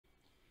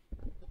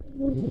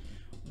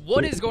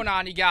What is going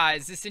on, you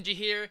guys? This Ninja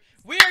here.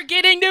 We are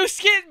getting new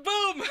skins.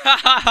 Boom!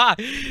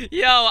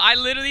 Yo,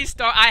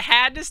 I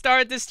had to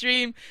start the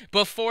stream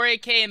before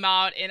it came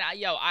out, and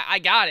I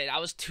got it. I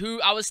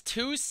was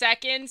 2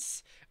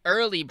 seconds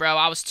early, bro.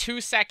 I was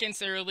 2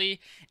 seconds early.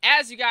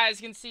 As you guys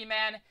can see,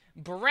 man,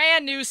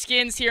 brand new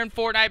skins here in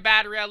Fortnite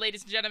Battle Royale,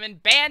 ladies and gentlemen.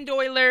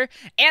 Bandolier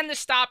and the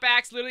Stop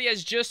Axe literally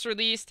has just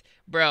released.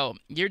 Bro,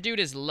 your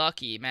dude is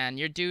lucky, man.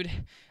 Your dude,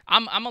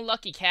 I'm a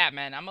lucky cat,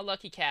 man. I'm a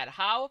lucky cat.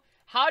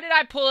 How did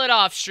I pull it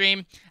off,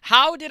 stream?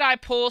 How did I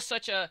pull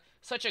such a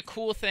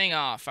cool thing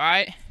off,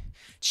 alright?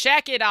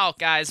 Check it out,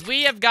 guys.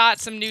 We have got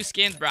some new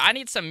skins, bro. I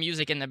need some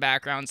music in the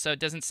background so it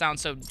doesn't sound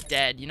so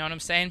dead, you know what I'm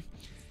saying?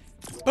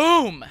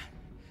 Boom!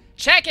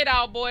 Check it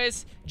out,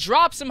 boys.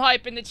 Drop some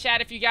hype in the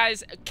chat if you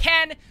guys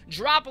can.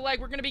 Drop a like.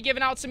 We're going to be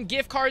giving out some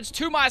gift cards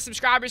to my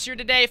subscribers here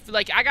today.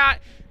 I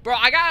got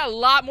a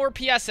lot more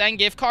PSN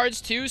gift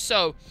cards, too,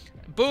 so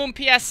boom,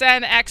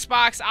 PSN,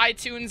 Xbox,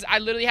 iTunes. I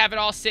literally have it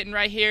all sitting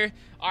right here.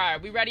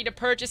 Alright, we ready to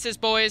purchase this,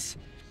 boys?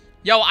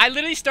 Yo, I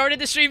literally started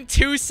the stream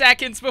 2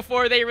 seconds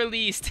before they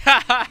released.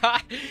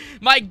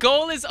 My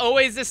goal is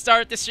always to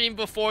start the stream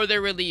before they're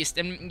released.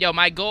 And, yo,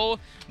 my goal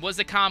was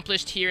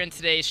accomplished here in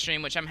today's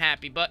stream, which I'm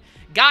happy. But,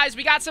 guys,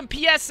 we got some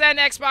PSN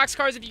Xbox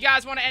cards. If you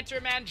guys want to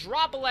enter, man,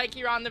 drop a like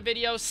here on the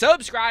video.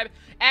 Subscribe.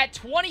 At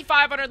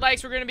 2,500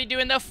 likes, we're going to be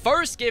doing the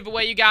first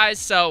giveaway, you guys.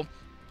 So,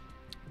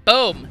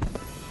 boom.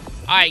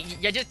 Alright,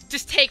 yeah,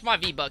 just take my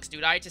V-Bucks,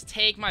 dude, alright? Just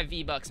take my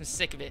V-Bucks. I'm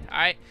sick of it,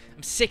 alright?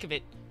 I'm sick of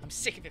it. I'm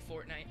sick of it,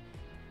 Fortnite.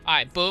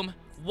 Alright, boom.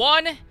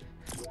 1,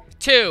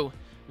 2.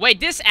 Wait,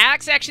 this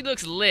axe actually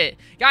looks lit.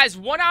 Guys,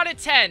 1 out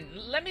of 10.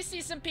 Let me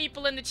see some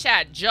people in the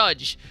chat.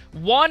 Judge.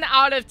 1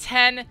 out of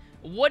 10.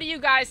 What do you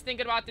guys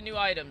think about the new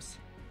items?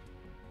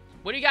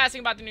 What do you guys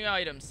think about the new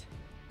items?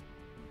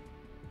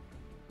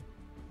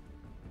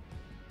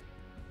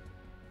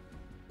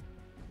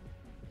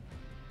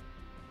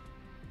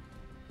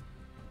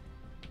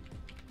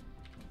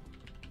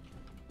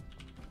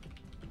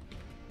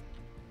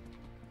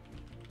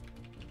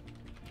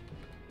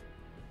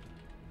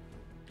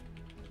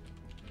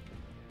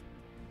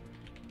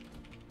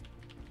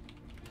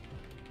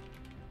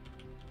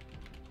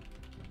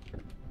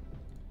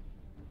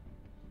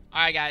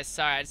 Alright, guys,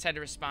 sorry, I just had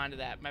to respond to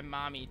that. My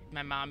mommy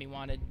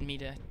wanted me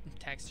to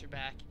text her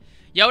back.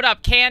 Yo, what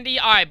up, Candy?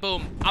 Alright,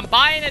 boom. I'm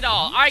buying it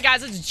all. Alright,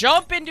 guys, let's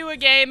jump into a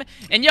game.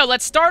 And, yo,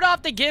 let's start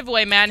off the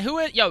giveaway, man.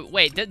 Yo,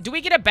 wait, do we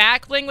get a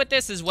back bling with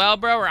this as well,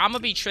 bro? Or I'm gonna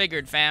be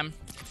triggered, fam.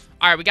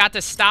 Alright, we got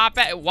the stop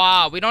at...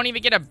 Wow, we don't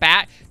even get a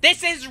back...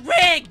 This is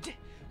rigged!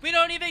 We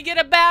don't even get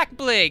a back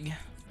bling.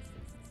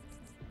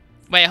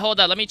 Wait, hold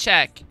up, let me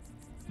check.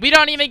 We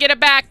don't even get a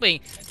back bling.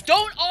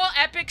 Don't all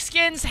epic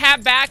skins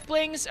have back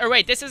blings? Or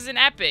wait, this isn't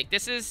epic.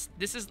 This is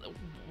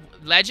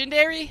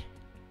legendary?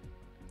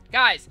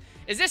 Guys,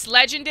 is this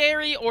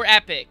legendary or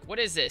epic? What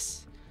is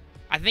this?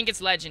 I think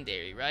it's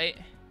legendary, right?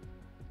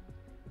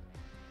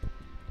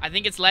 I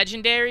think it's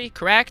legendary,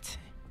 correct?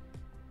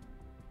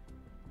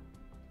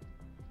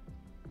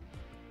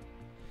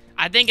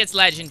 I think it's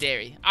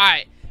legendary.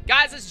 Alright,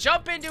 guys, let's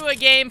jump into a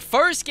game.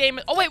 First game.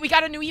 Oh, wait, we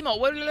got a new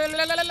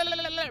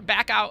emote.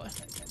 Back out.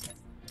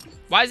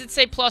 Why does it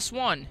say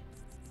 +1?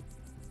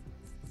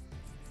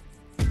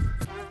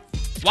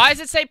 Why does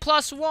it say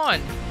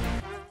 +1?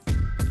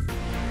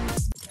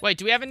 Wait,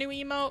 do we have a new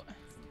emote?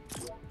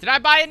 Did I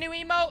buy a new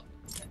emote?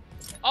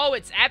 Oh,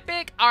 it's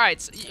epic?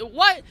 Alright, so,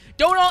 what?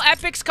 Don't all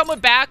epics come with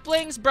back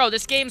blings? Bro,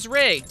 this game's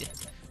rigged.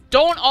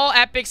 Don't all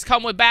epics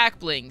come with back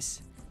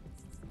blings?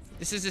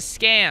 This is a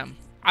scam.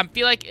 I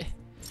feel like...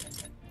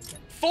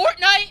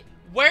 Fortnite,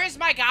 where's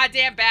my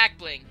goddamn back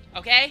bling?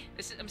 Okay?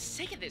 I'm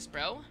sick of this,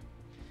 bro.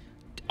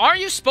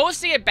 Aren't you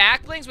supposed to get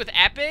back blings with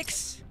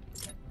epics?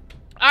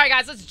 Alright,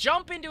 guys, let's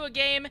jump into a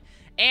game.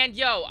 And,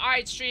 yo,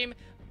 alright, stream.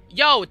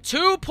 Yo,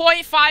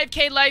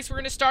 2.5K likes. We're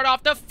going to start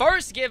off the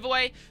first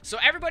giveaway. So,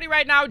 everybody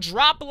right now,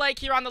 drop a like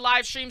here on the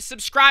live stream.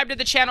 Subscribe to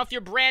the channel if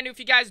you're brand new. If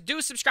you guys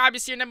do subscribe, you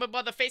see your number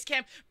above the face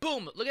cam.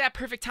 Boom. Look at that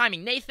perfect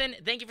timing. Nathan,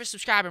 thank you for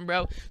subscribing,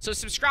 bro. So,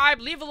 subscribe,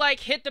 leave a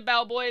like, hit the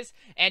bell, boys.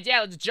 And, yeah,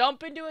 let's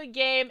jump into a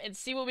game and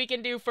see what we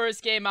can do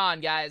first game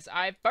on, guys. All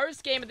right,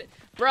 first game of the...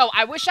 Bro,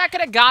 I wish I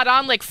could have got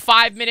on like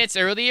 5 minutes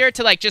earlier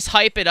to, like, just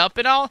hype it up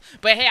and all.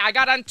 But, hey, I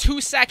got on 2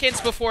 seconds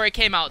before it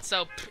came out.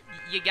 So,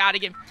 you gotta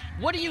get...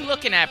 What are you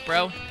looking at,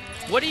 bro?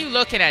 What are you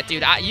looking at,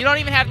 dude? You don't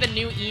even have the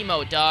new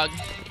emote, dog.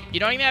 You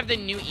don't even have the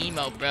new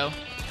emote, bro.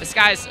 This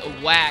guy's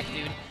whack,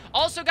 dude.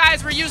 Also,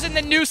 guys, we're using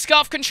the new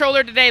Scuff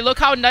controller today. Look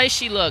how nice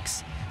she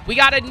looks. We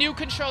got a new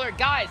controller.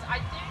 Guys, I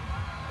think...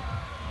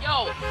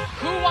 Yo,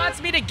 who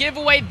wants me to give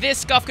away this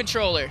Scuff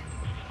controller?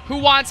 Who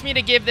wants me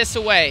to give this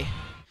away?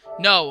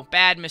 No,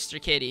 bad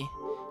Mr. Kitty.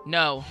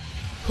 No.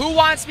 Who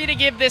wants me to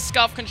give this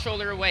Scuff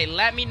controller away?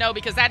 Let me know,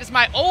 because that is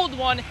my old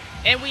one,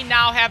 and we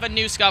now have a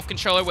new Scuff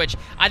controller, which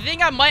I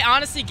think I might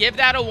honestly give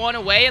that a one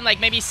away and, like,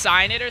 maybe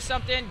sign it or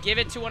something. Give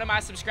it to one of my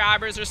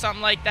subscribers or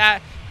something like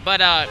that. But,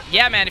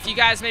 yeah, man, if you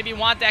guys maybe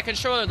want that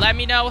controller, let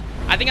me know.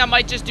 I think I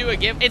might just do a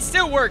give. It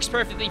still works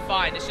perfectly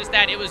fine. It's just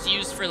that it was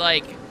used for,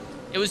 like,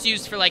 It was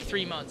used for like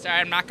 3 months. All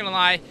right, I'm not gonna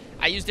lie.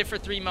 I used it for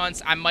 3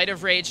 months. I might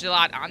have raged a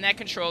lot on that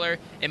controller.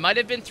 It might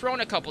have been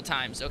thrown a couple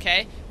times,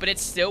 okay? But it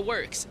still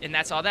works, and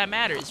that's all that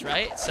matters,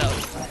 right? So,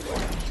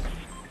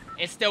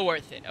 it's still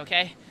worth it,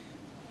 okay?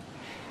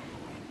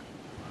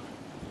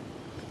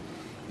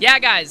 Yeah,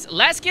 guys,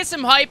 let's get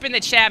some hype in the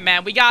chat,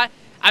 man.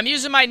 I'm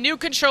using my new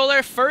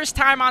controller, first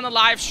time on the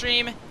live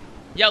stream.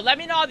 Yo, let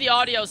me know how the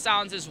audio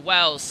sounds as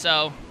well.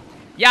 So,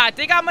 yeah, I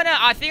think I'm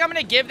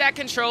gonna give that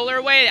controller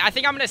away. I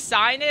think I'm gonna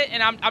sign it,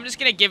 and I'm just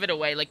gonna give it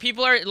away. Like,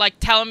 people are like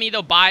telling me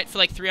they'll buy it for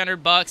like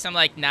 300 bucks. I'm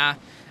like, nah,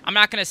 I'm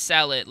not gonna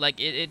sell it.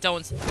 Like,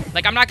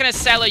 I'm not gonna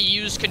sell a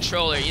used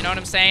controller. You know what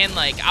I'm saying?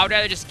 Like, I would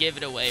rather just give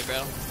it away,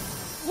 bro.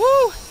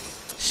 Woo!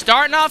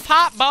 Starting off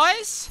hot,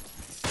 boys.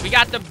 We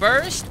got the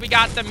burst, we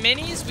got the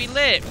minis, we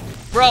lit.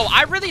 Bro,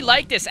 I really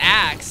like this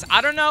axe.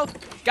 I don't know.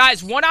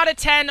 Guys, 1 out of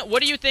 10,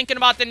 what are you thinking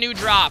about the new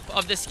drop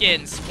of the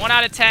skins? 1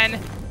 out of 10,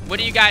 what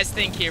do you guys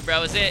think here,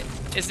 bro? Is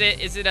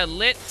it a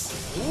lit?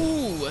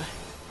 Ooh.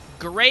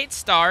 Great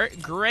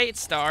start. Great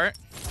start.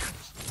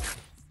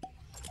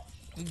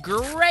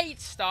 Great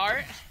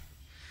start.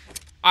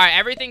 Alright,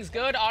 everything's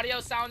good.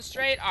 Audio sounds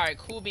straight. Alright,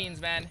 cool beans,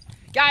 man.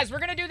 Guys, we're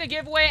going to do the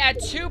giveaway at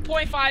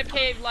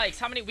 2.5k likes.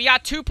 How many? We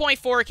got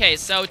 2.4k,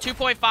 so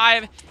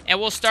 2.5, and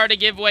we'll start a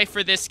giveaway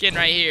for this skin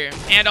right here.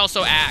 And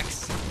also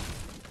axe.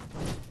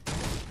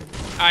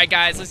 Alright,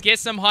 guys, let's get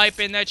some hype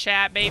in the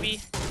chat,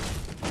 baby.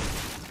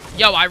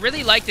 Yo, I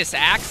really like this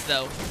axe,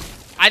 though.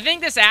 I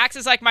think this axe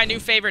is like my new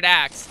favorite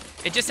axe.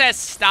 It just has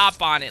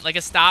stop on it, like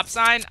a stop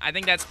sign. I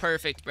think that's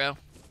perfect, bro.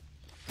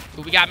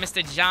 Ooh, we got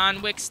Mr. John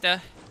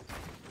Wickster.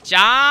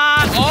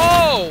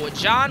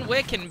 John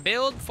Wick can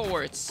build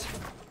forts.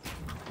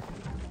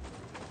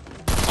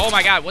 Oh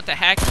my god, what the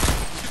heck?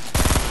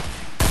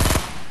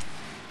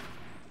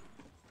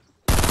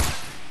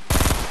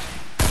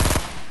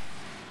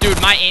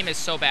 Dude, my aim is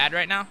so bad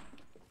right now.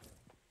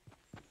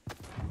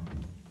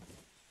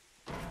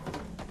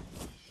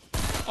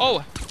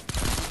 Oh.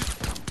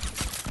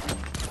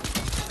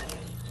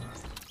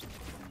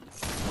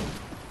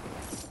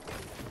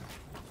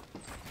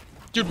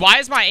 Dude, why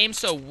is my aim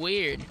so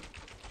weird?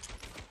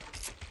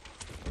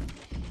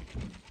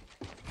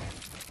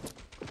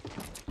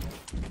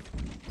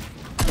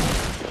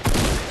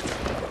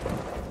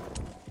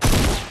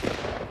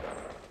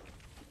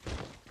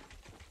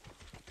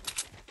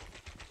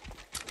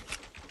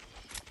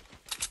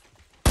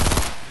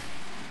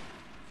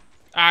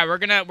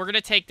 Alright, we're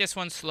gonna take this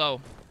one slow.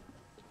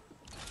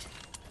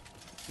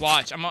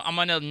 Watch, I'm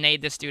gonna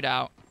nade this dude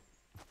out.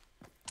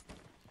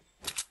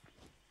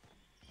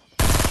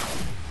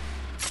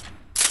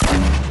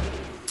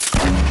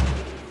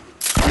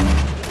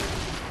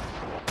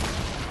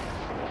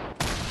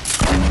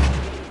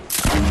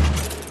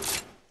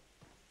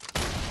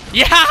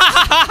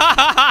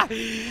 Yeah!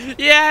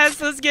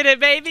 Yes, let's get it,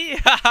 baby.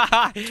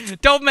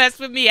 Don't mess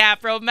with me,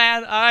 Afro,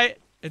 man. Alright?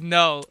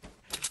 No.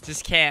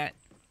 Just can't.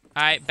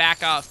 Alright,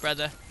 back off,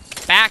 brother.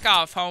 Back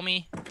off,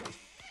 homie.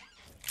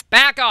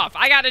 Back off.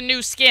 I got a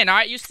new skin,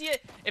 alright? You see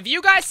it? If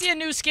you guys see a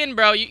new skin,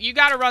 bro, you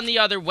gotta run the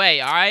other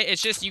way, alright?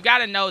 It's just, you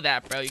gotta know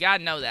that, bro. You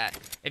gotta know that.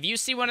 If you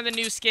see one of the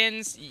new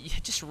skins,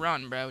 just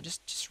run, bro.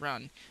 Just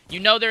run. You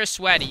know they're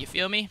sweaty, you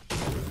feel me?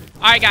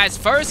 Alright, guys,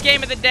 first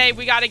game of the day,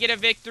 we gotta get a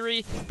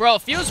victory. Bro,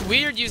 it feels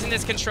weird using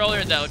this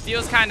controller, though. It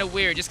feels kind of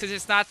weird, just because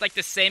it's not, like,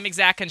 the same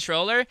exact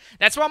controller.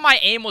 That's why my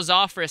aim was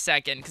off for a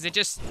second, because it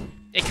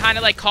kind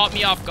of, like, caught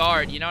me off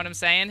guard, you know what I'm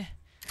saying?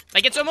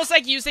 Like, it's almost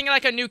like using,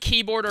 like, a new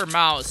keyboard or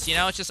mouse, you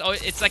know?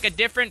 It's like a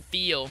different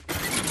feel.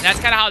 And that's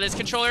kind of how this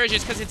controller is,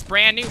 just because it's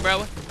brand new,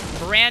 bro.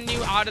 Brand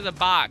new out of the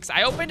box.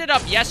 I opened it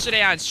up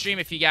yesterday on stream,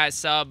 if you guys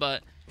saw,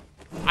 but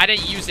I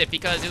didn't use it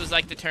because it was,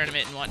 like, the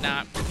tournament and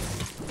whatnot.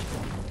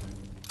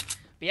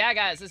 But yeah,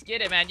 guys, let's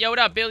get it, man. Yo, what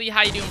up, Billy?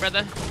 How you doing,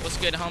 brother? What's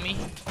good, homie?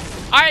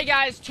 Alright,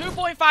 guys,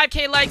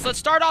 2.5k likes. Let's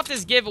start off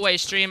this giveaway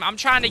stream. I'm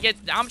trying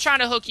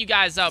to hook you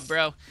guys up,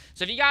 bro.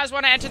 So if you guys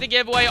want to enter the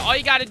giveaway, all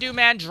you got to do,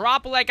 man,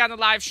 drop a like on the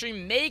live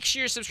stream. Make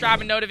sure you're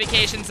subscribing,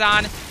 notifications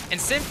on, and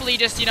simply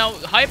just, you know,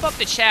 hype up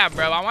the chat,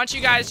 bro. I want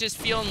you guys just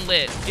feeling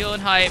lit,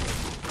 feeling hype,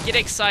 get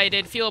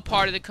excited, feel a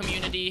part of the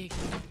community.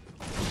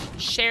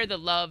 Share the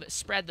love,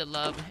 spread the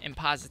love, and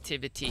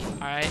positivity,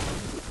 alright?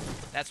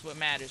 That's what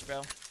matters,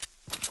 bro.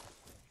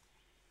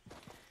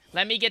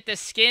 Let me get the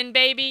skin,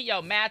 baby.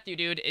 Yo, Matthew,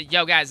 dude.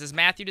 Yo, guys, does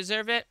Matthew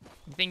deserve it?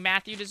 You think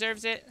Matthew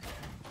deserves it?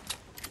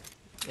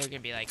 They're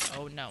gonna be like,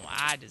 oh, no,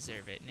 I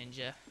deserve it,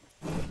 Ninja.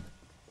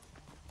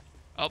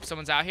 Oh,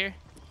 someone's out here.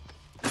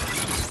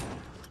 If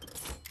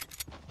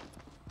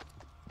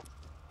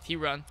he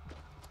run.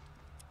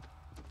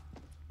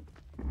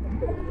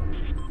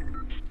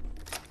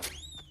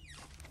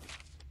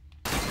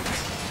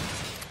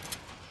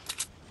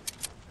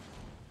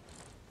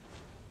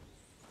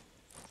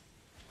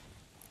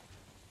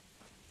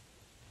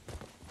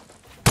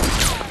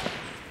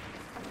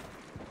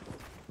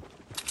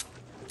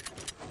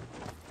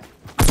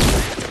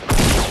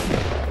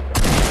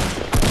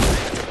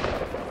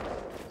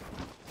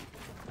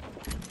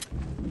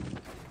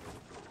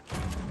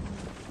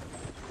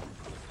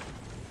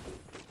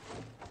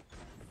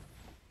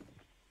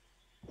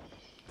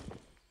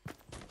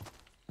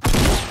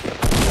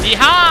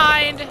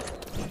 Behind!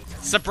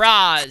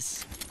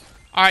 Surprise!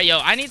 Alright, yo,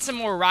 I need some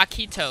more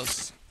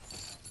Rockitos.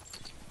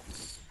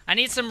 I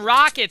need some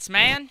rockets,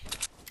 man.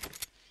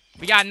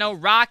 We got no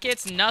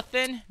rockets,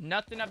 nothing.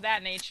 Nothing of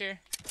that nature.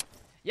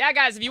 Yeah,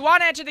 guys, if you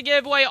want to enter the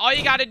giveaway, all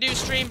you got to do,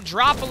 stream,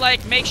 drop a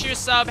like, make sure you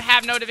sub,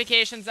 have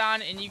notifications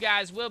on, and you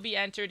guys will be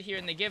entered here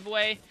in the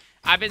giveaway.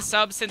 I've been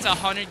subbed since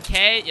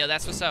 100K. Yo,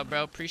 that's what's up,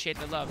 bro. Appreciate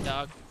the love,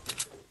 dog.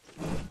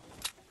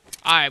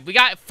 Alright, we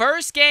got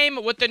first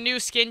game with the new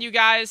skin, you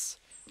guys.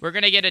 We're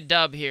going to get a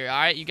dub here,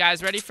 alright? You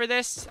guys ready for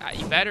this?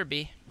 You better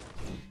be.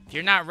 If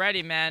you're not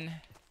ready, man,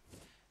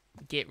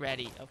 get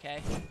ready,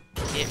 okay?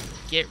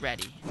 Get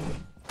ready.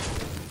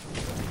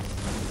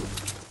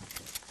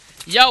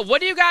 Yo,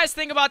 what do you guys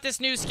think about this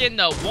new skin,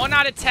 though? 1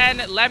 out of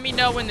 10, let me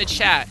know in the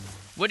chat.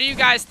 What do you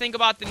guys think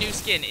about the new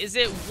skin? Is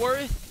it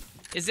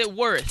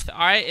worth,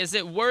 alright? Is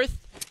it worth,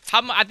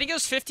 I think it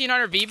was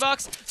 1,500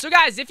 V-Bucks. So,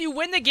 guys, if you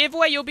win the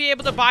giveaway, you'll be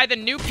able to buy the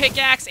new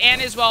pickaxe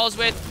and as well as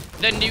with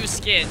the new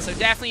skin. So,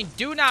 definitely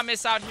do not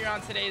miss out here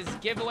on today's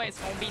giveaway. It's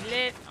gonna be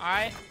lit,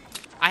 alright?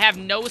 I have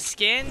no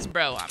skins,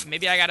 bro.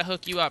 Maybe I gotta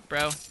hook you up,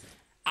 bro.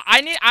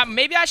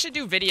 Maybe I should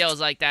do videos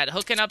like that,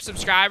 hooking up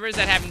subscribers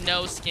that have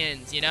no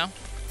skins, you know?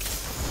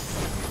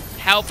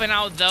 Helping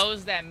out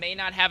those that may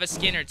not have a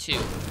skin or two.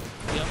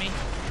 Feel me?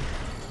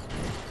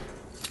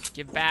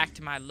 Give back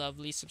to my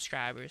lovely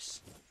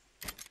subscribers.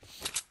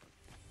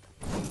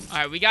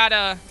 Alright, we got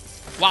a...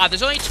 Wow,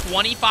 there's only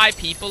 25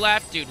 people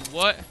left. Dude,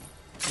 what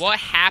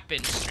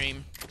happened,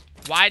 stream?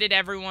 Why did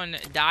everyone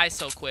die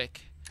so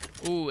quick?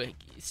 Ooh,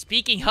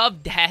 speaking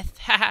of death.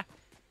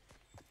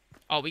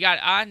 Oh, we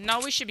got...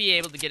 no, we should be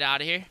able to get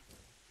out of here.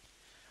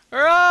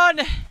 Run!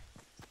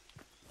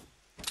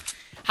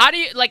 How do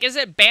you... Like, is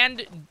it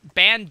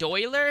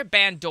Bandolier?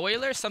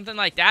 Bandolier? Something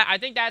like that? I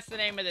think that's the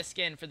name of the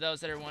skin for those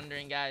that are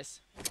wondering,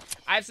 guys.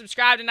 I've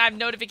subscribed and I have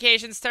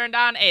notifications turned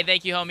on. Hey,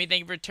 thank you, homie.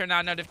 Thank you for turning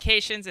on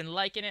notifications and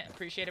liking it.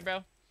 Appreciate it,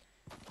 bro.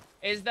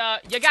 Yeah,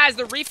 guys,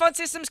 the refund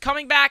system's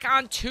coming back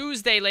on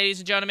Tuesday, ladies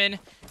and gentlemen.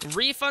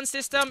 Refund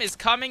system is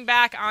coming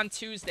back on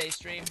Tuesday,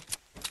 stream.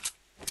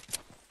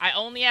 I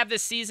only have the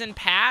season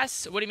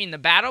pass. What do you mean, the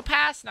battle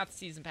pass? Not the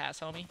season pass,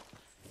 homie.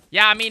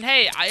 Yeah, I mean,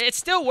 hey, it's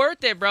still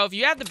worth it, bro. If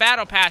you have the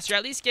battle pass, you're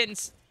at least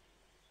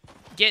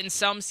getting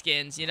some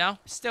skins, you know?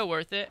 Still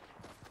worth it.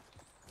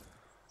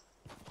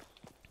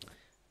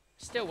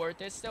 Still worth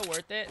it. Still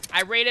worth it.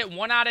 I rate it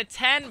 1 out of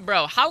 10.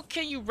 Bro, how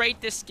can you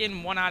rate this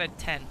skin 1 out of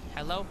 10?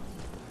 Hello?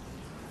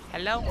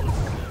 Hello?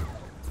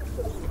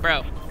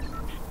 Bro.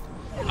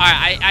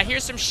 Alright, I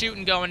hear some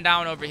shooting going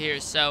down over here,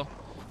 so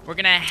we're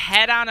gonna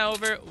head on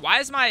over. Why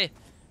is my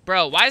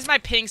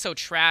ping so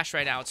trash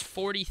right now? It's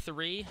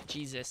 43.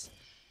 Jesus.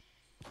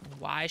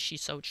 Why is she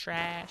so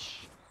trash?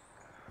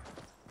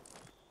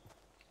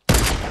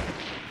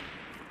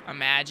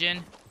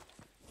 Imagine.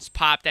 Just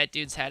pop that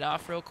dude's head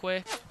off real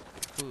quick.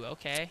 Ooh,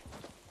 okay.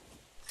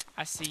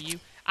 I see you.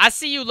 I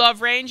see you,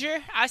 Love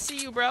Ranger. I see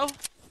you, bro.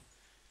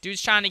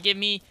 Dude's trying to give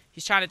me...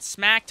 He's trying to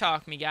smack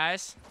talk me,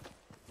 guys.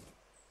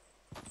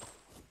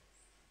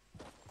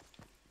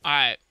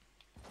 Alright.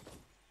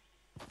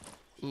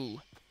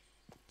 Ooh.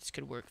 This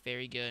could work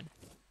very good.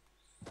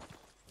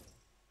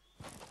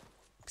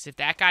 Because if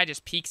that guy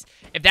just peeks...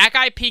 If that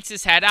guy peeks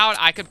his head out,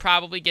 I could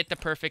probably get the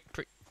perfect...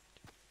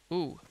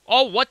 Ooh.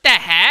 Oh, what the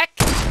heck?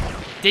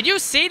 Did you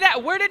see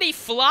that? Where did he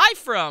fly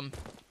from?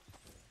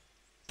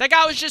 That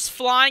guy was just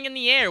flying in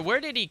the air. Where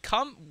did he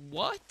come?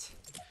 What?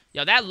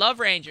 Yo, that Love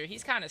Ranger,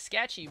 he's kind of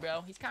sketchy,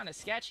 bro. He's kind of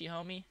sketchy,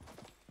 homie.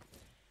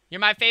 You're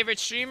my favorite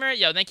streamer?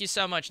 Yo, thank you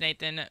so much,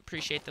 Nathan.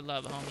 Appreciate the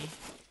love, homie.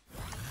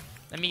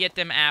 Let me get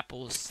them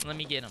apples. Let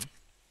me get them.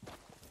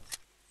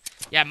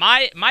 Yeah,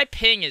 my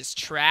ping is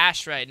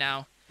trash right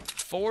now.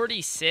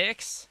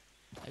 46?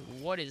 Like,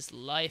 what is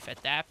life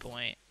at that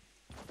point?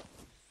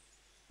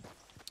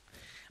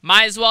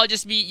 Might as well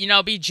just be, you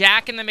know, be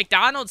jacking the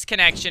McDonald's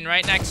connection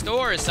right next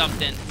door or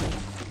something.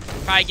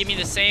 Probably give me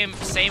the same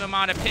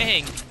amount of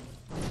ping.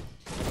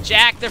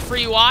 Jack the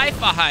free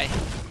Wi-Fi.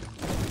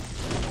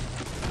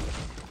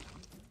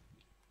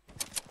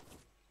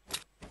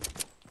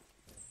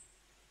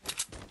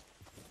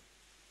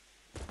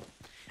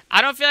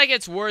 I don't feel like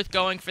it's worth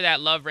going for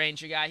that Love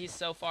Ranger guy. He's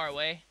so far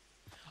away.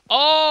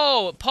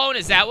 Oh, Pone,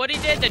 is that what he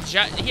did?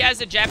 He has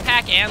a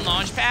jetpack and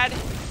launch pad?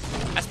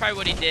 That's probably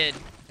what he did.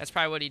 That's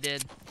probably what he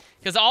did.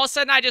 Because all of a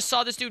sudden, I just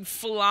saw this dude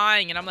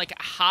flying, and I'm like,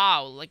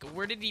 how? Like,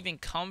 where did it even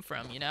come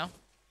from, you know?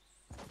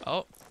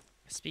 Oh,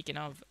 speaking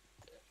of...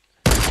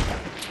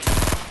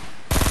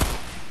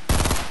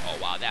 Oh,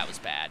 wow, that was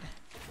bad.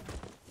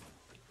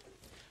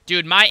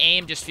 Dude, my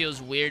aim just feels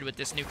weird with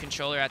this new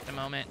controller at the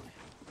moment.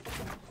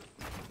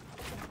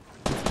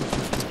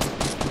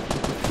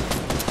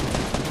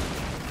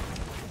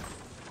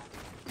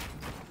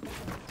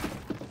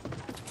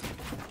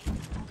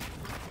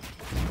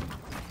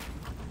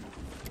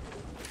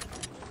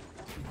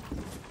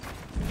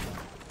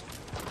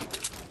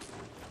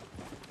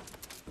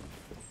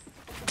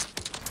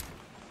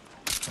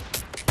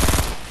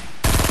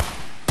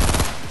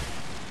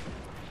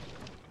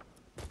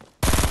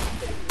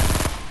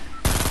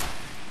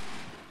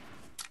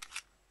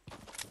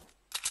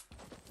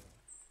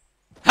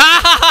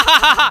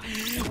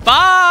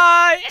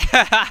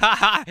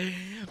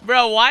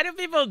 Bro, why do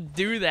people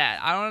do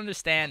that? I don't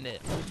understand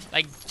it.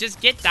 Like, just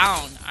get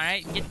down,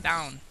 alright? Get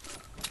down.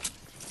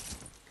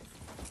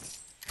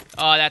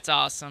 Oh, that's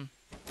awesome.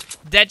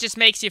 That just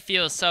makes you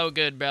feel so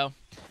good, bro.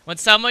 When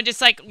someone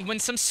just, like, when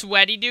some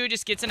sweaty dude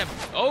just gets in a...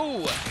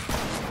 Oh!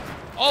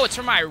 Oh, it's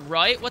from my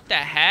right? What the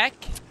heck?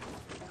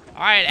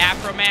 Alright,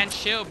 Afro Man,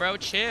 chill, bro,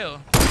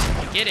 chill.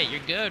 We get it, you're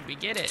good, we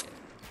get it.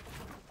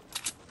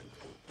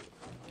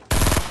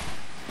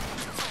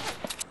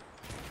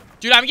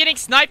 Dude, I'm getting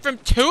sniped from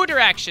 2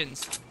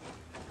 directions.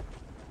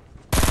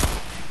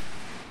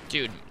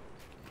 Dude.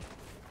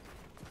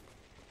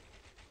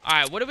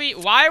 Alright, what are we...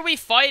 Why are we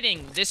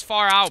fighting this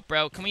far out,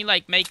 bro? Can we,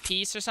 like, make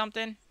peace or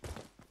something?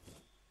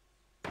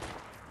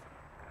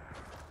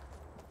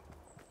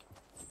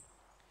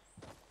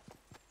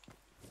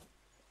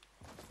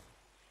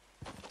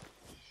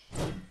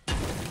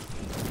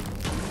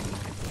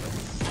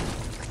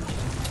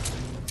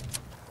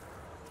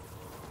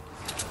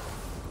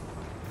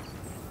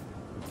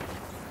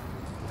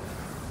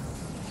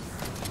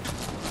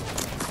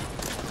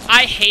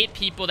 I hate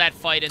people that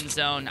fight in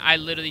zone. I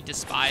literally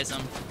despise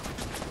them.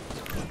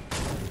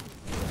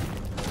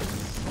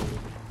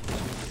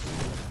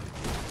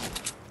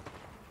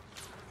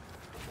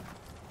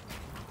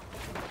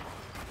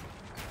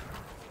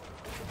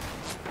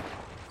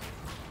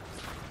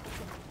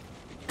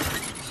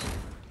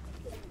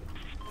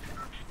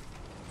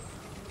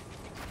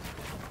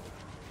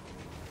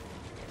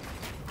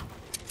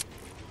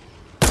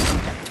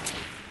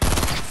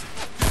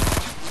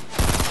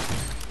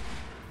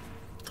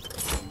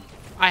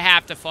 I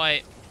have to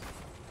fight.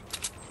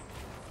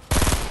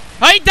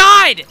 I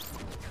died!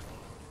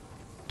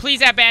 Please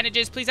have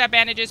bandages. Please have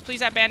bandages.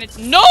 Please have bandages.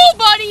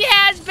 Nobody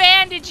has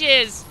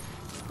bandages!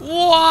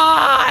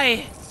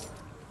 Why?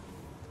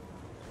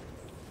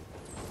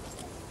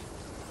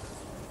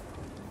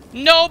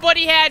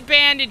 Nobody had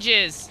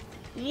bandages.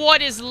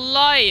 What is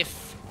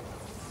life?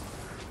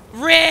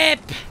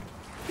 RIP!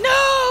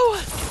 No!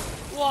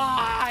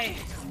 Why?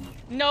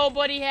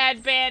 Nobody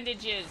had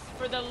bandages.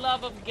 For the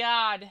love of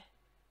God.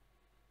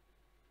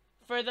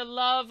 For the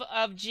love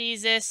of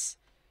Jesus,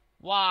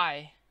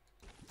 why?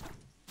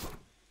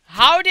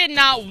 How did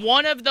not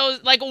one of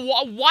those, like,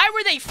 why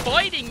were they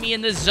fighting me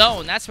in the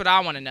zone? That's what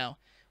I want to know.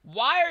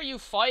 Why are you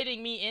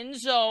fighting me in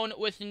zone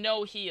with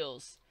no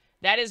heals?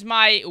 That is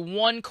my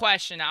one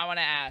question I want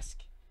to ask.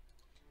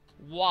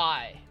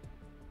 Why?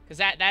 Because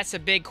that's a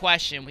big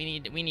question we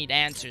need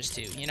answers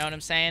to, you know what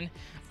I'm saying?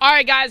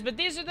 Alright guys, but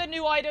these are the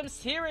new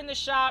items here in the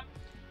shop.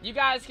 You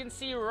guys can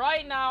see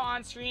right now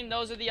on screen,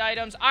 those are the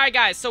items. Alright,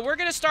 guys, so we're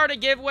going to start a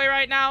giveaway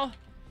right now.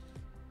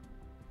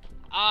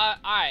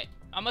 Alright,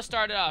 I'm going to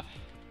start it off.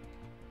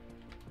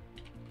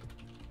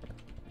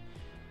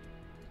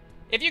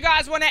 If you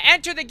guys want to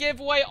enter the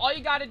giveaway, all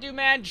you got to do,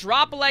 man,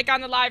 drop a like on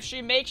the live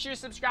stream. Make sure you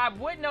subscribe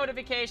with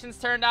notifications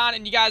turned on,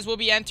 and you guys will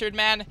be entered,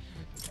 man.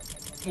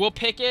 We'll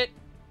pick it.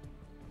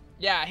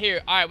 Yeah, here.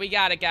 Alright, we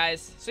got it,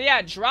 guys. So,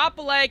 yeah, drop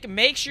a like.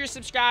 Make sure you're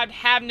subscribed.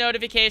 Have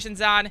notifications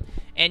on.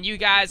 And you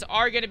guys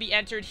are going to be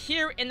entered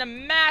here in the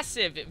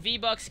massive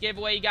V-Bucks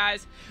giveaway, you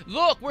guys.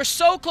 Look, we're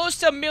so close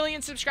to 1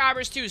 million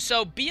subscribers, too.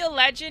 So, be a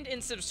legend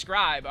and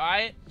subscribe,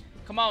 alright?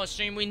 Come on,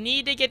 stream. We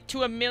need to get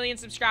to 1 million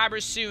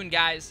subscribers soon,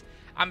 guys.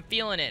 I'm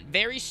feeling it.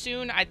 Very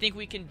soon, I think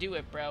we can do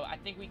it, bro. I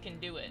think we can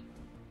do it.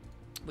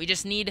 We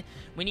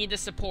need the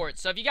support.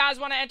 So, if you guys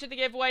want to enter the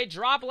giveaway,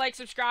 drop a like,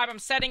 subscribe. I'm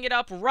setting it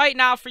up right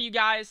now for you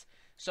guys.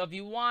 So, if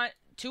you want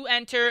to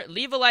enter,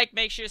 leave a like,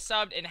 make sure you're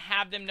subbed, and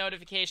have them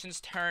notifications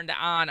turned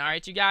on.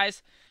 Alright, you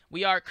guys?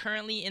 We are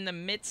currently in the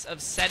midst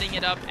of setting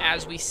it up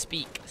as we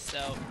speak.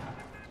 So,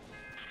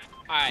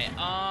 alright,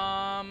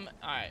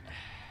 alright.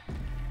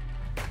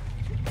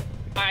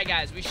 Alright,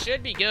 guys, we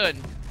should be good.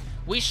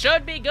 We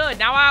should be good.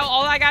 Now,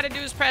 all I gotta do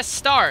is press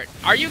start.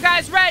 Are you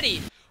guys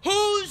ready?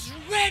 Who's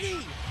ready?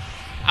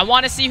 I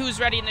want to see who's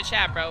ready in the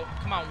chat, bro.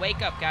 Come on,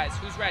 wake up, guys.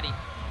 Who's ready?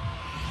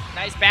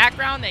 Nice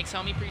background. Thanks,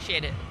 homie.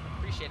 Appreciate it.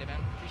 Appreciate it, man.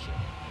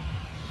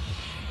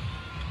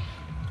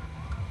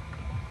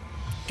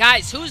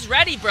 Guys, who's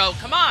ready, bro?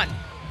 Come on.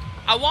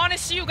 I want to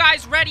see you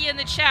guys ready in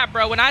the chat,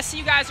 bro. When I see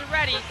you guys are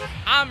ready,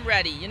 I'm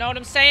ready. You know what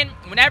I'm saying?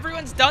 When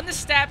everyone's done the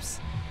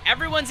steps,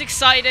 everyone's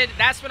excited,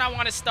 that's when I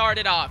want to start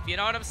it off. You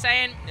know what I'm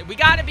saying? We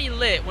got to be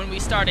lit when we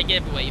start a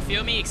giveaway. You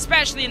feel me?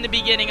 Especially in the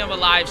beginning of a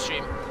live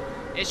stream.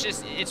 It's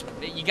just,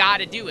 you got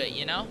to do it,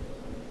 you know?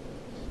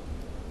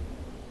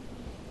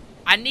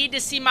 I need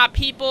to see my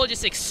people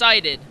just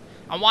excited.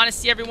 I want to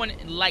see everyone,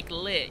 like,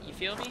 lit. You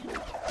feel me?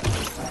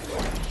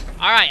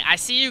 Alright, I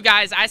see you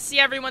guys. I see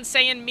everyone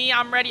saying me,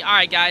 I'm ready.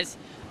 Alright, guys.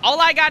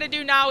 All I gotta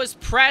do now is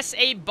press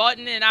a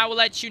button, and I will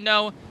let you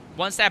know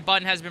once that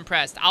button has been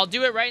pressed. I'll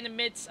do it right in the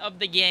midst of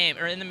the game,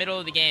 or in the middle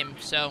of the game,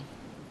 so.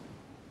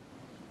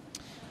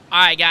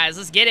 Alright, guys,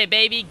 let's get it,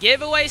 baby.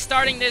 Giveaway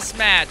starting this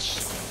match.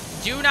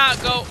 Do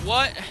not go,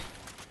 what?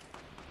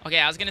 Okay,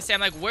 I was gonna say, I'm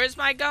like, where's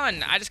my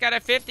gun? I just got a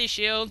 50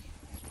 shield.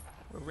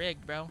 We're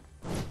rigged, bro.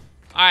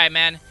 Alright,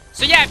 man.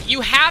 So, yeah,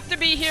 you have to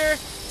be here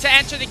to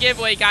enter the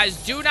giveaway,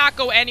 guys. Do not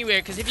go anywhere,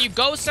 because if you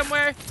go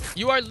somewhere,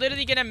 you are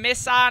literally gonna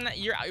miss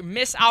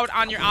out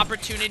on your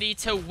opportunity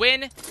to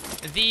win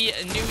the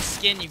new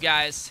skin, you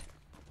guys.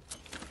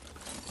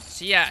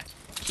 So yeah,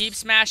 keep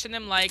smashing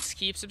them likes,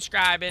 keep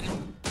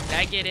subscribing.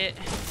 I get it.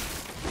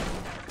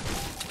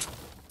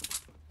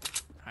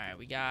 All right,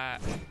 we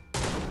got.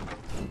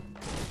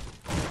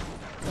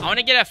 I want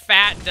to get a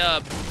fat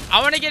dub.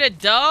 I want to get a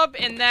dub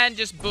and then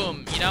just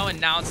boom, you know,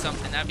 announce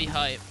something. That'd be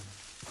hype.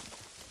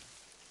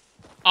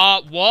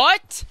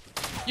 What?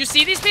 You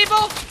see these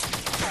people?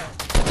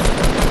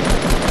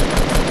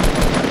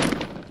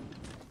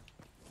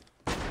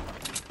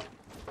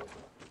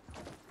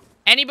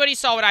 Anybody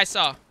saw what I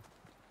saw?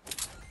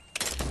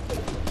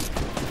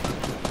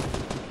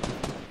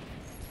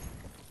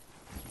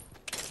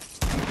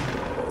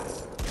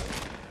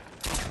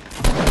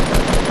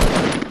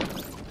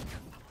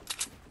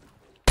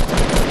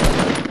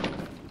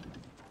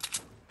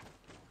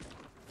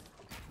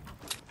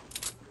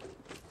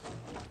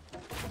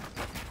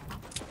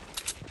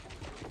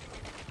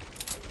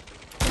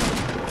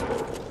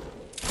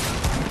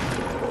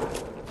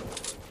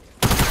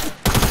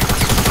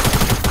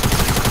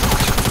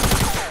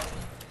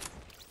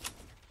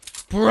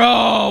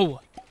 Bro!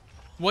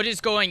 What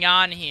is going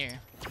on here?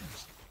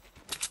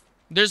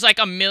 There's like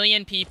 1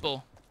 million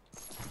people.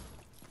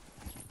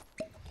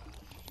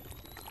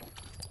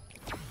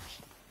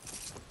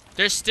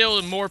 There's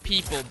still more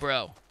people,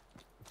 bro.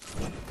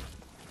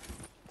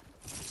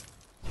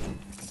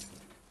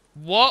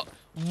 What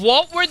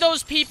were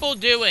those people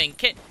doing?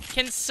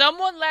 Can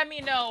someone let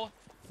me know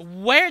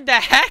where the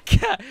heck?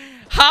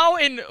 How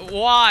and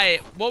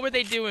why? What were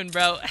they doing,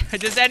 bro?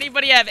 Does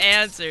anybody have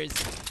answers?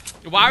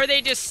 Why were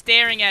they just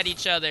staring at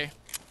each other?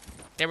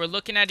 They were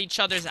looking at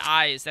each other's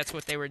eyes. That's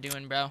what they were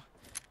doing, bro.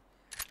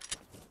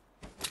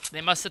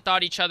 They must have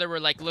thought each other were,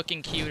 like,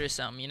 looking cute or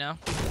something, you know?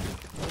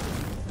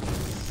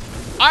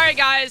 Alright,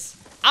 guys.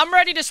 I'm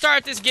ready to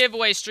start this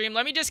giveaway stream.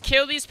 Let me just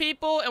kill these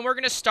people, and we're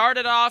gonna start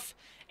it off.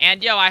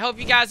 And, yo, I hope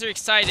you guys are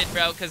excited,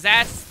 bro, because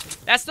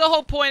that's the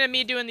whole point of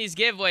me doing these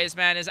giveaways,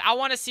 man, is I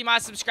want to see my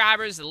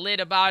subscribers lit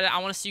about it. I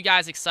want to see you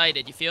guys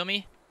excited. You feel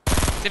me?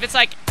 'Cause if it's,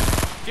 like...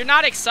 If you're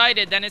not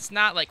excited, then it's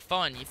not, like,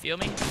 fun. You feel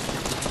me?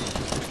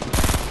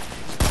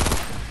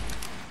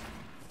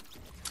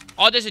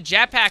 Oh, there's a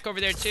jetpack over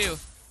there, too.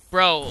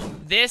 Bro,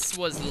 this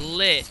was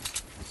lit.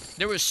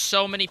 There were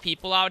so many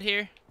people out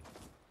here.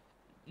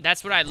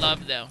 That's what I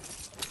love, though.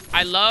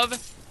 I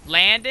love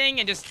landing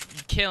and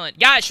just killing.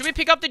 Guys, should we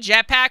pick up the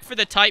jetpack for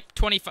the Type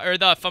 25, or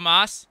the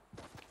FAMAS?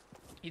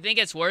 You think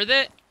it's worth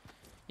it?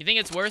 You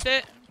think it's worth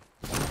it?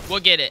 We'll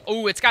get it.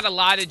 Ooh, it's got a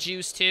lot of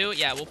juice too.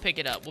 Yeah, we'll pick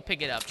it up. We'll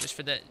pick it up just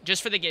for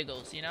the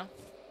giggles, you know?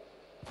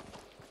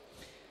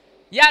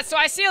 Yeah, so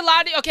I see a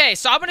lot of... Okay,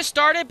 so I'm going to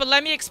start it, but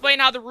let me explain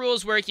how the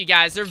rules work, you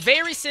guys. They're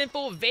very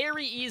simple,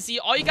 very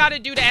easy. All you got to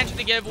do to enter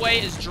the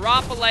giveaway is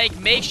drop a like,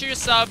 make sure you're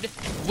subbed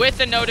with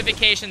the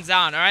notifications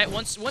on, all right?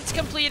 Once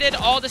completed,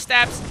 all the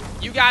steps,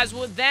 you guys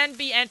will then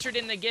be entered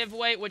in the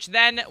giveaway, which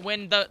then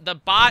when the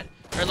bot...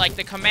 or like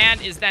the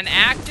command is then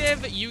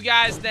active, you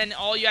guys then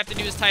all you have to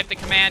do is type the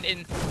command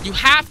in. You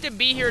have to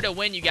be here to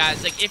win, you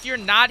guys. Like if you're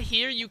not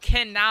here, you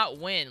cannot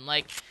win.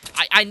 Like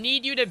I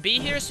need you to be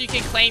here so you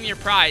can claim your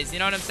prize. You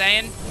know what I'm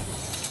saying?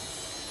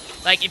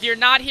 Like if you're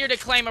not here to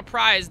claim a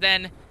prize,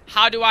 then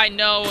how do I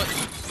know,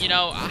 you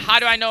know, how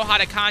do I know how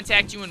to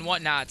contact you and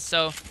whatnot?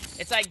 So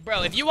it's like,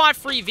 bro, if you want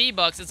free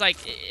V-Bucks, it's like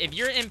if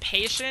you're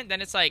impatient,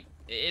 then it's like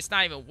it's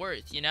not even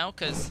worth, you know,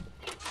 because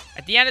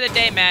at the end of the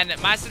day, man,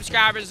 my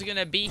subscribers are going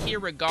to be here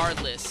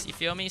regardless. You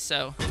feel me?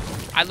 So,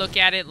 I look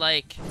at it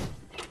like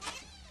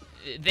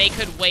they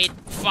could wait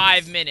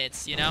 5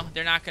 minutes, you know?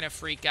 They're not going to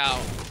freak out.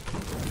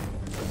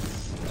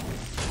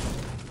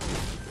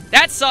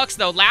 That sucks,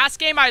 though. Last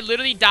game, I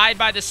literally died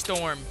by the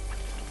storm.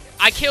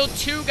 I killed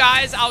 2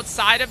 guys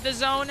outside of the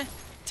zone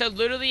to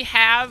literally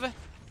have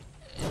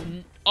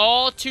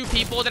all 2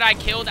 people that I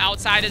killed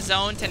outside of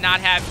zone to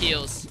not have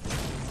heals.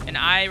 And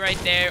I, right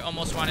there,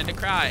 almost wanted to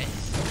cry.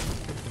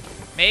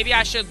 Maybe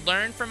I should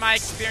learn from my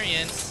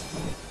experience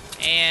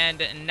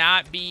and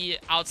not be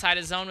outside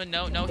of zone with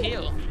no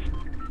heal.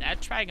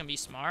 That's probably gonna be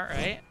smart,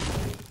 right?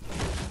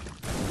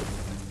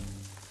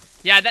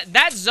 Yeah,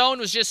 that zone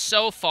was just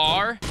so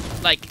far.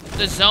 Like,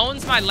 the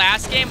zones my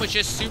last game was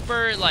just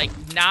super, like,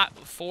 not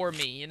for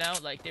me, you know?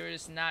 Like, they were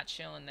just not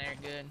chilling there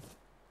good.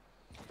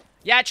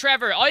 Yeah,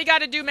 Trevor, all you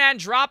gotta do, man,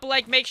 drop a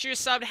like, make sure you're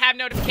subbed, have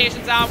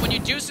notifications on. When you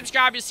do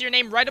subscribe, you'll see your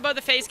name right above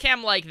the face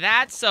cam like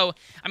that. So,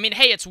 I mean,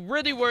 hey, it's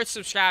really worth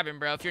subscribing,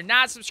 bro. If you're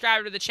not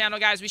subscribed to the channel,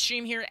 guys, we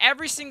stream here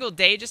every single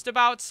day just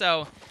about.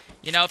 So,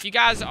 you know, if you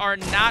guys are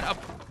not a...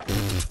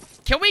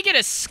 Can we get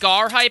a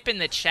Scar hype in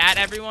the chat,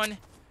 everyone?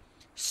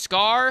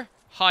 Scar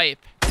hype.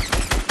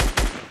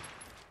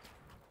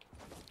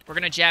 We're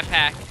gonna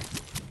jetpack.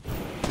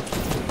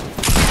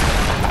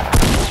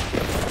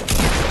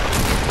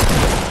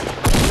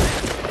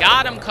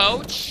 Got him,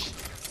 coach.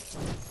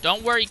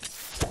 Don't worry.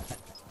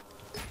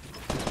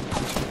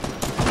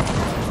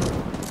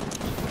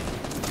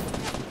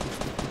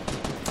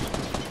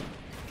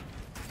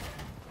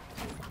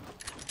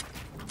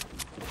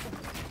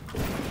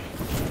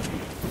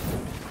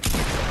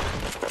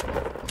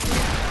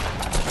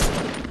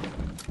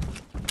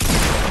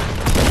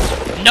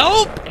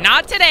 Nope,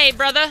 not today,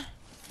 brother.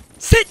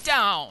 Sit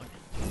down.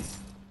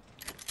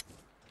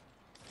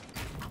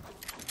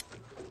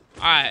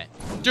 Alright.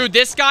 Dude,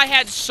 this guy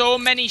had so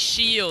many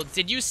shields.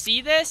 Did you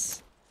see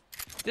this?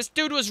 This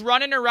dude was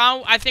running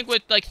around, I think,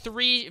 with like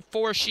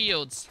 3-4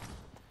 shields.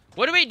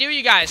 What do we do,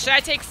 you guys? Should I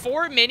take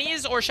 4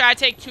 minis or should I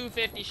take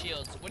 250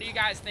 shields? What are you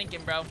guys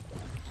thinking, bro?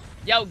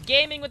 Yo,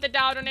 gaming with the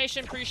dollar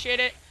donation. Appreciate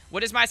it.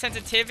 What is my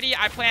sensitivity?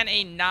 I plan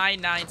a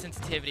 9-9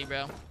 sensitivity,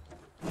 bro.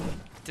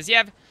 Does he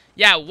have...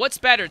 Yeah, what's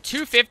better?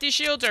 250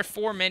 shields or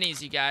 4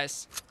 minis, you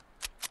guys?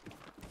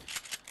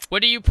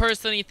 What do you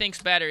personally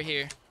think's better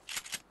here?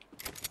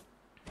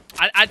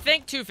 I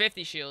think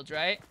 250 shields,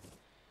 right?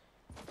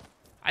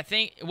 I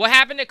think... What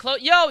happened to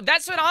close... Yo,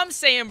 that's what I'm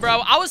saying,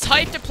 bro. I was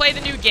hyped to play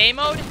the new game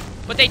mode,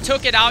 but they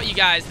took it out, you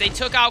guys. They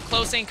took out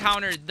Close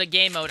Encounter, the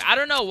game mode. I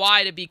don't know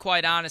why, to be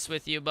quite honest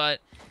with you, but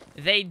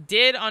they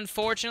did,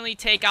 unfortunately,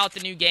 take out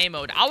the new game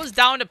mode. I was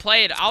down to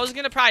play it. I was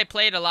going to probably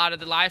play it a lot of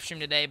the live stream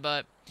today,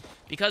 but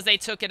because they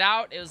took it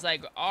out, it was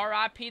like,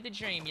 RIP the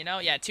dream, you know?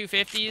 Yeah,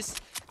 250s.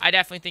 I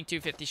definitely think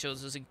 250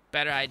 shields was a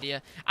better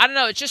idea. I don't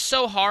know. It's just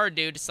so hard,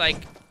 dude. It's like...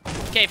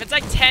 Okay, if it's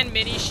like 10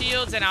 mini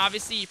shields, then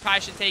obviously you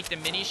probably should take the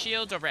mini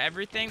shields over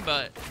everything,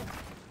 but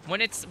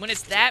when it's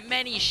that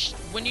many,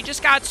 when you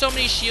just got so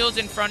many shields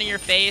in front of your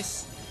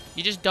face,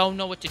 you just don't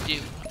know what to do,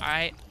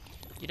 alright?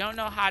 You don't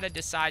know how to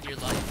decide your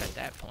life at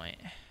that point.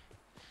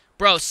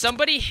 Bro,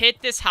 somebody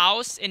hit this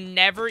house and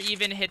never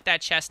even hit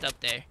that chest up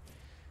there.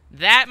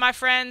 That, my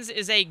friends,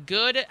 is a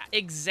good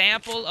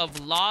example of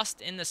lost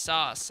in the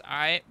sauce,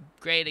 alright?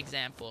 Great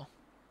example.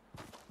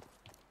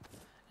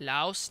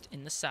 Lost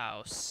in the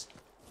sauce.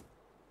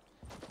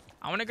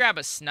 I want to grab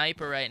a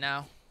sniper right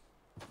now.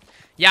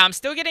 Yeah, I'm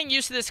still getting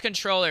used to this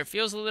controller. It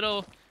feels a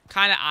little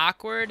kind of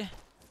awkward.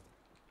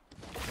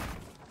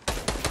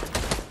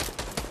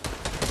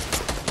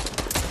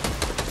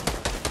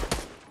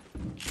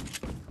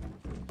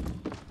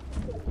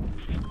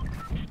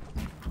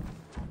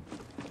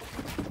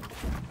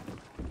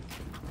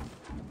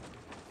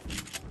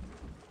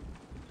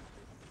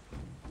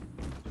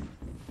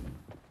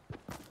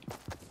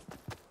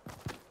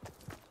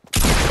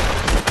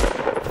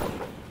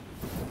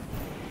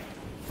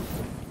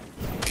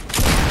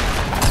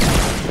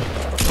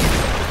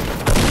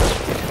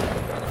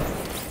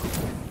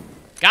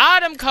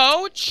 Got him,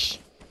 coach.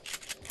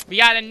 We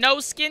got a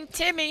no-skin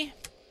Timmy.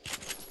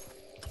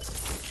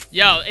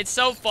 Yo, it's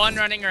so fun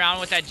running around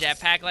with that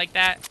jetpack like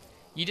that.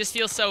 You just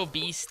feel so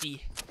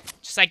beastie.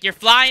 Just like you're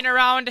flying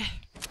around.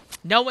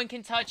 No one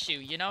can touch you.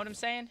 You know what I'm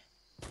saying?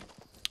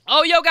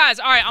 Oh, yo,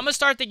 guys. All right, I'm going to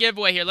start the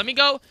giveaway here. Let me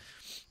go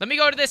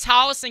to this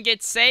house and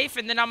get safe,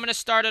 and then I'm going to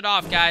start it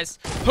off, guys.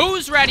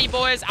 Who's ready,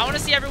 boys? I want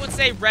to see everyone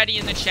say ready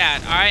in the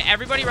chat. All right,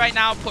 everybody right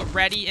now put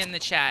ready in the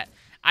chat.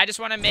 I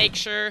just want to make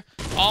sure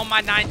all my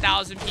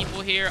 9,000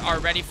 people here are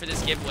ready for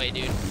this giveaway,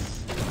 dude.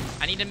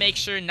 I need to make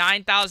sure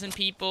 9,000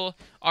 people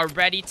are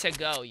ready to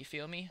go. You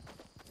feel me?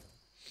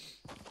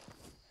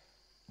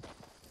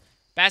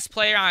 Best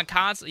player on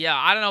console? Yeah,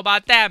 I don't know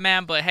about that,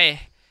 man, but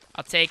hey,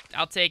 I'll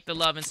take the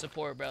love and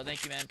support, bro.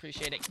 Thank you, man.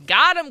 Appreciate it.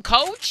 Got him,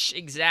 coach.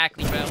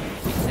 Exactly, bro.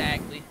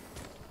 Exactly.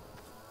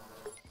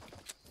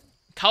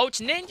 Coach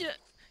Ninja.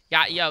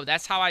 Yeah, yo,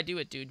 that's how I do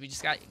it, dude. We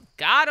just got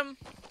him.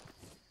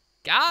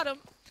 Got him.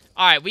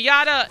 All right, we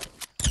gotta...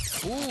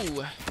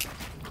 Ooh.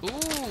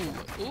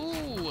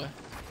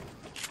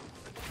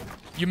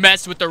 You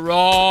messed with the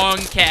wrong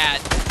cat.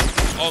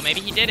 Oh,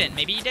 maybe he didn't.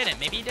 Maybe he didn't.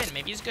 Maybe he didn't.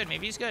 Maybe he's good.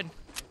 Maybe he's good.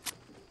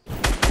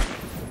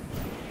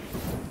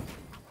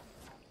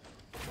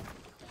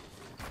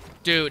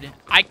 Dude,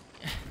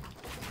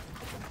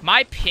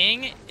 my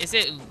ping, is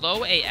it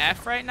low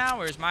AF right now,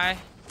 or is my...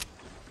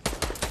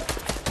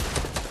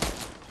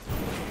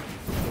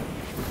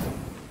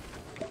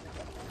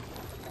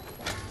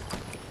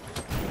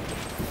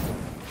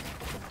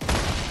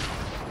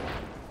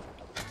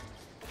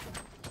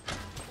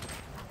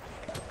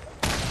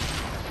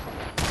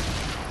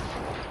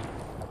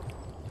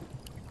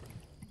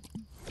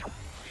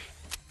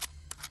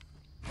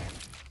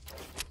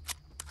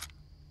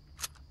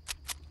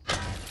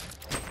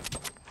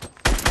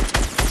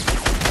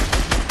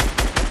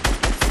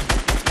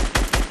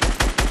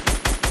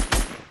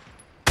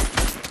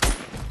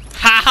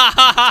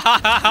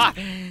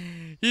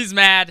 He's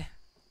mad.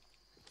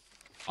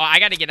 Oh, I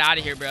gotta get out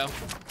of here, bro.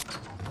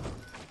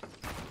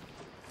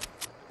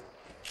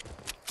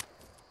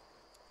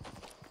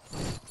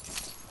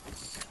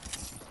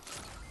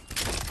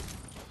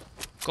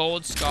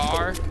 Gold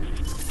scar.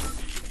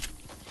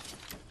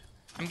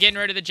 I'm getting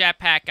rid of the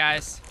jetpack,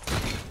 guys.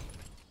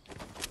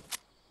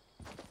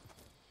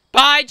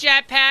 Bye,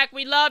 jetpack.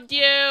 We loved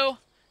you.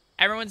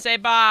 Everyone say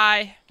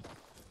bye.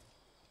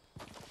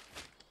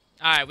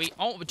 Alright,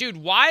 oh, dude,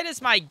 why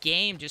does my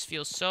game just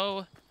feel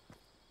so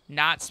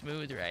not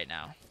smooth right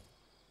now?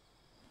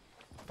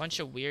 Bunch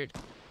of weird...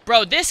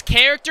 Bro, this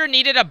character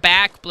needed a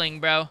back bling,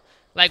 bro.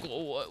 Like,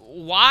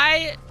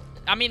 why?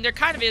 I mean, there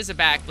kind of is a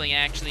back bling,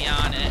 actually,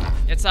 on it.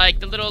 It's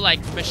like the little, like,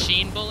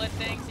 machine bullet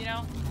things, you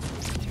know?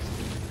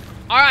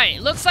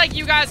 Alright, looks like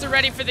you guys are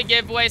ready for the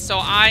giveaway, so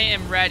I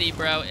am ready,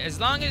 bro. As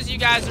long as you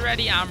guys are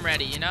ready, I'm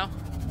ready, you know?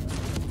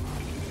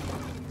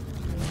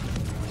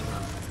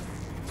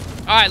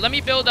 Alright, let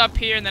me build up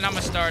here, and then I'm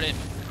gonna start it.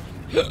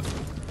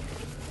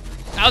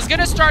 I was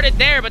gonna start it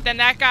there, but then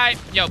that guy...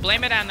 Yo,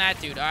 blame it on that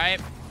dude, alright?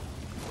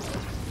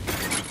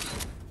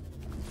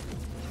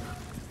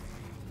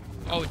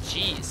 Oh,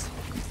 jeez.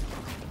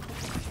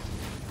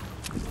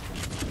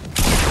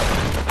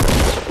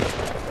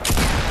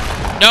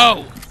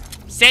 No!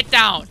 Sit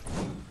down!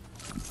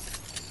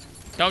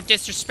 Don't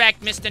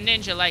disrespect Mr.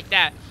 Ninja like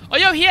that. Oh,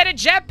 yo, he had a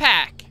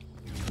jetpack!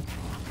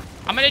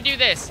 I'm gonna do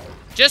this.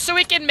 Just so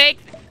we can make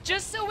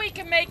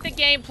the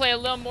gameplay a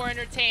little more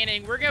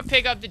entertaining, we're gonna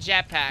pick up the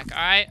jetpack,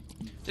 alright?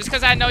 Just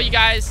because I know you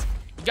guys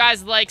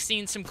like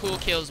seeing some cool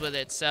kills with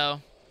it,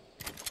 so...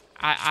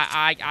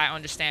 I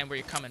understand where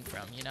you're coming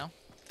from, you know?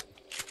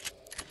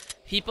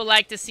 People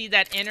like to see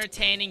that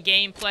entertaining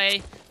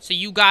gameplay, so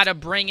you gotta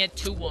bring it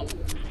to them.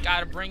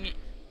 Gotta bring it...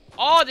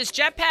 Oh, this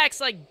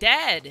jetpack's, like,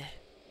 dead.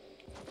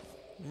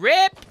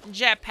 RIP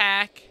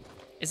jetpack.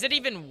 Is it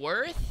even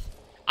worth?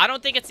 I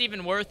don't think it's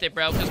even worth it,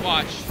 bro, because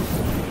watch.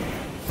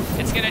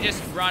 It's gonna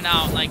just run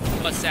out in, like,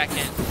 a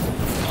second.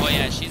 Oh,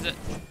 yeah,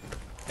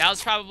 that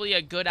was probably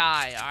a good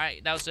eye,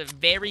 alright? That was a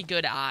very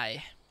good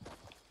eye.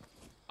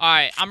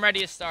 Alright, I'm ready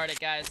to start it,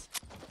 guys.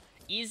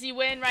 Easy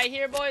win right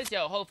here, boys.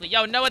 Yo, hopefully.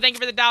 Yo, Noah, thank you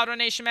for the dollar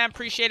donation, man.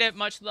 Appreciate it.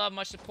 Much love,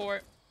 much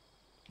support.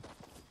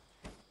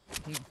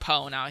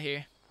 Pwn out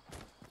here.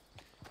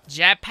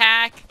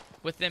 Jetpack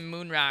with them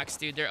moon rocks,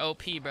 dude. They're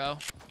OP, bro.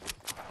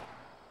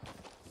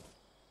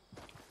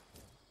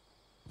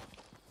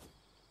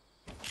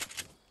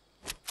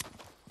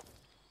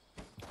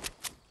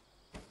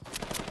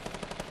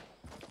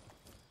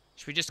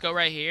 Should we just go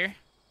right here?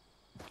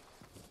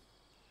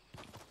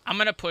 I'm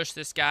gonna push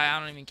this guy. I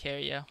don't even care,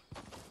 yo.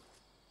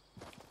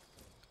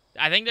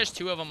 I think there's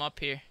 2 of them up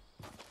here.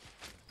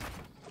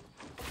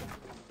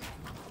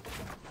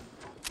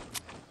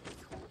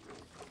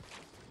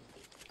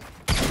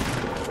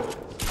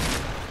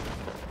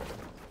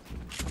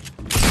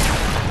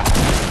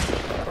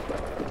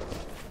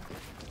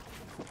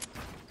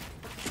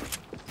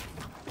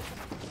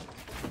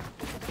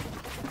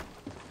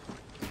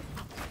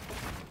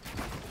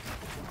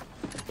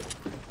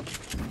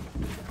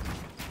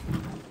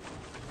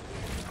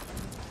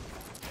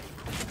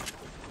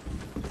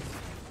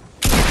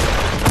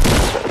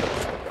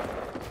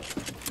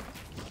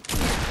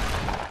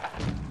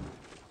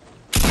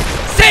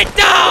 Sit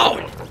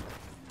down!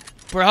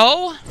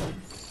 Bro?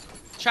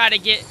 Try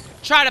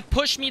to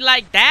push me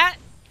like that?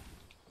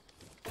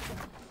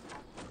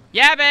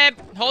 Yeah, babe.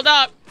 Hold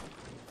up.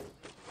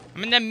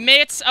 I'm in the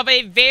midst of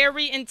a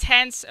very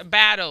intense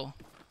battle.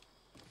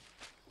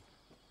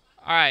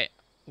 Alright.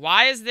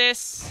 Why is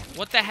this?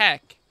 What the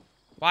heck?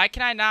 Why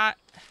can I not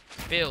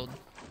build?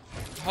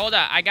 Hold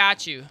up. I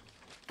got you.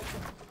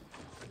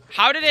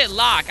 How did it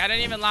lock? I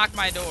didn't even lock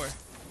my door.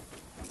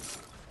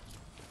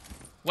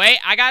 Wait,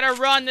 I gotta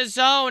run the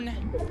zone.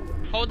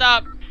 Hold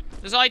up.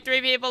 There's only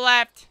 3 people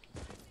left.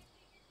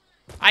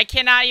 I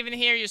cannot even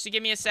hear you, so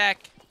give me a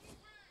sec.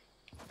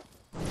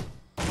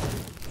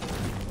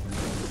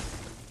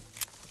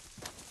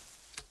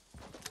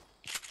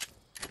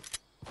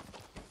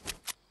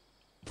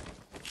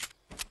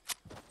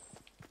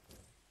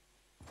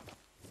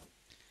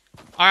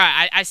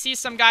 Alright, I see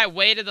some guy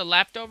way to the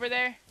left over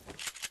there.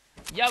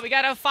 Yo, we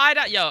gotta fight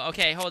out. Yo,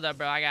 okay, hold up,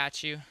 bro. I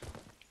got you.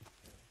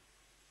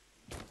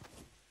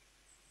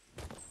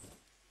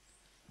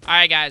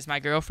 Alright, guys. My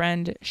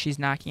girlfriend, she's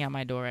knocking on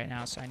my door right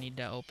now, so I need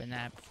to open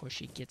that before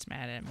she gets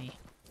mad at me.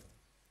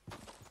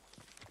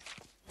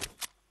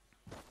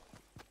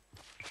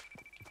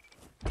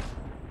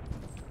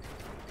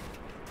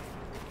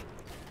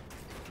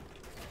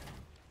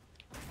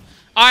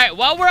 Alright,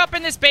 while we're up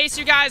in this base,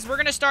 you guys, we're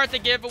gonna start the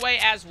giveaway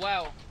as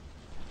well.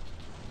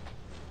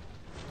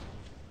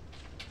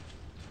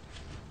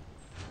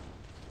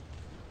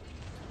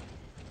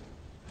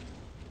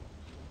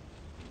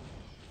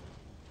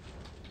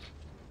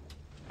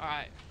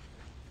 Alright.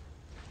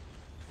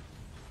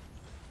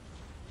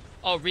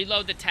 Oh,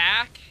 reload the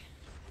tack?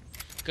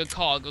 Good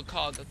call, good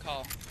call, good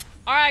call.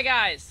 Alright,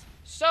 guys.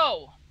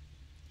 So,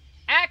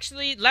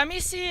 actually, let me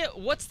see.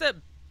 What's the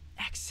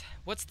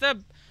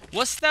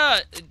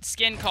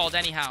skin called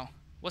anyhow?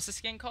 What's the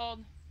skin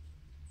called?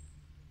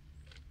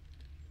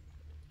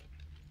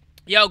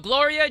 Yo,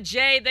 Gloria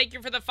J, thank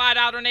you for the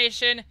 $5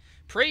 donation.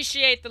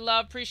 Appreciate the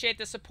love, appreciate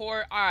the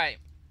support. Alright.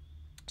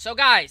 So,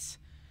 guys,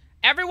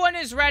 everyone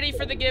is ready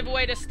for the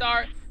giveaway to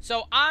start.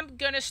 So, I'm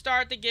going to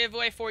start the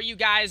giveaway for you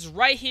guys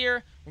right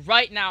here,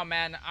 right now,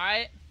 man.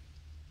 Alright?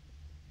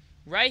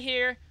 Right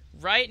here,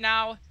 right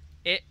now.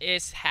 It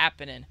is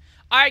happening.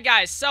 Alright,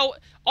 guys, so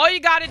all you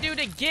gotta do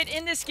to get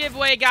in this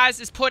giveaway, guys,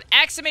 is put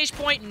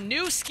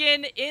 !new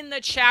skin in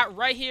the chat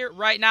right here,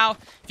 right now.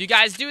 If you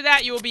guys do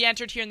that, you will be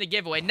entered here in the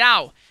giveaway.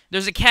 Now,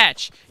 there's a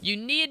catch. You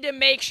need to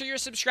make sure you're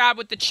subscribed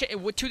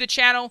to the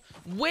channel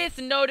with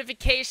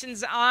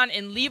notifications on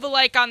and leave a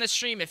like on the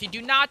stream. If you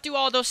do not do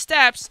all those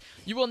steps,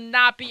 you will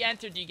not be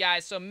entered, you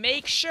guys. So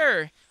make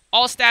sure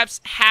all steps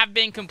have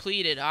been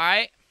completed,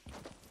 alright?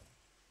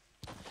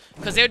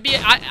 Because it would be,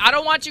 I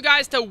don't want you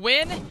guys to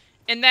win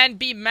and then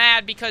be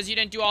mad because you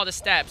didn't do all the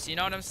steps. You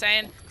know what I'm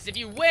saying? Because if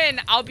you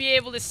win, I'll be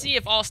able to see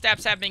if all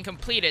steps have been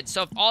completed.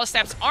 So if all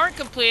steps aren't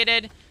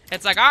completed,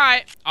 it's like,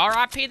 alright,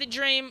 RIP the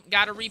dream,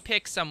 gotta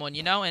repick someone,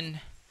 you know? And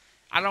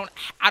I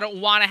don't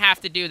want to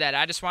have to do that.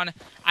 I just want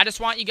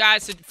you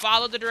guys to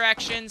follow the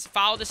directions,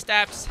 follow the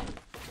steps.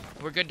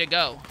 We're good to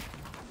go.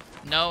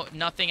 No,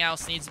 nothing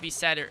else needs to be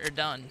said or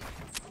done.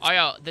 Oh,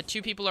 yo, the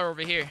 2 people are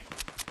over here.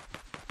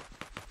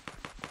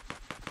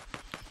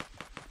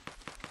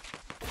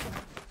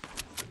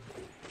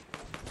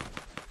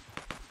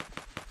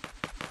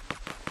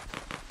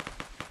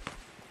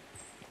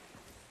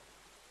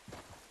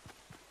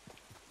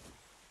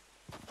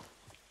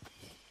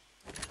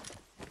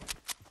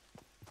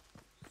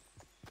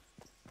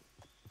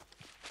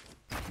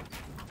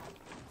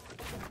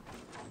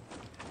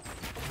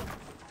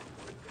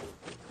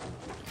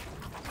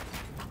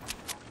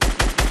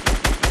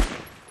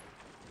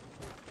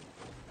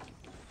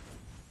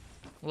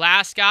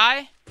 Last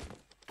guy?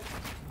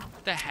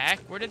 What the heck?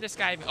 Where did this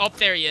guy... Oh,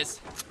 there he is.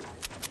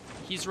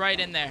 He's right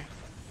in there.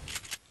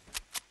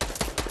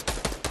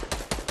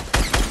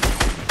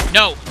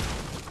 No!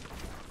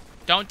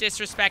 Don't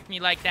disrespect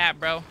me like that,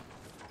 bro.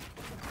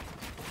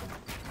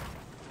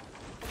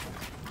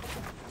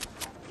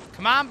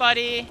 Come on,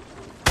 buddy.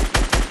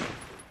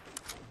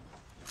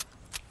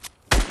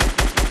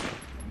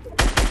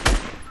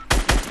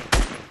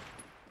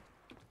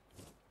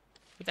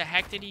 Where the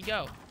heck did he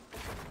go?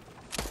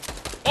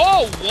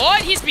 Oh,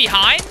 what? He's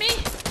behind me?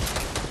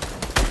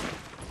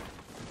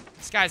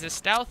 This guy's a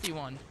stealthy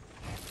one.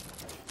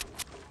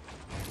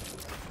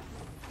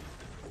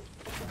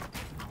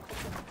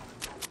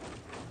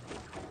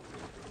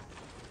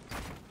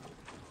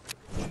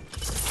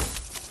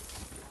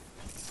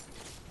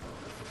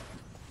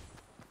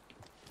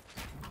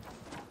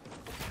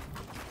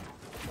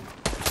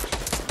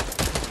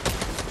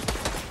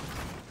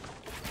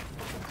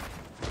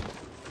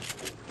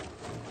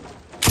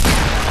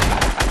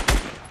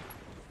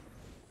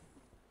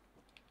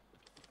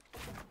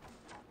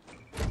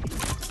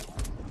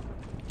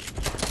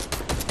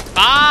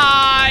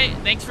 Bye!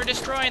 Thanks for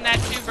destroying that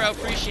too, bro.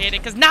 Appreciate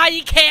it. Because now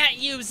you can't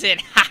use it.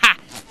 Haha.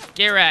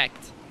 Get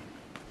wrecked.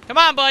 Come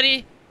on,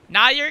 buddy.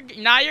 Now you're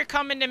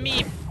coming to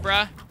me,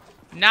 bruh.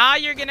 Now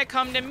you're gonna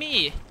come to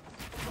me.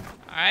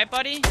 Alright,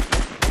 buddy?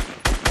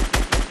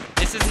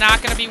 This is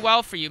not gonna be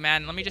well for you,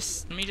 man. Let me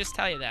just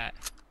tell you that.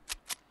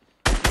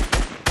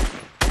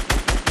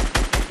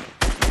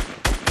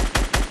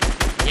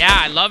 Yeah,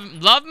 I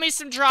love me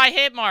some dry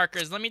hit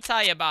markers. Let me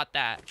tell you about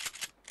that.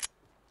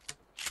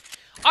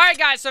 Alright,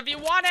 guys, so if you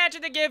want to enter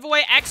the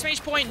giveaway,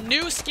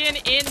 !new skin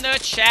in the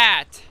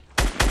chat.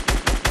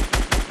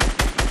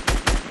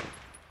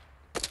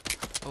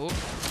 Oh.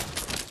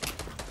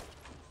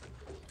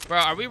 Bro,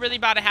 are we really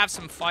about to have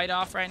some fight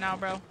off right now,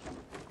 bro?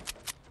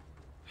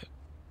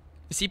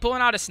 Is he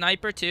pulling out a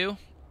sniper, too?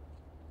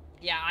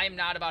 Yeah, I am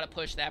not about to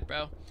push that,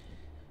 bro.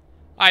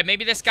 Alright,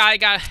 maybe this guy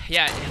got...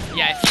 Yeah,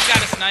 if he's got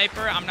a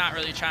sniper, I'm not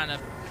really trying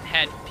to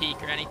head peek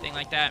or anything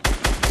like that.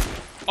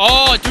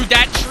 Oh, dude,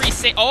 that tree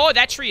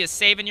that tree is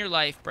saving your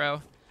life,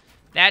 bro.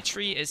 That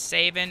tree is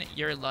saving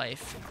your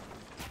life.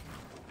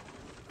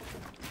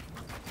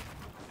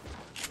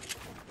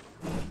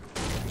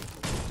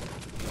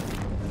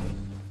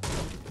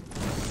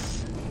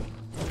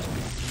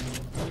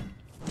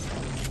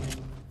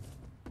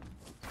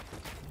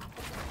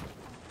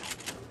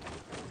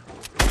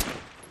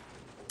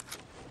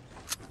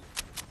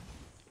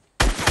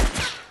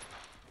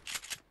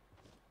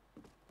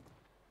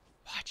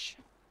 Watch.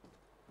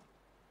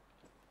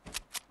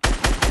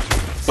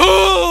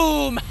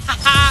 Boom!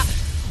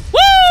 Woo!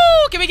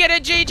 Can we get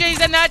a GG's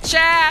in that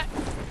chat?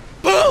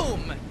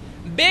 Boom!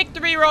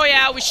 Victory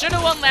Royale. We should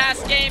have won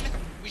last game.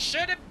 We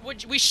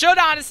should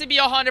honestly be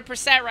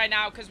 100% right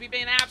now because we've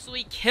been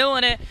absolutely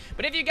killing it.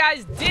 But if you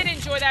guys did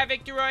enjoy that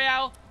Victory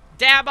Royale,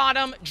 dab on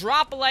them,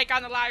 drop a like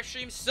on the live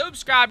stream,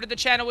 subscribe to the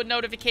channel with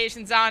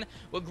notifications on.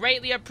 We'll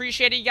greatly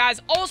appreciate it, you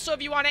guys. Also,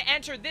 if you want to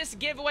enter this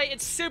giveaway,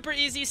 it's super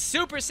easy,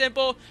 super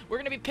simple. We're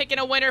going to be picking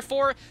a winner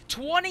for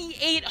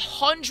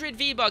 2,800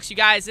 V-Bucks, you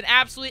guys. An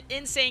absolute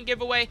insane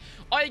giveaway.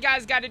 All you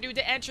guys got to do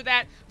to enter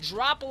that,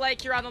 drop a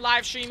like here on the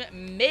live stream.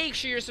 Make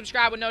sure you're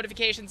subscribed with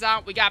notifications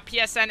on. We got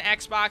PSN,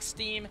 Xbox,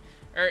 Steam,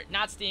 or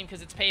not Steam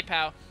because it's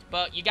PayPal.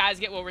 But you guys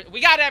get what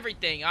we got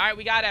everything, all right?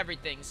 We got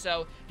everything.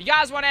 So if you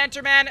guys want to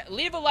enter, man,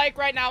 leave a like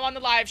right now on the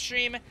live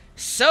stream.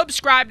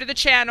 Subscribe to the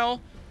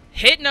channel.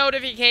 hit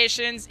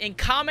notifications, and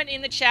comment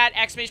in the chat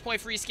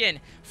 !free skin.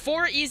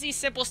 4 easy,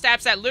 simple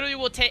steps that literally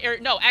will take, or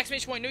no,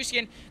 !new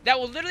skin, that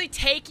will literally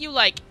take you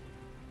like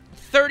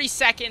 30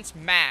 seconds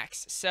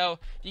max. So,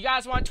 if you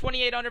guys want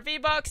 2,800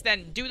 V-Bucks,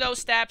 then do those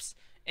steps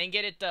and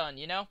get it done,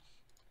 you know?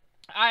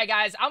 Alright,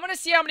 guys, I'm gonna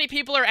see how many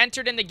people are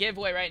entered in the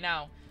giveaway right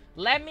now.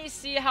 Let me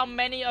see how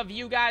many of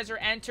you guys are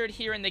entered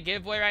here in the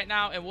giveaway right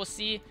now, and we'll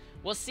see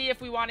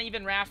if we want to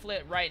even raffle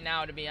it right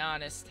now, to be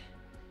honest.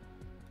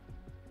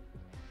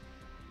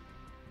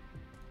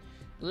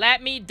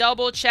 Let me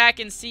double check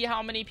and see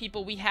how many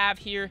people we have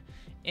here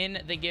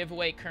in the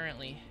giveaway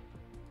currently.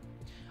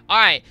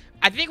 Alright,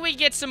 I think we can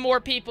get some more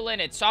people in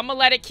it, so I'm gonna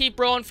let it keep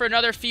rolling for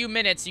another few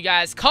minutes, you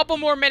guys. Couple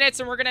more minutes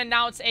and we're gonna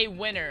announce a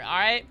winner,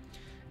 alright?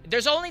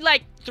 There's only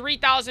like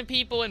 3,000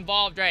 people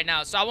involved right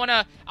now, so I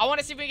wanna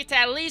see if we get to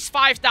at least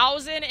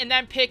 5,000 and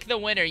then pick the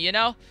winner, you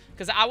know?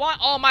 Because I want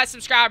all my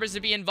subscribers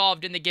to be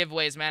involved in the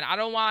giveaways, man. I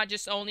don't want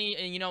just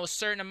only, you know, a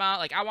certain amount.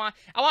 Like, I want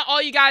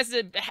all you guys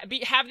to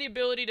have the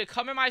ability to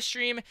come in my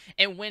stream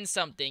and win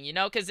something, you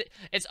know? Because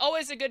it's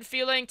always a good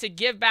feeling to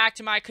give back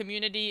to my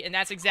community, and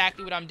that's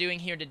exactly what I'm doing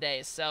here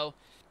today. So,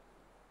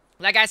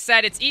 like I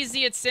said, it's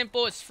easy, it's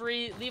simple, it's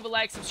free. Leave a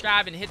like,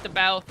 subscribe, and hit the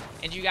bell,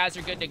 and you guys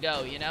are good to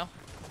go, you know?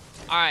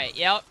 Alright,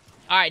 yep.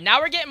 Alright, now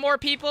we're getting more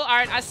people.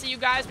 Alright, I see you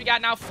guys. We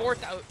got now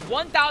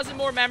 1,000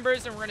 more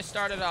members, and we're going to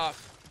start it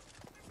off.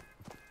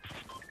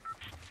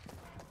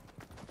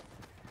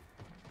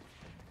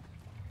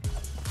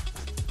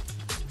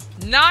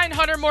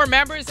 $900 more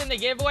members in the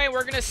giveaway.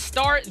 We're going to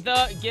start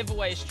the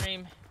giveaway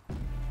stream.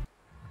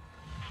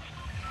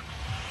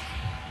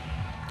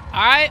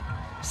 Alright,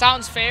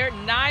 sounds fair.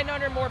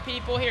 900 more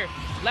people here.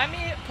 Let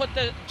me put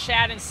the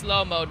chat in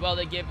slow mode while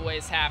the giveaway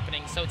is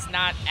happening so it's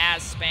not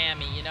as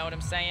spammy, you know what I'm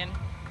saying?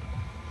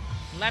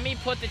 Let me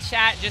put the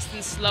chat just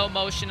in slow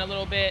motion a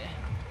little bit.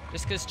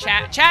 Just because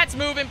chat's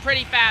moving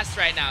pretty fast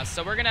right now.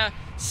 So we're going to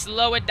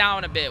slow it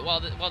down a bit while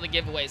the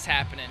giveaway is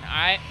happening,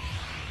 alright?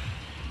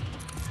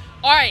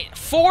 Alright,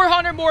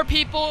 400 more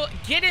people.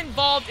 Get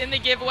involved in the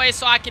giveaway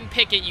so I can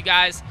pick it, you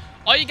guys.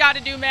 All you got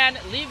to do, man,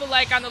 leave a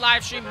like on the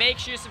live stream. Make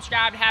sure you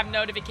subscribe, have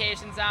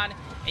notifications on.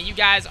 And you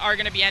guys are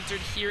going to be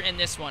entered here in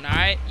this one,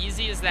 alright?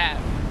 Easy as that.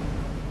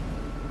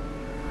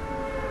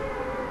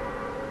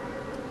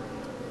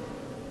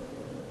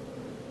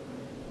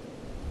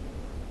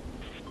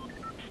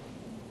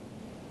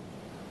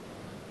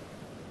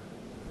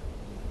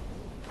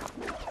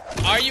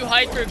 Are you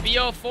hyped for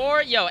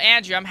BO4? Yo,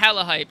 Andrew, I'm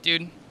hella hyped,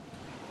 dude.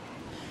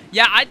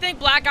 Yeah, I think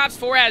Black Ops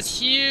 4 has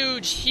huge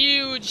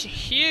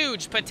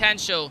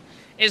potential.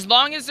 As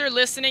long as they're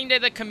listening to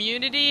the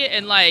community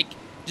and, like,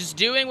 just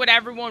doing what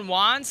everyone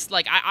wants,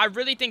 like, I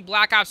really think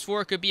Black Ops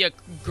 4 could be a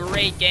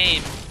great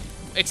game.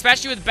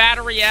 Especially with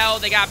Battle Royale.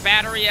 They got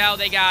Battle Royale.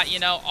 They got, you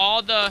know,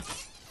 all the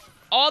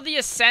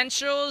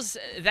essentials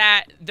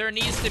that there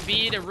needs to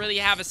be to really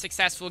have a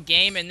successful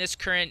game in this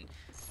current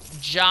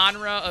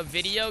genre of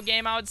video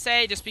game, I would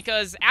say. Just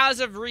because,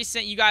 as of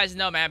recent, you guys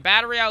know, man,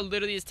 Battle Royale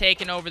literally is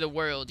taking over the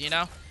world, you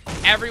know?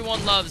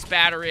 Everyone loves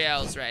Battle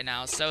Royales right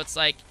now. So it's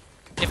like,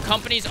 if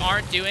companies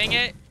aren't doing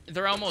it,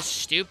 they're almost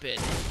stupid.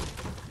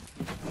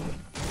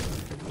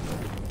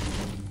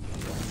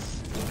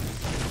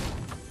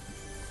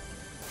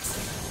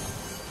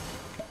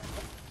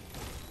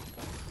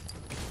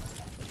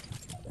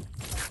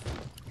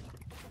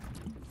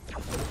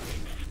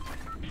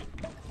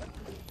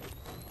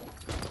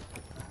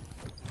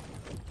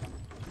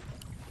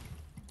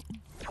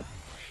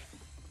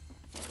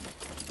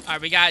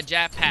 Alright, we got a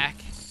jetpack.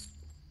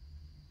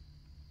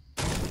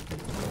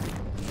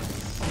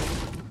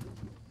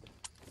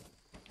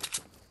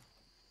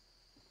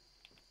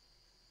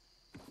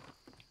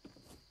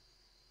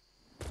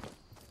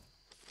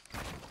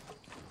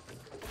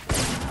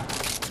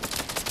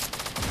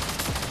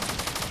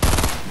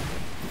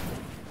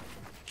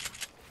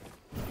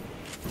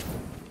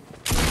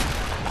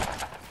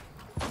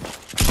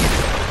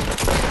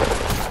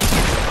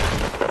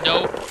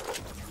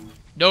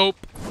 Nope.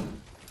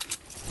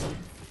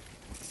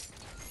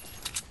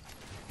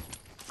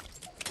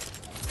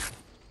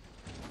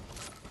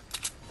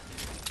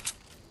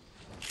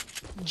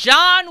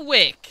 John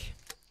Wick.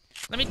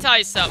 Let me tell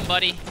you something,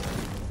 buddy.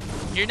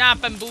 You're not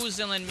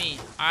bamboozling me,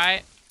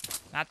 alright?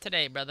 Not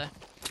today, brother.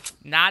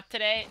 Not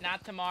today,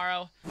 not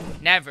tomorrow.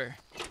 Never.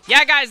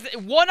 Yeah, guys,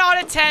 1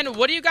 out of 10.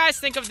 What do you guys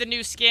think of the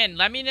new skin?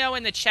 Let me know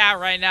in the chat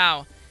right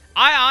now.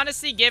 I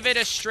honestly give it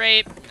a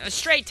straight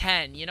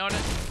 10. You know what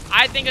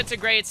I think it's a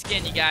great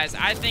skin, you guys.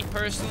 I think,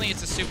 personally,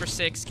 it's a super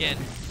sick skin.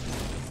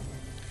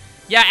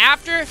 Yeah,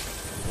 after...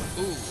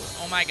 Ooh,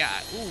 oh my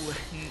god. Ooh,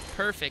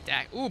 perfect.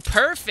 Ooh,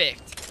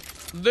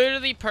 perfect.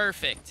 Literally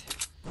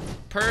perfect.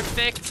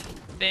 Perfect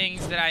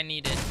things that I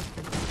needed.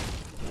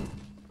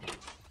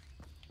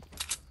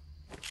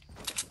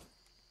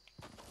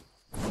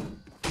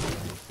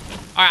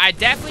 Alright, I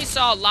definitely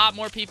saw a lot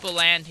more people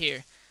land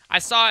here. I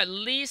saw at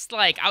least,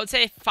 like, I would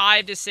say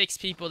 5 to 6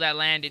 people that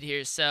landed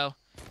here, so...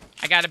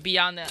 I gotta be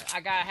on the... I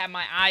gotta have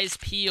my eyes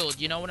peeled,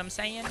 you know what I'm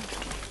saying?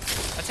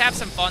 Let's have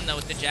some fun, though,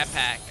 with the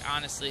jetpack,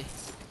 honestly.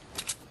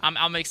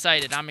 I'm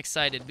excited. I'm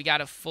excited. We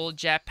got a full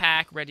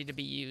jetpack ready to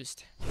be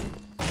used.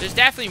 There's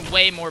definitely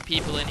way more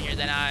people in here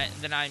than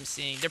I'm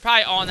seeing. They're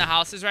probably all in the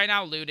houses right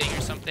now looting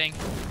or something.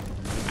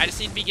 I just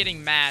need to be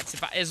getting mats.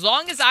 As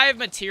long as I have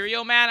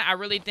material, man, I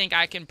really think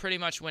I can pretty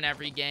much win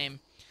every game.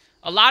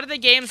 A lot of the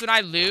games when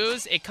I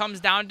lose, it comes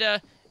down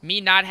to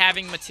me not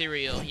having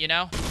material, you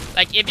know?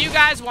 Like, if you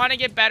guys want to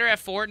get better at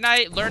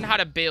Fortnite, learn how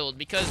to build.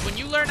 Because when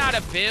you learn how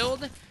to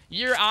build,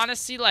 you're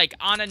honestly, like,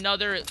 on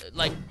another,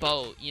 like,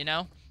 boat, you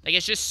know? Like,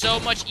 it's just so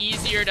much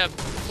easier to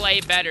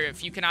play better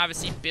if you can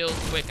obviously build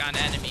quick on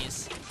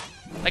enemies.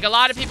 Like, a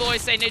lot of people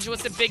always say, Ninja,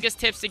 what's the biggest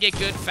tips to get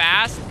good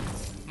fast?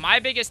 My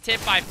biggest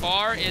tip by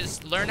far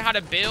is learn how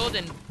to build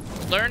and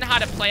learn how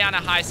to play on a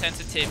high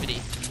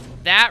sensitivity.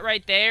 That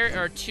right there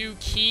are two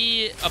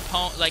key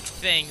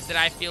things that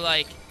I feel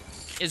like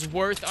is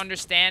worth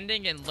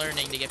understanding and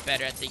learning to get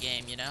better at the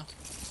game, you know?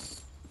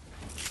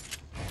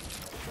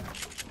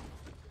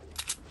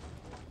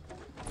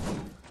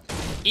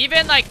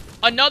 Even, like,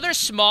 another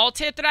small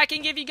tip that I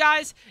can give you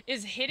guys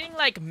is hitting,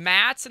 like,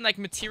 mats and, like,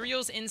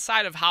 materials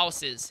inside of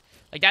houses.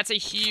 Like, that's a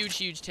huge,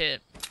 huge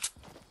tip.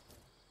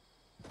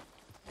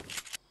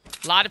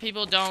 A lot of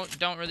people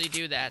don't really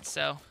do that,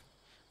 so...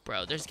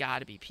 Bro, there's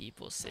gotta be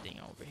people sitting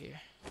over here.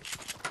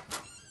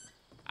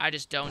 I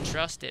just don't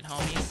trust it,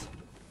 homies.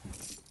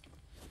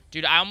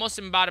 Dude, I almost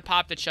am about to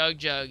pop the chug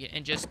jug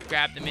and just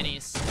grab the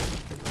minis.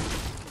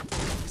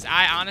 'Cause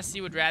I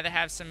honestly would rather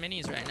have some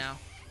minis right now.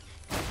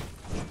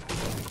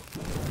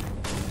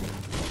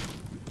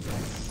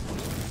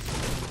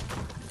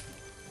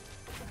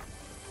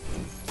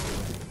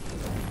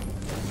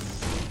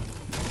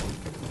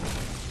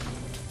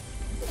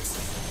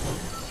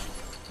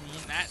 I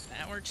mean,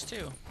 that works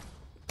too.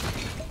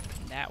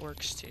 That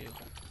works too.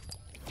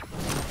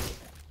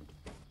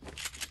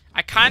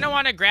 I kind of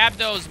want to grab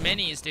those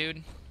minis,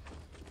 dude.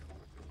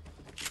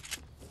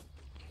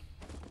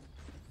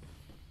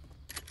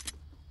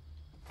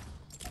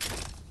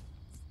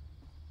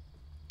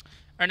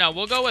 Or no,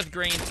 we'll go with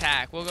green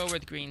tack. We'll go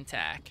with green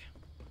tack.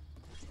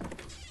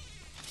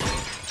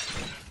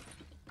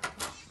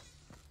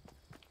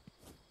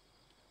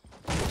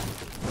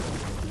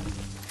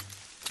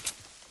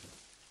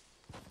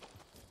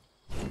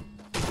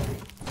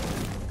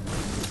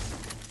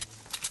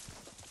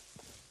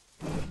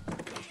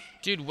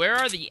 Dude, where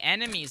are the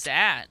enemies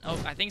at?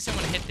 Oh, I think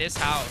someone hit this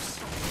house.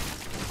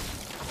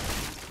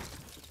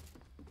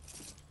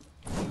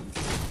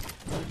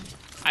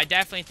 I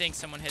definitely think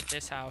someone hit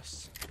this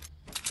house.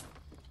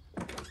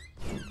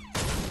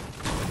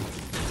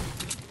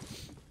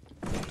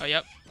 Oh,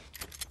 yep.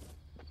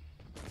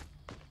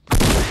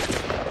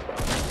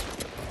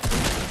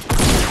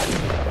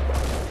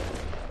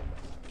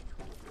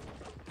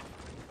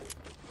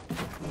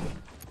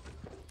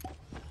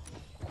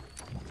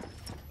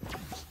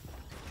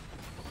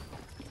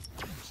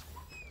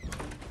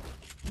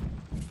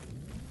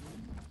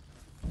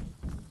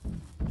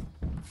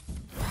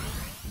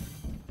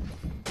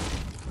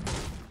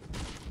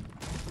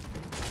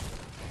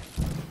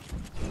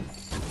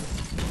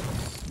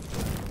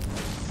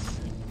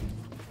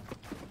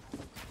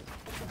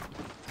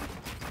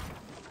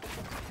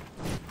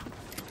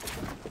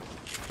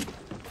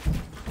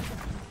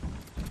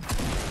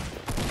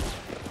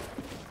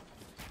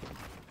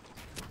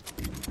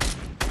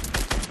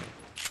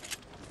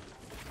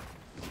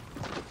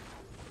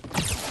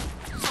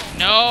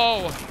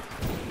 No!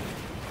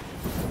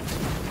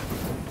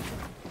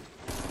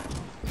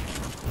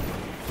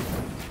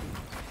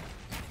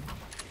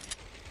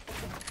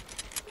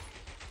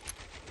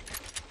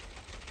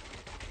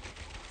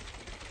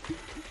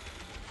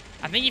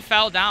 I think he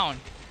fell down.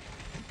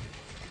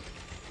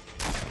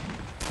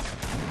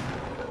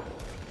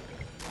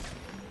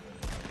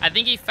 I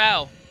think he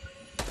fell.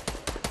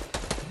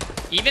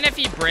 Even if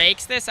he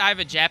breaks this, I have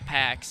a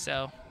jetpack,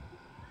 so...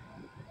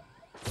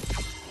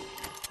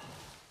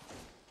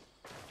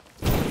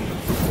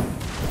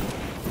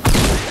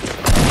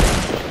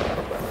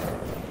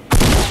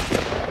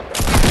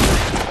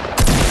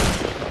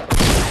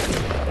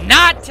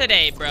 Not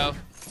today, bro.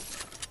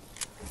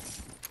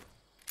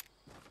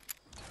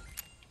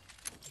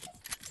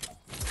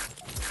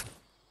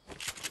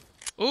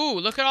 Ooh,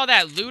 look at all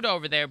that loot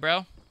over there,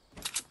 bro.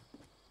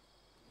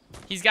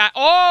 He's got...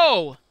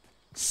 Oh!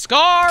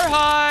 Scar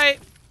high!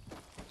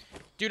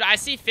 Dude, I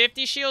see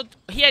 50 shield.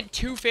 He had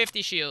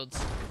 250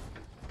 shields.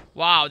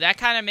 Wow, that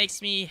kind of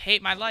makes me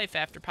hate my life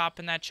after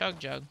popping that chug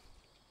jug.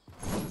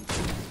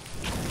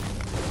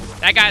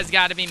 That guy's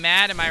got to be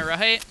mad, am I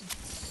right?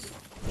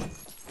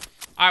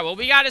 Alright, well,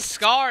 we got a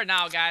Scar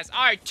now, guys.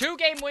 Alright,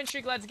 2-game win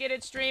streak. Let's get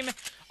it, stream.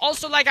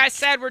 Also, like I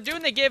said, we're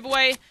doing the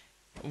giveaway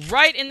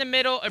right in the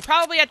middle. And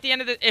probably at the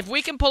end of the... If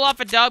we can pull off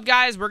a dub,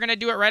 guys, we're going to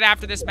do it right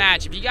after this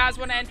match. If you guys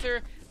want to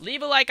enter,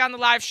 leave a like on the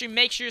live stream.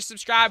 Make sure you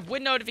subscribe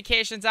with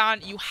notifications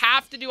on. You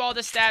have to do all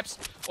the steps,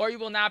 or you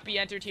will not be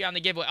entered here on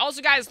the giveaway.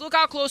 Also, guys, look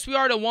how close we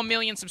are to 1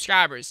 million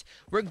subscribers.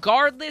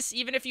 Regardless,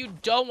 even if you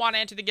don't want to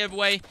enter the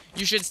giveaway,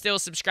 you should still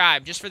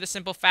subscribe. Just for the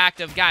simple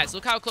fact of, guys,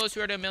 look how close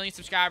we are to 1 million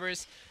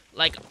subscribers.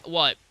 Like,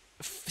 what?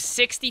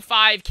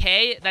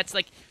 65K. That's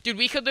like, dude,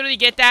 we could literally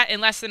get that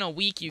in less than a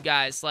week, you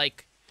guys.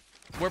 Like,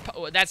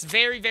 that's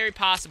very, very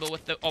possible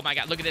with the, oh my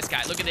god, look at this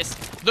guy. Look at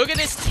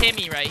this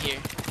Timmy right here.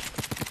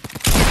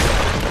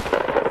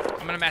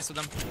 I'm gonna mess with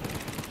him.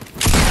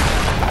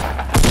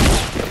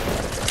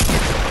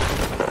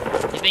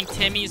 You think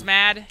Timmy's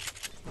mad?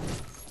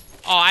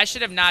 Oh, I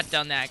should have not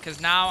done that, because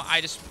now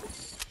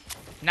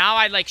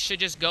I like should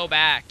just go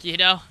back, you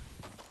know?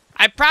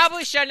 I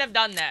probably shouldn't have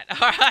done that.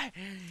 Alright.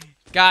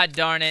 God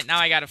darn it. Now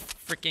I gotta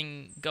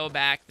freaking go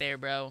back there,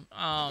 bro.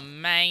 Oh,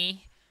 man.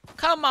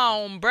 Come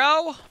on,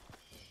 bro.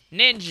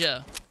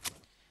 Ninja.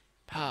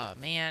 Oh,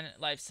 man.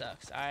 Life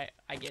sucks. I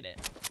get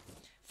it.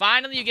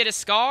 Finally, you get a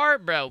scar?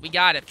 Bro, we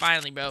got it.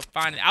 Finally, bro.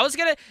 Finally. I was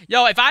gonna...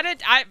 Yo, if I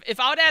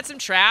would add some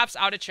traps,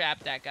 I would have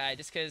trapped that guy.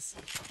 Just because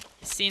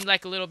he seemed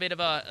like a little bit of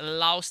a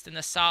lost in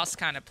the sauce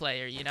kind of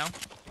player, you know?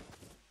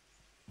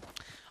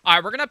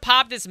 Alright, we're gonna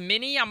pop this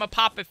mini. I'm gonna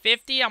pop a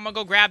 50. I'm gonna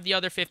go grab the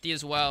other 50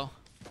 as well.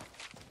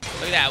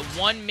 Look at that.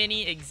 1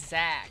 mini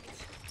exact.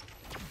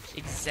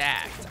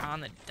 Exact.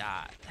 On the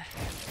dot.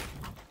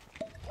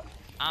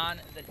 On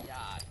the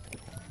dot.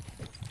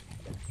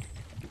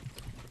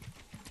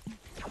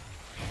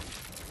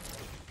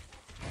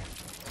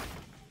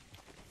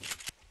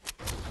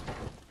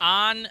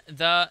 On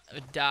the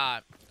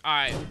dot.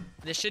 Alright.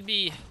 This should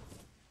be...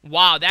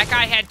 Wow, that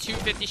guy had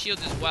 250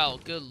 shields as well.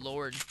 Good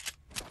lord.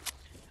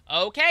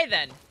 Okay,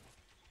 then.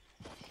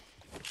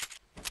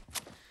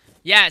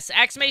 Yes,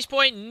 exclamation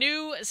point,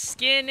 new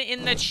skin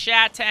in the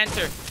chat to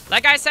enter.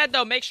 Like I said,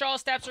 though, make sure all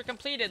steps are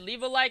completed.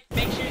 Leave a like,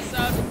 make sure you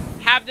sub,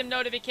 have them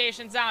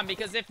notifications on.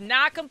 Because if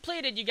not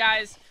completed, you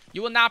guys,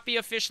 you will not be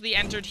officially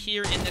entered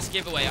here in this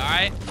giveaway,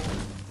 alright?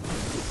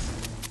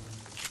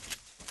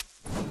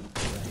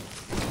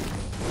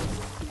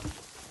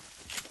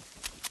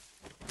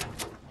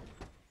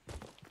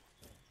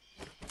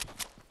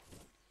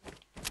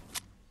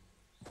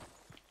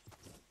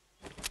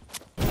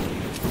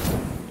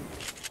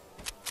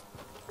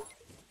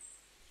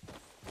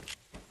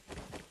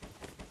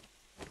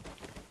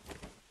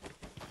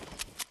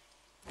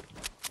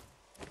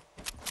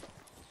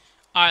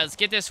 Alright, let's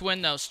get this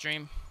win, though,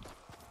 stream.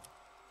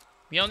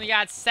 We only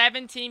got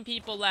 17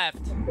 people left.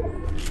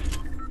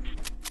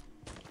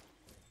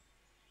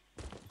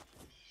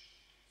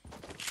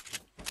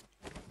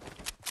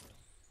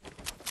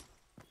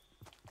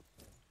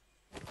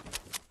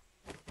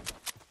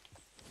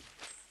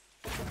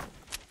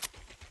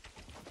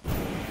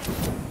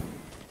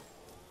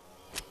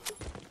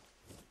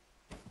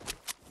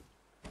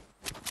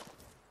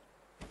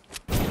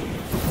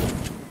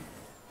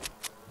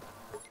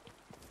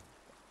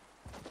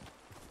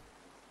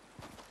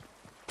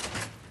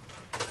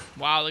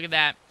 Wow, look at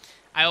that.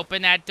 I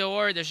open that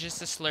door, there's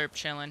just a slurp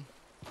chilling.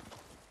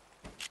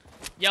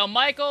 Yo,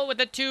 Michael with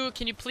the 2,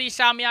 can you please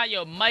shout me out?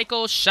 Yo,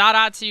 Michael, shout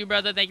out to you,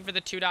 brother. Thank you for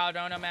the $2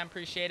 dono, man.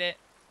 Appreciate it.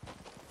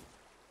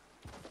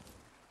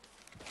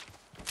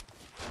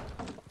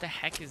 What the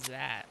heck is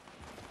that?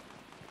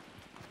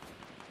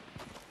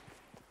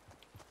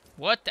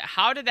 What the,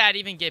 how did that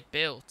even get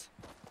built?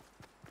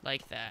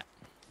 Like that.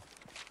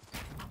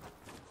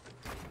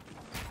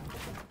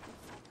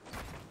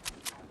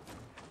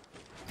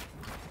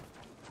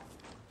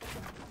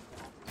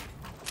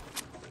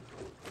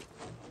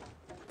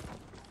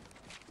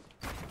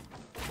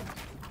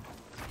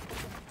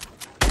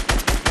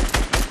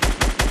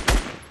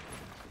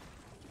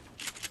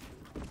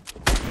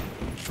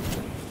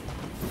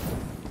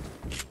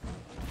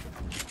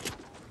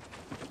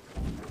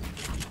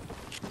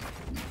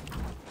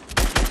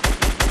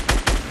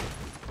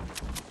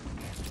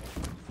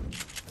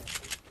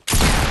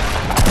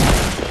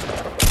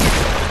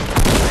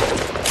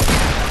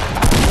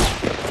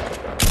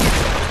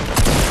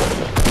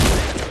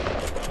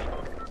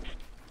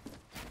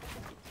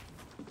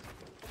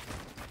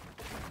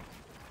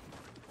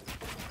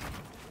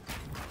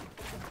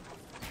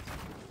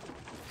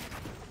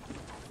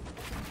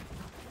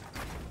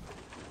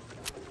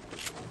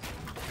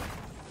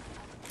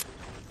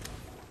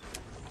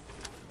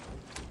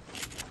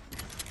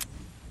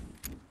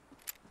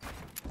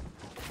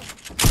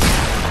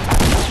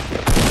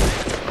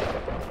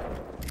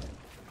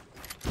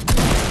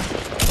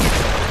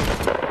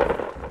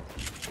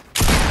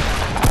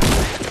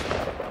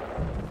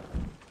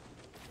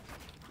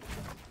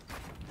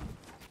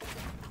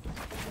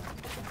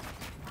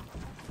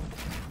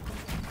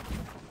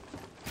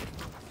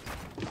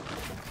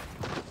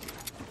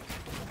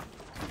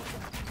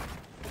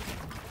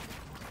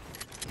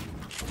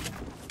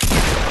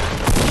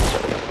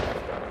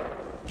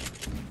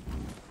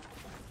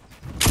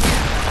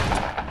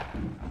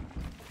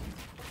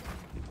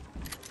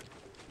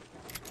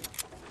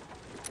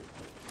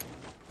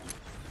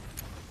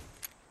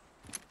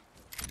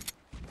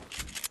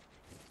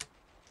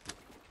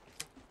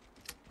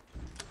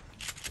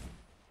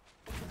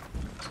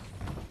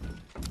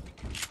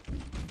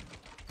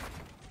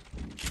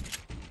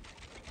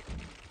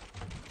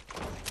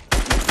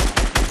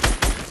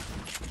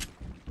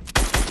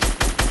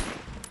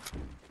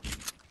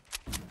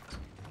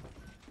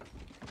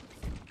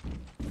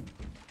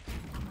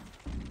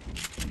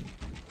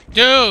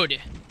 Dude!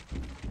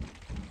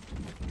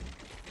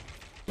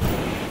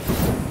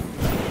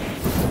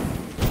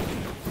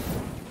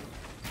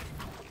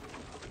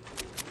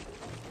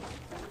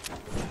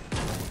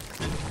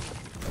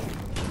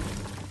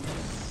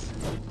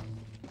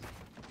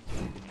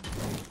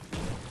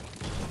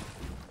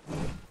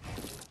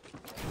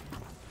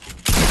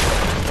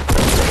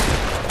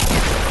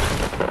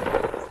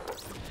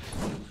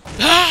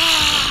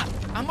 Ah!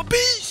 I'm a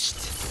beast!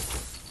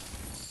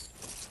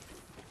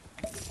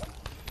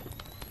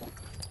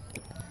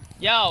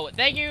 Yo,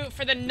 thank you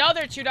for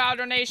another $2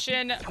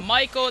 donation.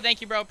 Michael,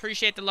 thank you, bro.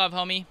 Appreciate the love,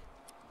 homie.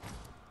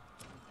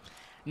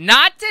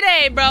 Not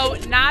today, bro.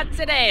 Not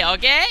today,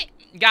 okay?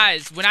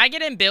 Guys, when I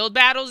get in build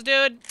battles,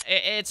 dude,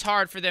 it's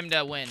hard for them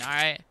to win,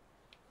 alright?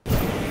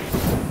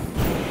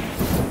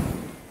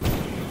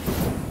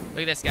 Look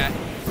at this guy.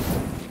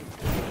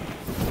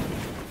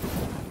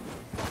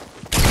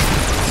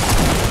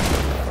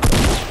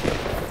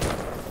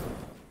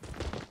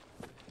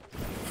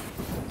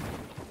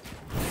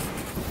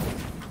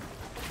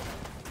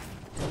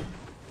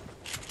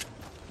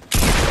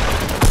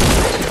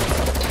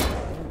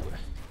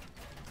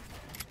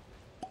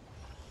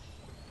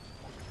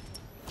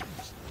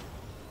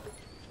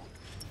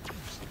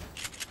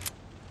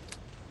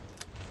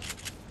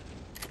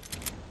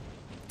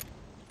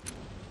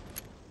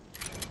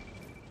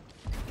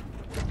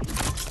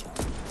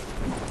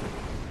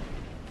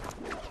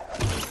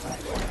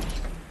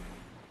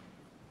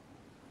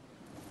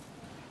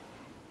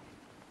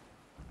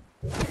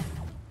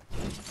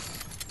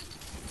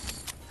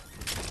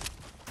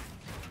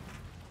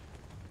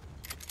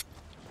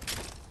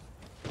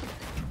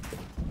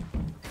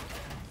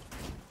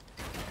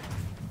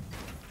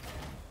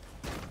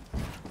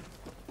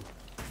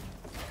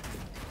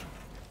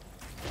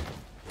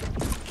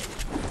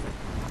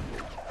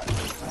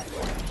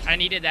 I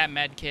needed that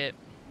med kit.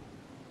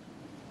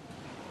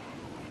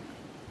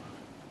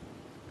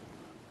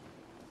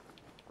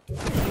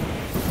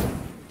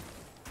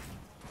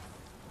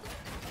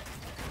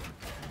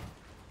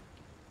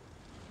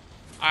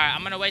 Alright,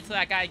 I'm gonna wait till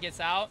that guy gets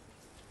out.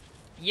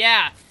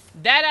 Yeah,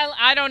 that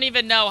I don't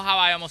even know how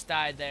I almost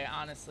died there,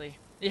 honestly.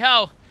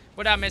 Yo,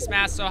 what up, Miss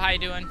Masso? How you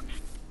doing?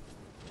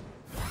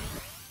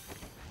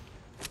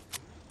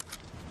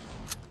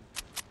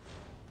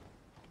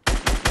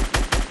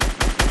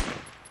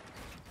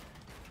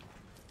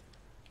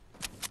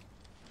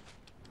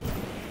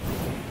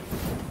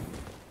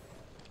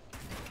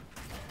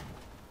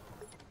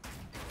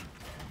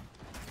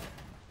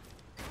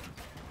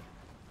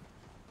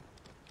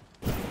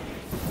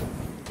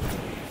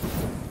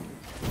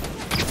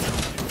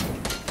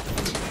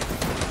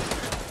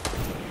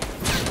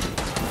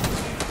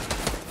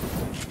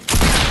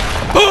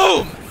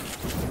 Boom!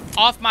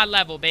 Off my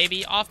level,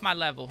 baby. Off my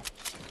level.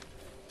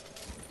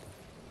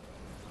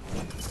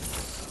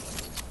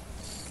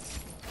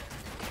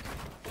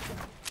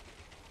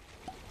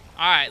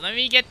 Alright, let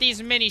me get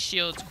these mini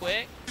shields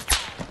quick.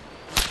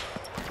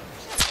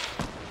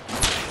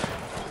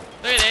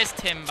 Look at this,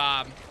 Tim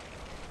Bob.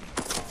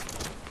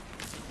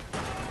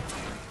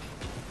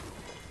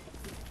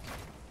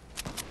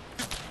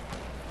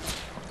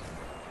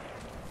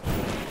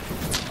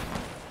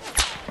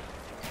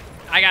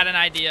 I got an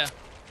idea.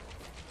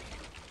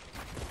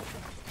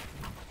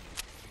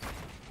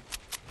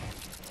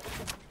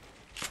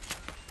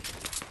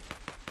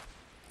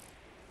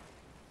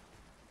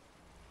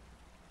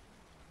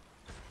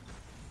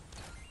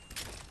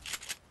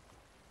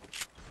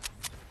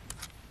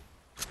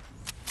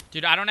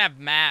 Dude, I don't have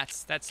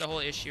mats. That's the whole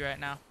issue right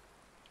now.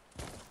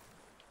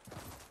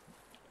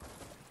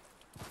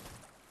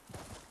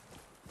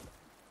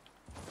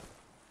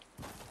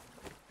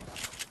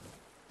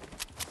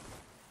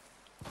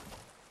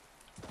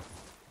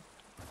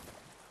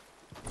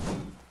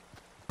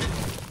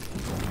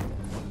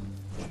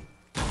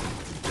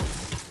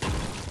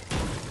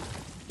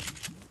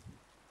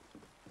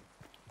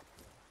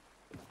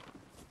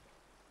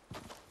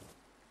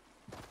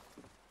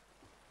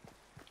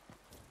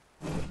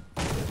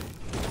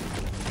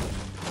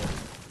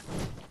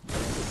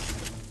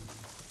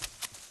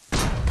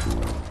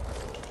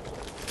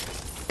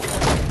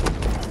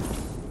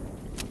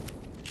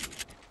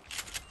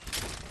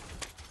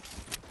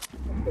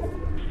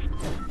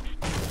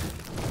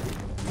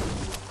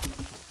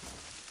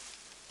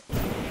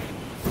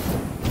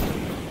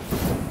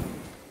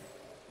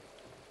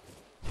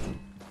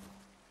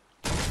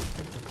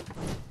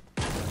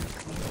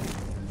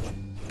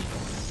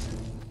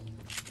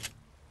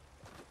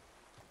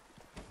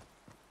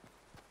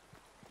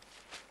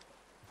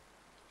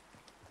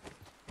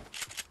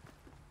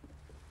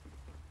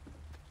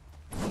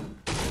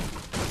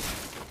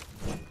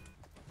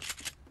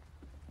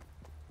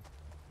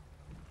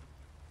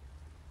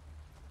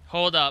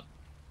 Hold up.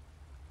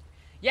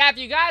 Yeah, if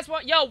you guys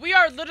want... Yo, we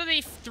are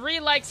literally 3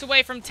 likes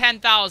away from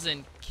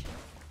 10,000.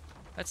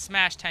 Let's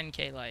smash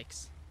 10K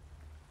likes.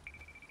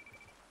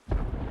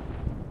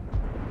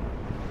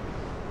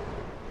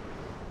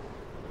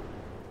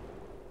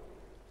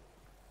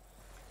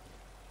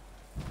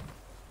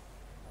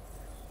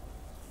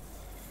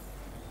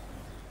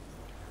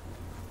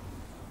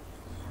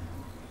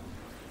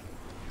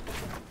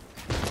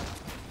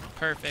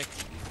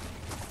 Perfect.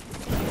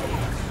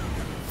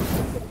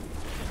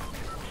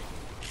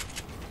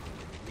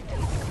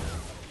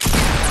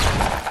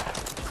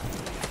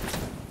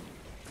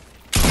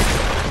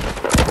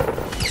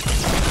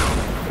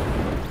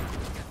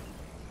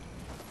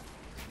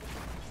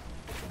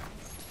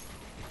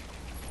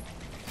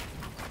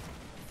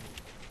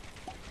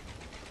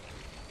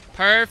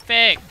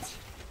 Perfect.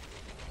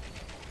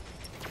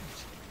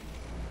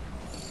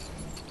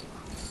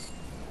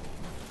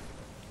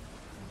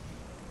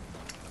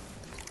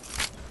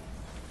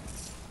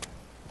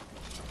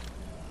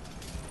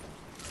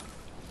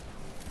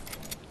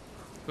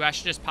 Ooh, I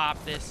should just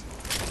pop this.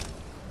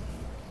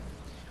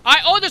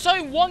 Alright, oh, there's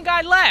only one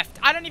guy left.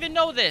 I don't even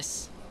know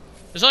this.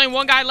 There's only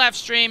one guy left,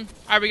 stream.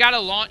 Alright, we gotta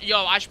launch.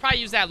 Yo, I should probably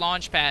use that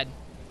launch pad.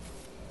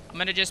 I'm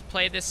gonna just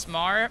play this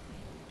smart.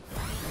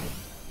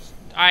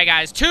 Alright,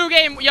 guys. 2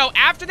 game. Yo,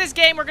 after this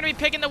game, we're gonna be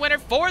picking the winner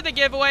for the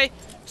giveaway.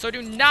 So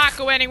do not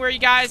go anywhere, you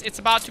guys. It's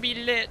about to be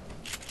lit.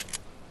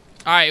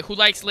 Alright, who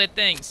likes lit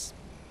things?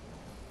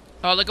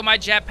 Oh, look at my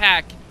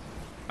jetpack.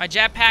 My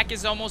jetpack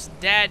is almost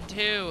dead,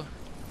 too.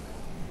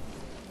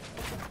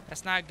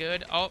 That's not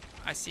good. Oh,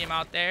 I see him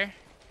out there.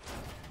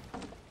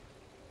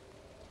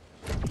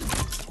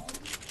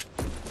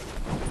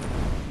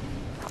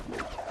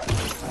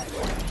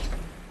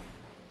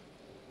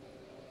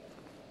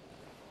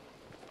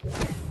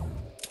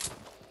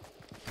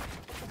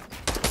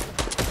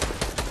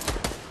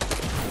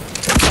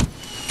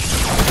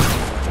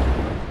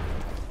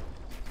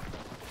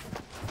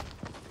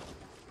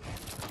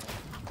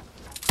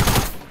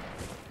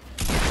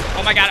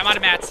 Oh my god, I'm out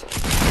of mats.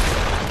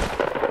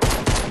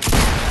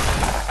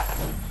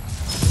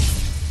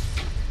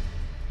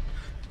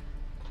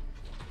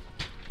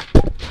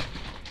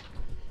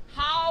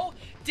 How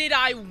did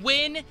I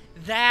win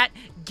that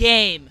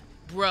game,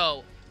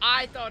 bro?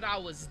 I thought I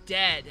was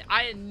dead.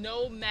 I had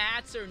no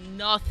mats or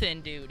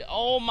nothing, dude.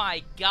 Oh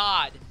my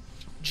god.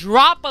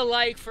 Drop a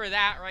like for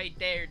that right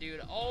there,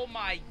 dude. Oh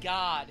my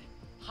god.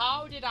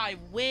 How did I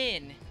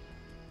win?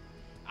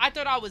 I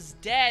thought I was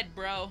dead,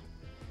 bro.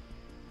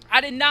 I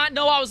did not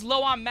know I was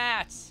low on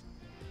mats.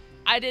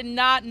 I did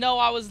not know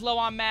I was low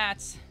on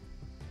mats.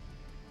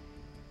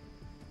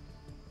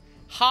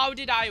 How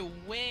did I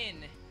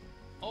win?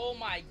 Oh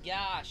my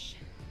gosh.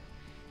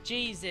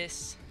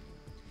 Jesus.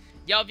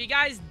 Yo, if you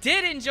guys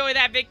did enjoy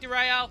that Victory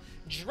Royale,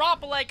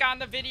 drop a like on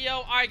the video.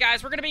 Alright,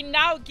 guys, we're going to be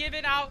now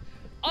giving out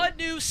a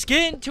new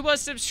skin to a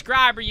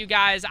subscriber, you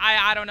guys.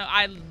 I don't know.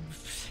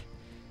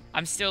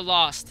 I'm still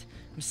lost.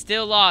 I'm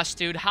still lost,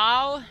 dude.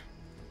 How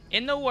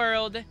in the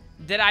world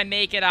did I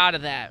make it out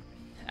of that?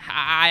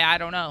 I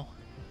don't know.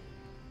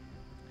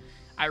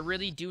 I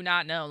really do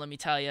not know, let me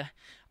tell you.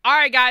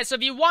 Alright, guys, so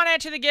if you want to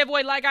enter the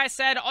giveaway, like I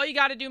said, all you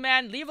got to do,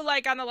 man, leave a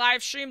like on the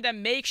live stream,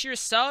 then make sure you're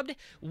subbed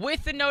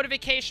with the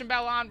notification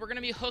bell on. We're going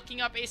to be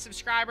hooking up a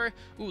subscriber.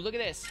 Ooh, look at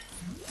this.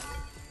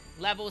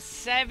 Level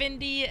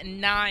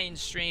 79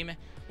 stream.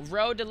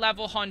 Road to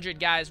level 100,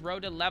 guys.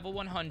 Road to level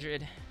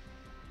 100.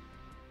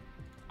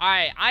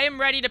 Alright, I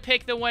am ready to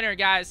pick the winner,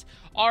 guys.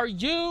 Are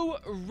you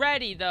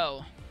ready,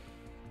 though?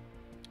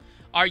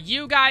 Are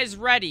you guys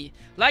ready?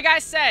 Like I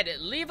said,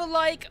 leave a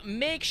like,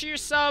 make sure you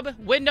sub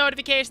with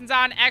notifications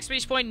on,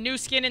 exclamation point, new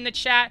skin in the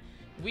chat.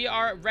 We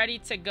are ready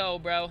to go,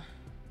 bro.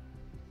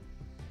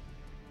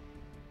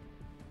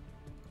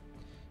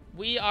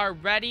 We are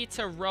ready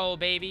to roll,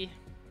 baby.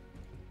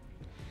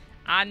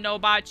 I know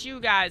about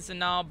you guys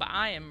and all, but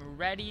I am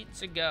ready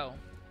to go.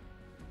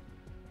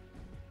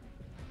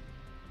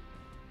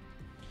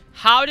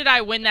 How did I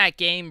win that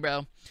game,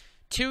 bro?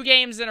 2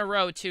 games in a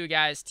row, too,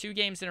 guys. 2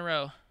 games in a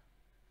row.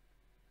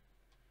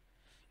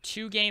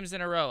 2 games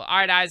in a row. All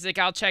right, Isaac,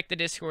 I'll check the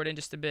Discord in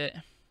just a bit.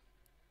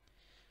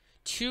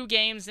 2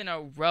 games in a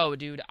row,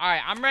 dude. All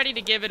right, I'm ready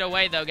to give it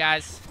away, though,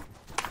 guys.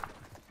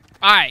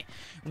 All right,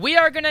 we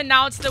are going to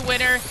announce the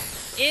winner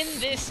in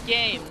this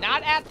game.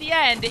 Not at the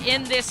end,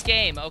 in this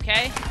game,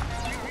 okay?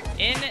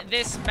 In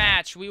this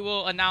match, we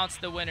will announce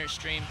the winner,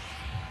 stream.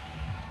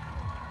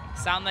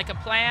 Sound like a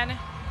plan?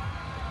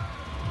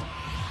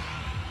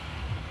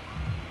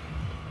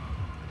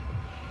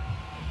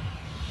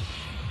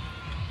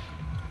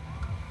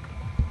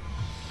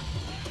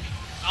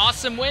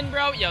 Awesome win,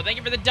 bro. Yo, thank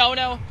you for the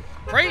dono.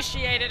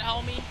 Appreciate it,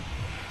 homie.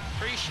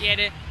 Appreciate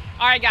it.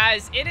 All right,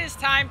 guys. It is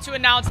time to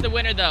announce the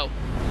winner, though.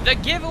 The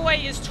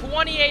giveaway is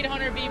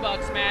 2,800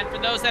 V-Bucks, man. For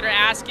those that are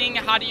asking,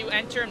 how do you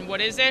enter and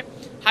what is it?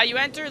 How you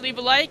enter, leave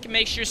a like.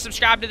 Make sure you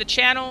subscribe to the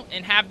channel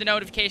and have the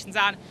notifications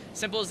on.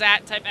 Simple as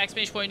that. Type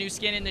exclamation point new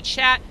skin in the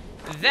chat.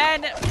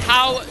 Then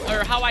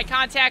how I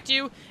contact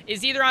you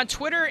is either on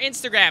Twitter or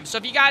Instagram. So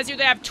if you guys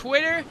either have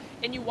Twitter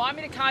and you want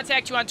me to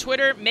contact you on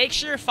Twitter, make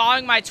sure you're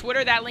following my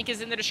Twitter. That link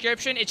is in the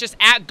description. It's just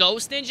at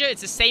GhostNinja.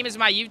 It's the same as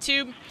my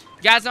YouTube. You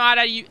guys know how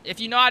to if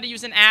you know how to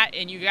use an @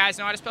 and you guys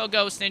know how to spell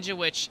GhostNinja,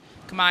 which,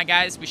 come on,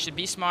 guys, we should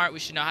be smart. We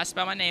should know how to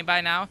spell my name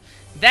by now.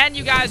 Then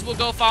you guys will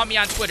go follow me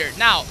on Twitter.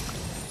 Now,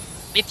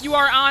 if you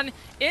are on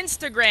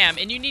Instagram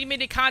and you need me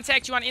to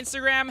contact you on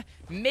Instagram,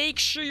 make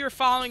sure you're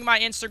following my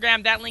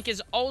Instagram. That link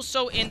is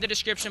also in the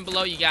description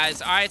below, you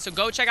guys. All right, so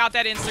go check out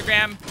that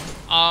Instagram.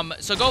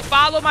 So go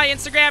follow my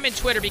Instagram and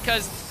Twitter,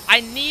 because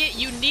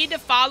you need to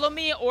follow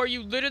me, or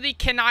you literally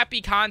cannot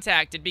be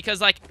contacted. Because,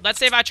 like, let's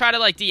say if I try to,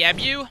 like,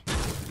 DM you,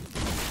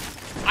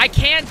 I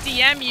can't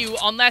DM you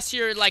unless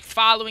you're, like,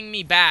 following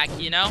me back,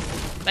 you know?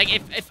 Like,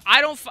 if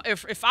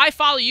I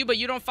follow you but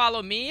you don't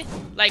follow me,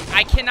 like,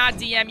 I cannot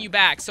DM you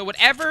back. So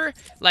whatever,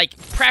 like,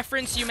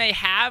 preference you may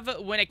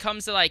have when it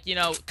comes to, like, you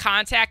know,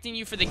 contacting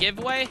you for the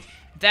giveaway,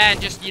 then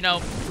just, you know,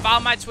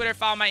 follow my Twitter,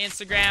 follow my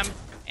Instagram,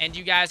 and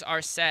you guys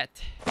are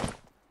set.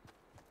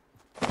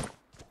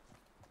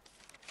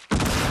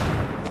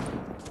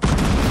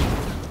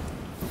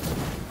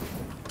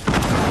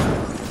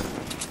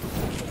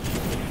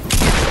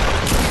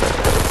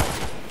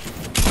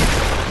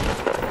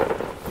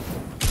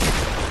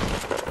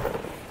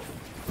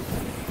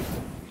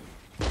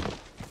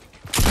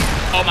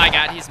 Oh my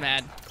god, he's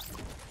mad.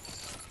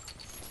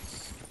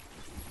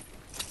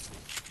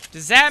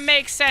 Does that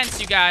make sense,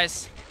 you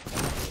guys?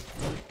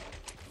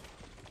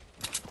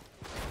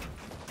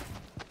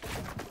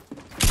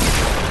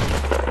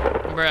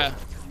 Bruh,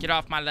 get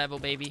off my level,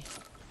 baby.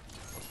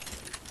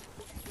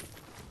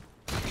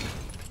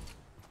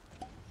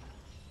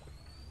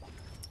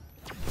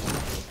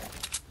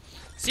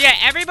 So yeah,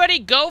 everybody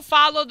go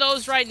follow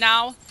those right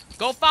now.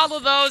 Go follow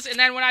those, and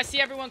then when I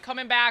see everyone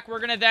coming back, we're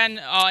gonna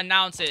then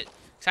announce it.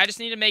 So I just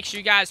need to make sure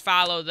you guys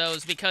follow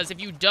those, because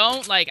if you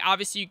don't, like,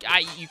 obviously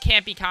you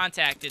can't be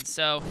contacted.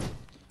 So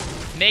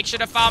make sure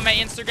to follow my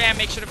Instagram,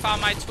 make sure to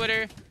follow my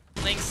Twitter.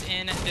 Links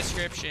in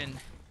description.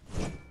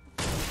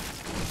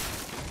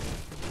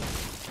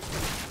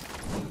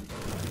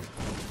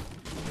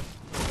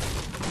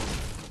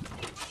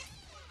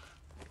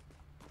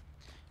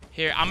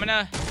 Here,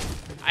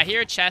 I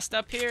hear a chest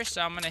up here,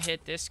 so I'm gonna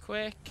hit this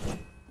quick.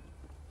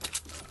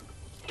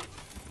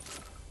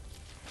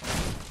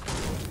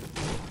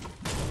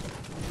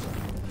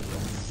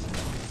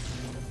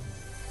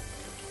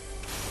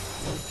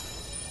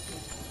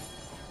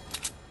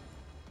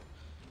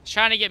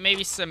 Trying to get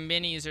maybe some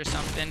minis or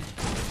something.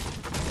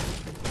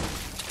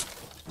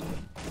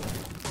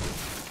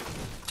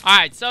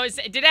 Alright, so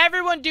did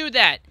everyone do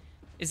that?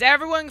 Is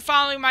everyone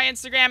following my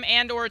Instagram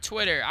and or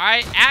Twitter?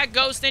 Alright, at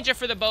GhostNinja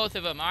for the both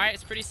of them. Alright,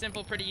 it's pretty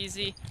simple, pretty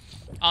easy.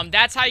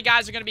 That's how you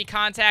guys are going to be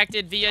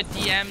contacted via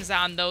DMs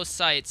on those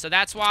sites. So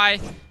that's why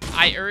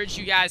I urge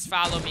you guys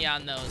follow me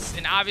on those.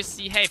 And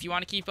obviously, hey, if you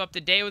want to keep up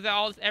to date with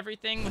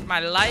everything with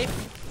my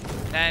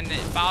life, then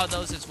follow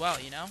those as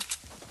well, you know?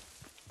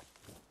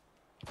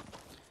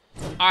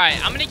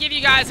 Alright, I'm going to give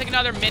you guys like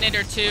another minute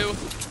or two,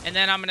 and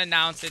then I'm going to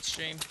announce it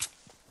stream.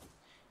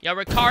 Yo,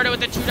 Ricardo with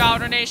the $2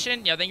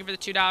 donation. Yo, thank you for the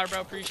 $2,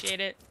 bro.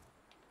 Appreciate it.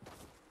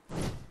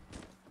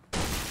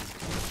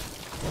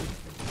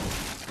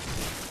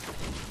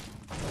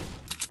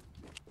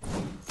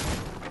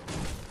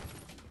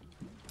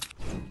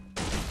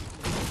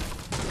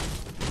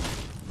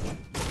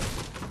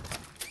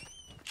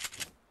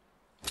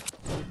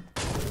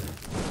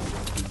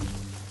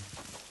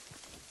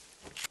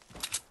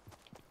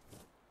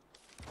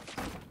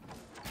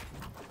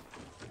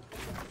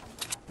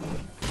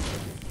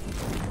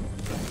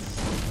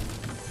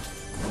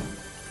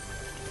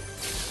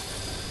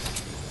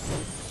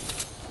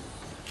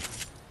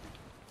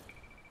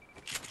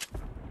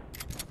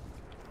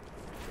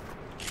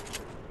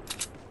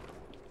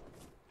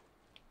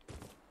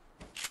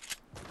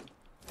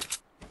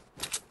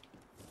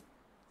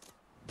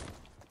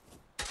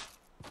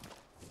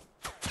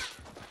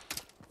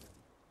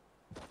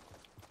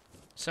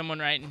 Someone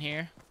right in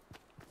here.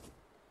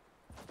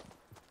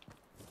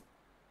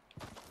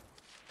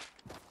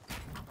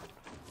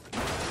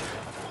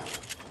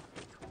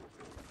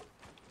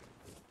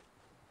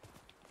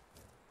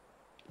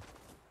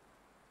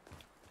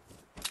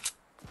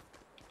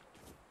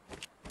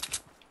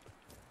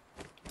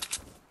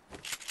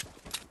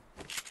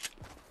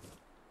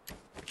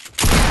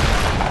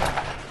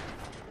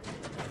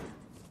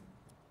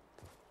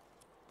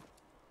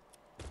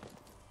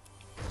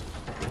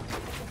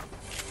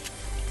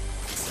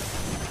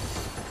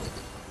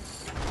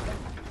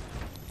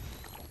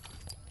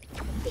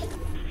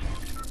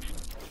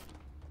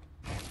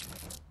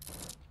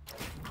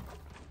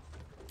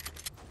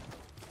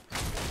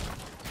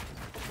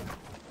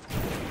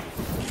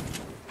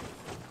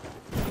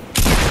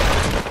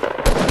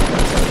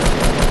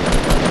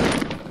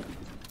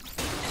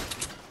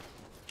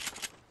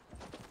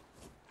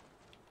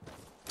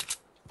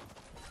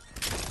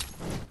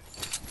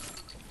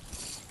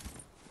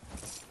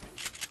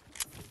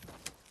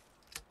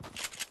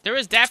 There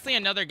was definitely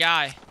another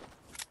guy.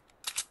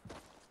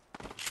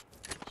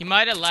 He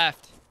might have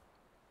left.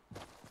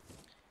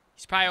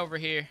 He's probably over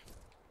here.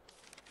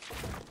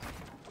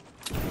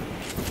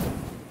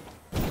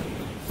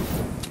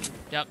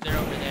 Yep, they're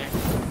over there.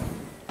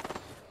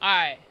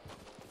 Alright.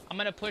 I'm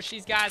gonna push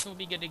these guys and we'll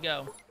be good to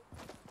go.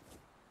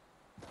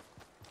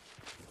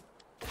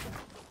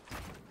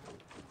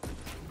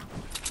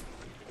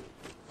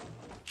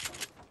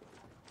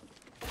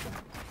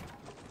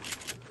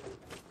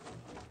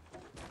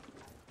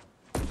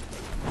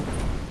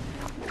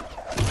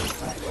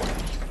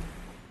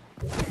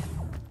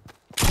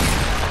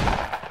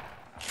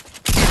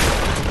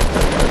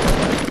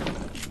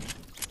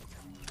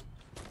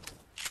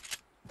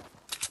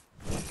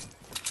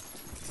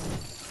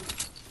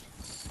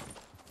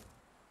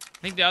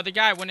 I think the other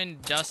guy went in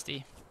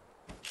Dusty.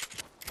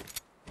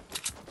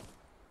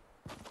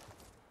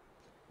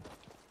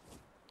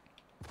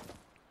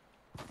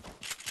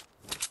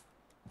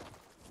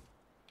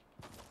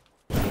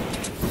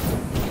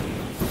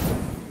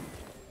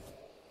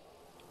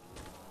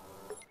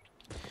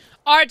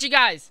 Alright, you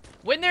guys.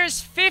 When there's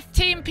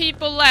 15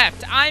 people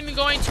left, I'm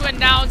going to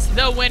announce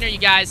the winner, you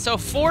guys. So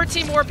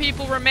 14 more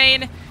people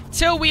remain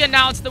till we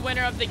announce the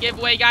winner of the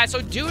giveaway, guys.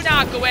 So do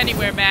not go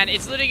anywhere, man.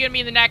 It's literally going to be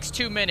in the next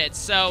 2 minutes.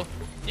 So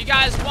if you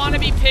guys want to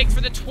be picked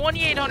for the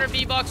 2,800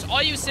 V-Bucks,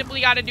 all you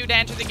simply got to do to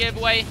enter the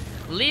giveaway,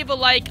 leave a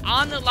like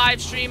on the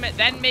live stream,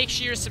 then make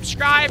sure you're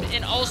subscribed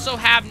and also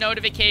have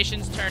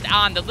notifications turned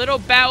on. The little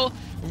bell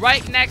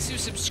right next to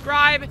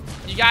subscribe,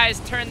 you guys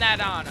turn that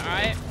on,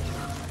 alright?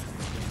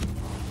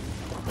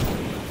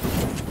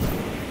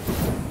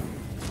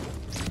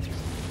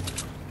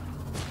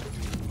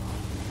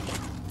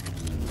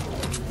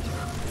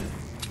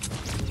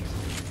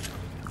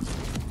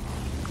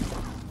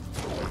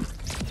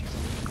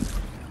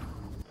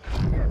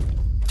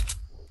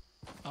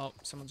 Oh,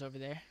 someone's over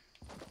there.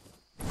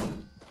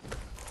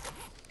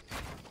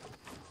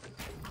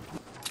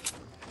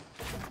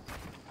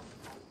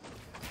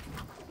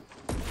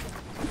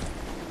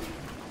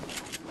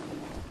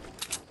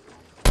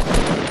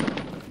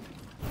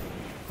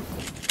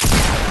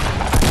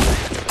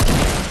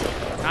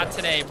 Not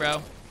today,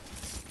 bro.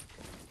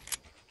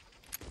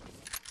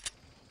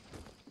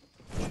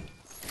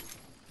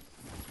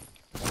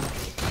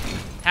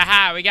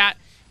 Haha, we got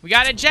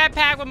a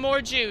jetpack with more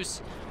juice.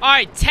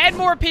 Alright, 10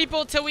 more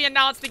people till we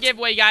announce the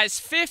giveaway,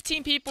 guys.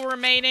 15 people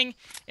remaining,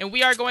 and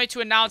we are going to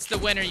announce the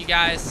winner, you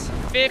guys.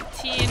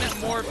 15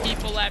 more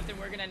people left, and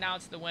we're going to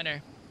announce the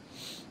winner.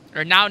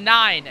 Or now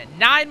 9.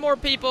 9 more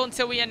people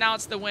until we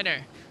announce the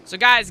winner. So,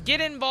 guys,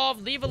 get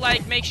involved. Leave a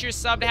like. Make sure you're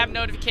subbed to have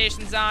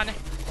notifications on.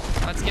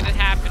 Let's get it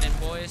happening,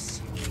 boys.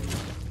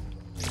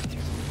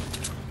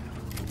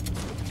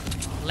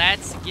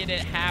 Let's get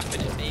it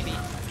happening, baby.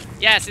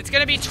 Yes, it's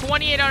going to be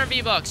 2,800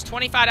 V-Bucks.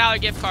 $25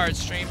 gift card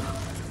stream.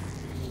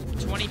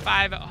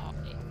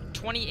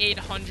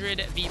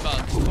 2,800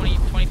 V-Bucks.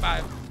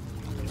 25.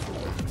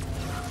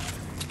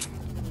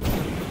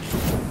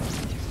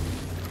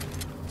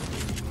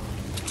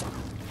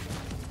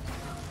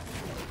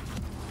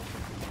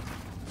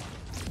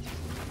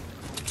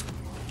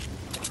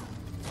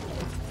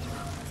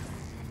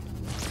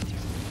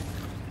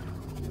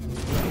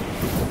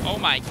 Oh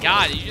my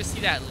god, did you just see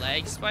that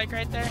leg spike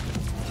right there?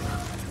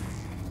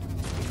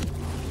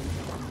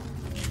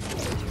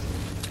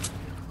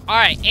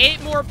 Alright,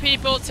 8 more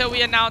people till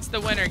we announce the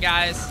winner,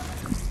 guys.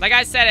 Like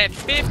I said, at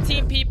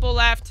 15 people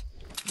left,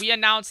 we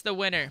announce the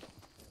winner.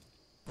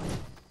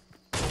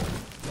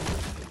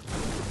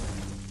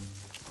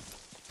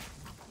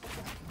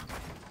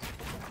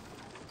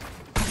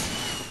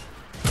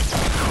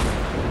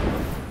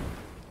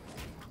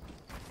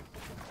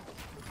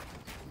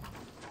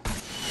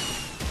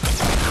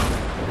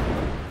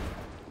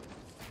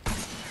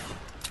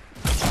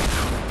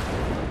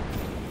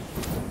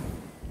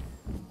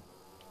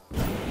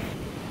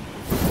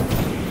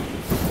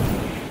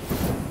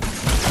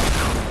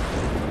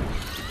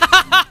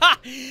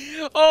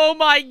 Oh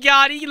my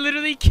god, he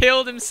literally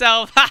killed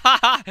himself.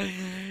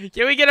 Can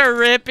we get a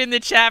rip in the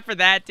chat for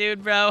that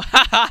dude, bro?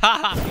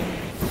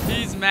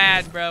 He's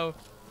mad, bro.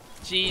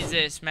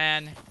 Jesus,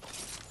 man.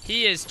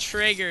 He is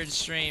triggered,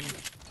 stream.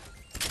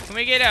 Can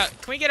we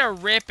get a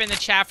rip in the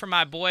chat for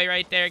my boy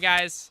right there,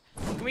 guys?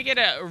 Can we get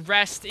a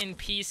rest in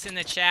peace in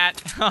the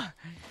chat?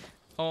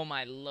 Oh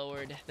my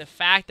lord. The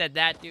fact that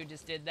that dude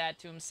just did that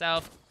to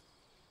himself.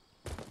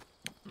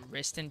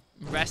 Rest in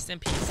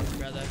pieces,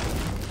 brother.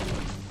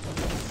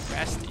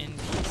 Rest in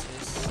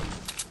pieces.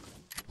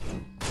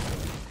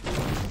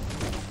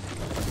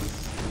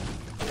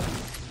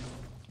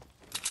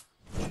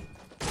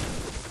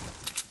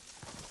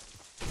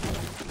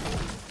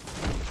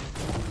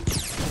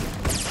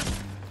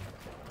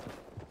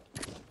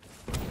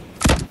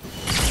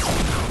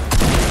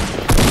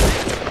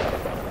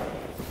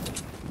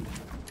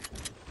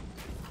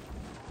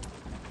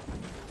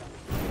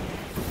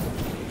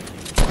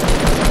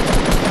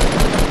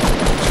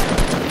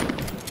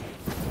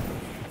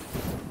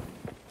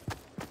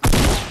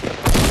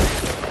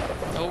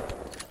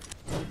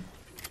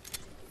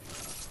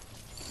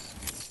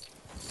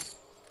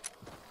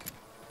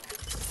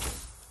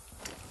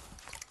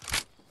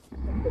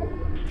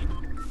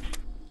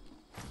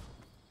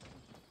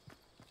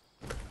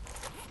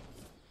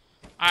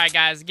 Alright,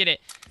 guys, get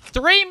it.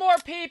 3 more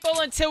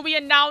people until we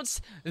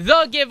announce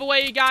the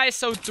giveaway, you guys.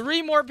 So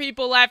 3 more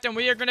people left, and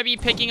we are going to be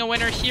picking a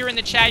winner here in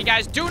the chat, you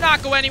guys. Do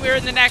not go anywhere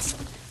in the next,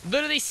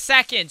 literally,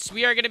 seconds.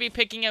 We are going to be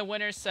picking a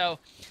winner, so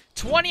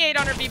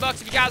 2,800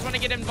 V-Bucks. If you guys want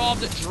to get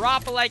involved,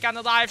 drop a like on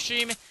the live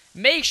stream.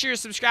 Make sure you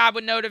subscribe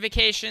with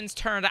notifications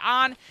turned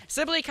on.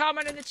 Simply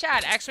comment in the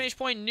chat,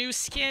 !new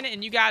skin,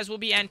 and you guys will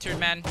be entered,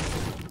 man.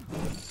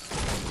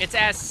 It's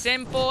as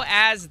simple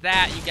as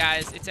that, you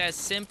guys. It's as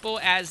simple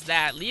as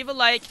that. Leave a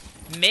like,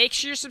 make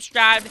sure you're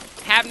subscribed,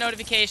 have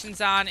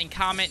notifications on, and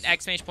comment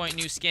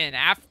 !new skin.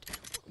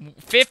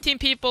 15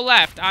 people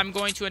left. I'm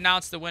going to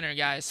announce the winner,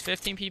 guys.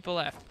 15 people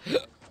left.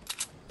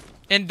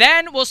 And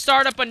then we'll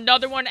start up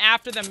another one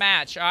after the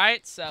match,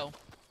 alright? So,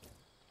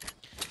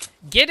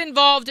 get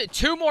involved.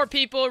 2 more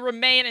people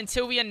remain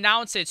until we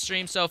announce it,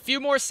 stream. So, a few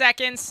more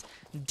seconds.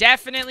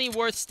 Definitely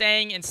worth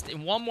staying. And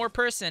 1 more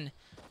person.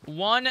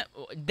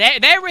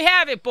 There we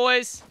have it,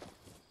 boys.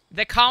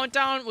 The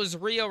countdown was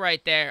real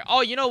right there.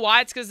 Oh, you know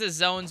why? It's because the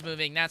zone's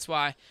moving. That's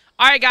why.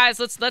 Alright, guys.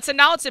 Let's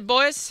announce it,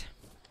 boys.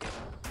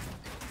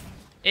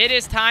 It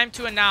is time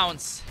to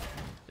announce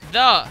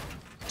the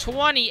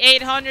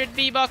 2,800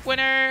 V-Buck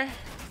winner.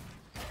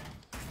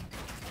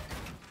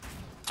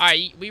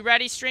 Alright, we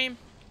ready, stream?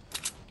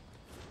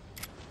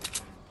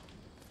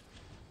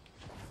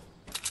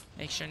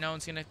 Make sure no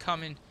one's gonna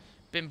come and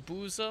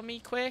bamboozle me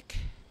quick.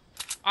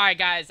 Alright,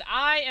 guys,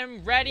 I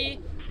am ready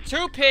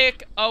to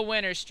pick a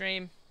winner,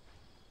 stream.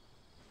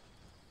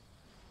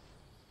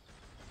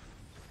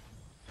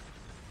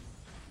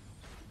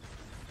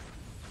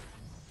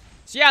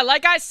 So yeah,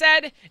 like I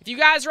said, if you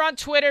guys are on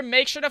Twitter,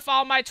 make sure to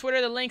follow my Twitter.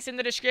 The link's in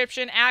the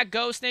description, at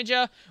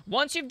GhostNinja.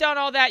 Once you've done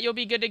all that, you'll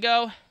be good to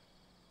go.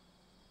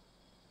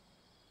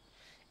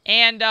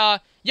 And,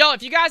 yo,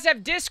 if you guys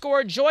have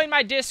Discord, join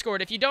my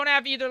Discord. If you don't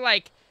have either,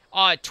 like,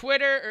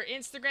 Twitter or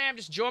Instagram,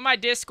 just join my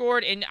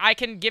Discord, and I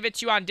can give it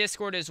to you on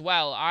Discord as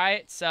well,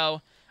 alright?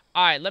 So,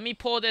 alright, let me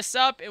pull this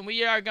up, and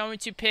we are going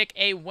to pick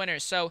a winner.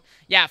 So,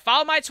 yeah,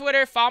 follow my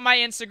Twitter, follow my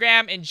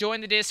Instagram, and join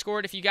the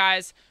Discord if you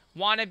guys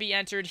want to be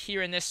entered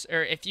here in this,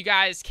 or if you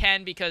guys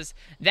can, because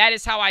that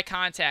is how I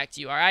contact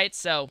you, alright?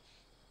 So,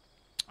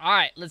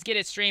 alright, let's get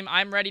it, stream.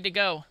 I'm ready to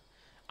go.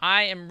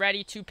 I am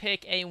ready to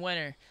pick a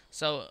winner.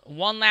 So,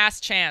 one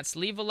last chance.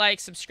 Leave a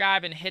like,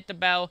 subscribe, and hit the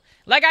bell.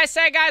 Like I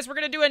said, guys, we're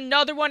going to do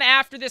another one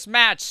after this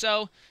match.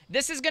 So,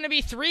 this is going to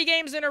be 3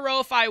 games in a row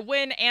if I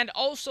win. And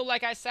also,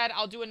 like I said,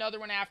 I'll do another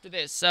one after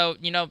this. So,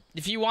 you know,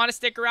 if you want to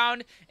stick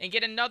around and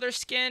get another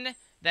skin,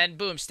 then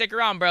boom, stick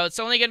around, bro. It's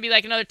only going to be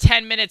like another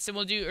 10 minutes, and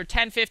we'll do, or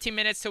 10, 15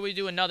 minutes till we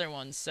do another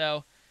one.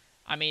 So,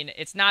 I mean,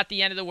 it's not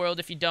the end of the world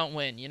if you don't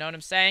win. You know what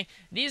I'm saying?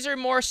 These are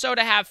more so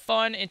to have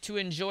fun and to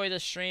enjoy the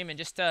stream and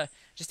just to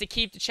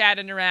keep the chat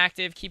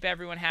interactive, keep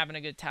everyone having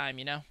a good time,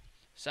 you know?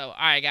 So,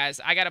 alright, guys.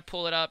 I gotta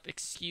pull it up.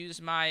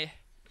 Excuse my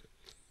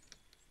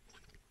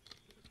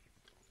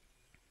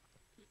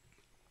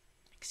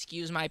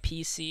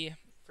PC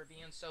for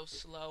being so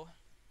slow.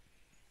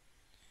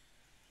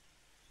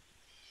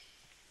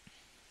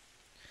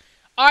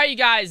 Alright, you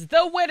guys,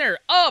 the winner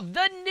of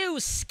the new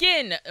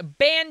skin,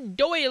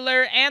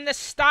 Bandolier, and the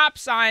stop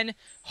sign,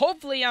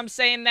 hopefully I'm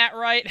saying that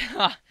right,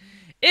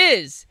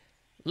 is,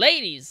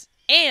 ladies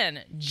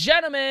and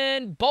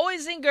gentlemen,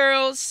 boys and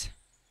girls,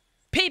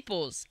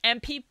 peoples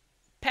and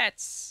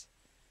pets.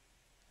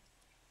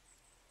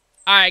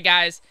 Alright,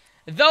 guys,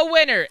 the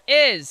winner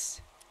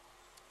is,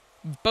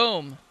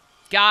 boom,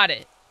 got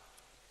it.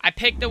 I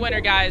picked the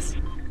winner, guys.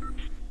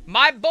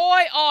 My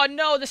boy, oh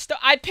no,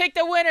 I picked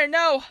the winner,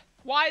 no.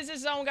 Why is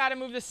this zone gotta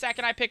move the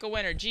second I pick a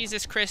winner?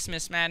 Jesus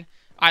Christmas, man.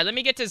 Alright, let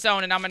me get to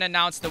zone and I'm gonna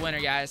announce the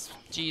winner, guys.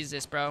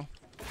 Jesus, bro.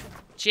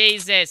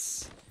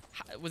 Jesus.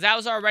 That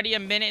was already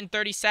 1 minute and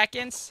 30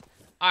 seconds.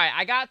 Alright,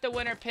 I got the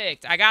winner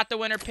picked.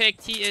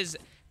 He is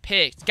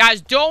picked.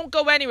 Guys, don't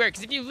go anywhere,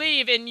 because if you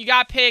leave and you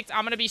got picked,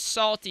 I'm gonna be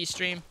salty,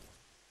 stream.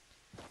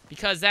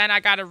 Because then I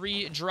gotta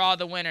redraw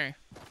the winner.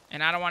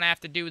 And I don't want to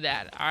have to do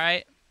that,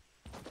 alright?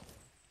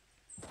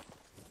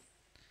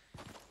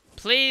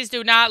 Please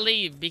do not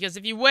leave, because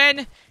if you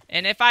win,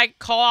 and if I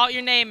call out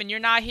your name and you're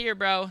not here,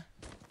 bro,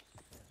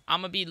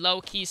 I'm gonna be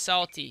low-key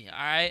salty,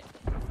 alright?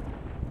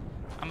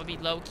 I'm gonna be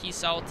low-key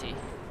salty.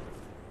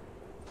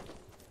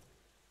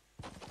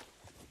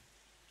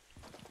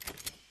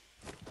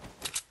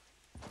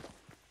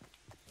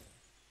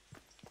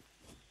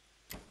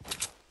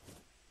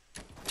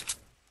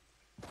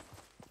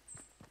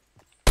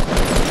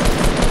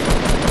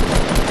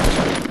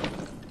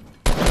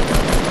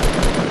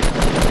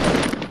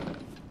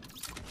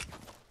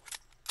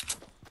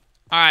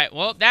 Alright,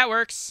 well, that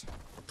works.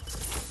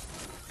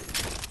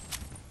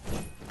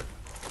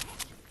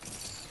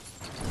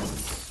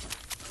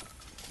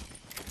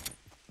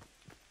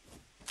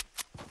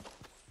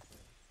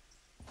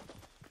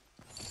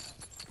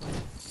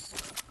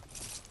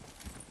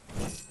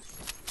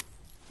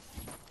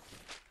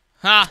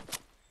 Huh.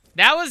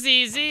 That was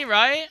easy,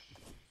 right?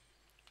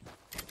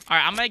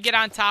 Alright, I'm gonna get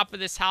on top of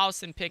this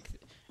house and pick,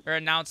 or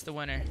announce the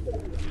winner.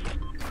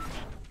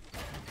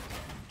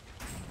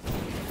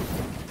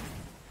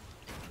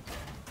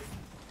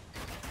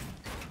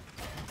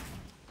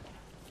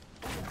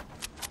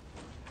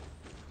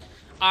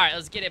 Alright,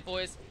 let's get it,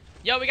 boys.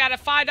 Yo, we got a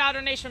 $5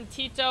 donation from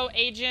Tito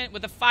Agent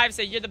with a 5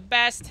 say, you're the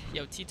best.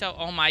 Yo, Tito,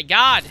 oh my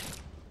god.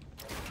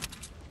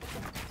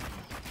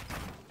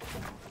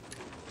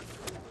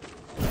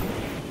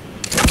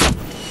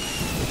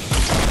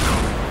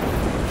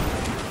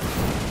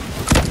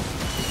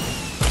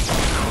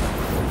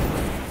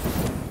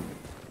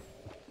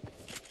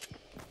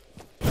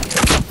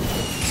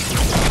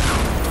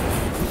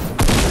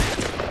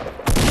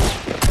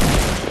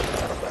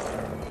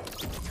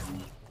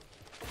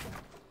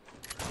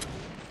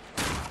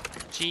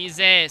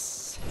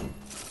 Jesus.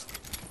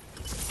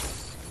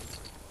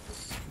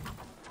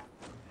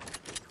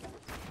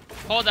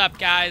 Hold up,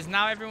 guys.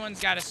 Now everyone's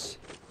got to...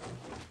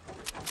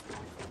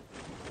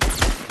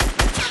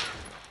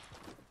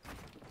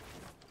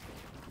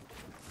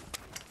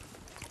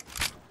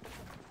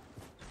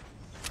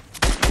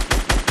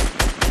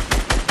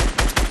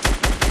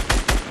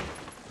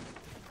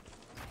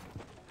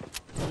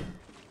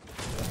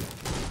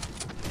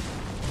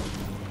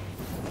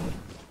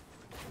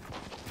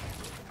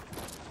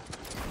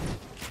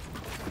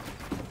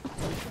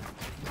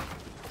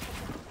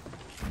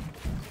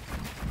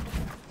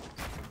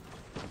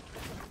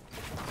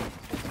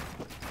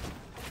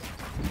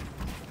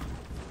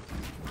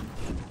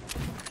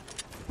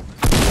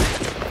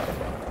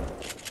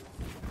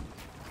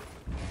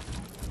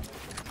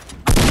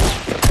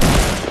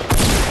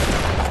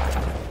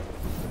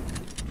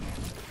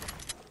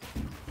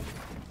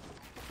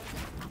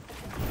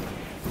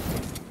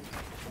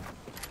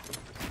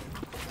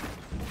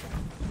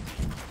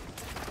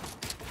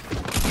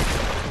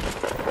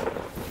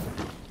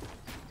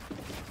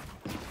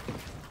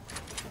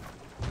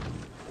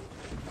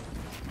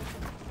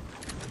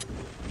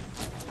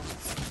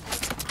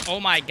 Oh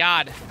my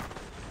God.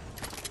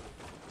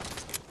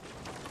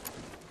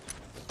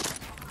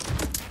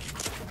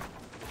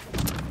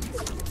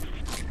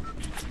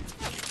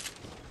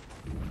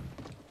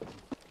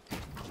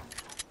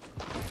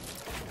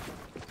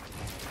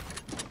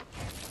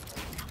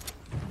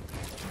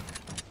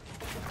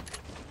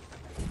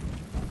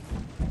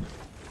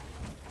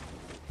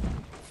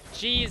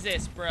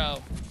 Jesus,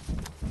 bro.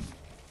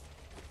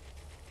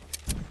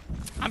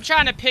 I'm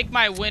trying to pick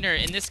my winner,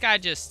 and this guy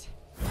just...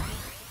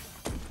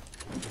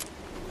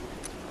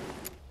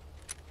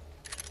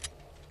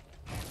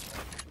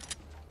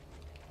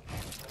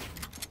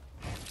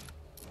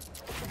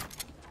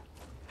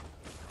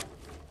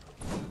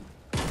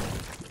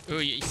 Ooh,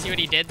 you see what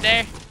he did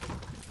there?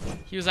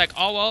 He was like,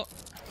 oh, well.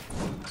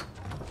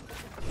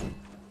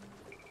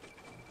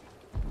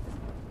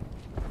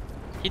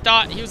 He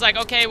thought, he was like,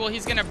 okay, well,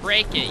 he's gonna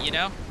break it, you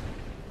know?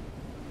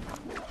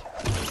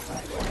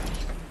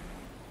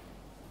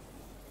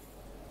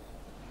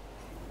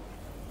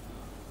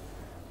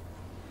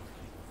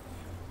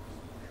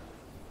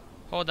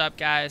 Hold up,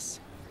 guys.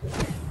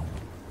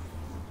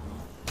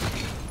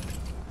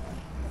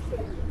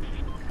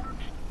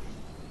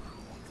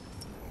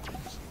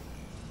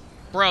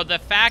 Bro, the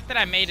fact that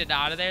I made it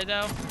out of there,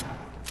 though.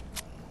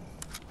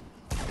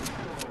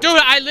 Dude,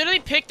 I literally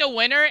picked a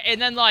winner,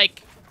 and then,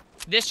 like,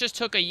 this just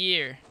took a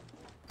year.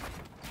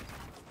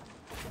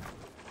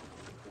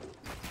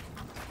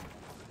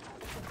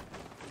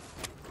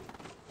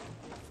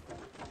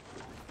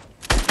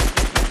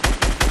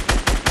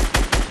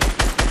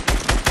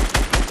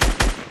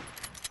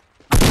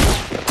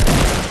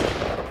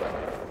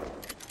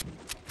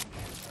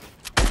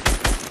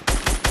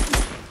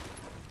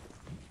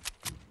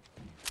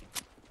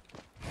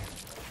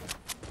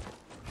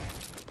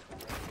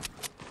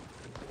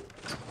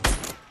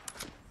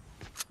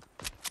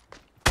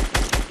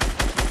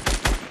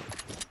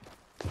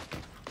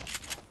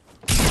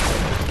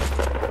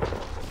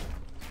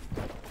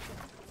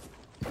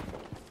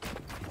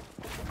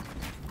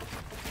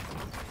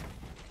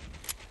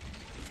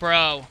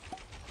 Bro.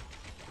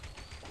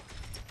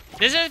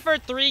 This is for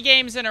 3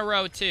 games in a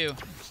row, too.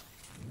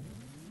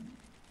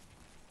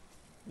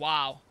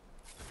 Wow.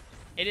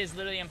 It is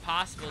literally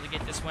impossible to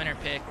get this winner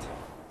picked.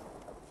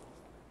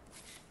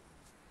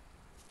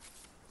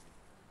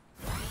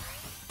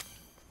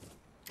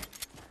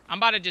 I'm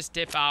about to just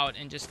dip out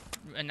and just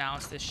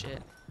announce this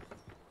shit.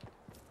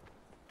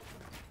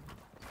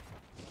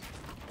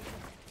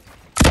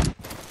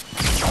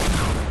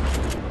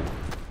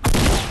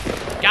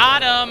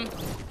 Got him!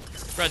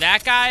 Bro,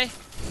 that guy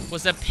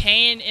was a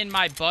pain in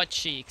my butt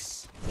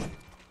cheeks.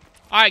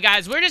 Alright,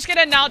 guys, we're just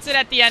gonna announce it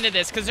at the end of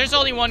this, because there's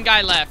only one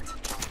guy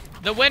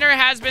left. The winner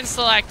has been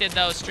selected,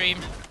 though, stream.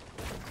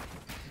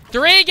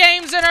 3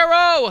 games in a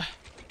row!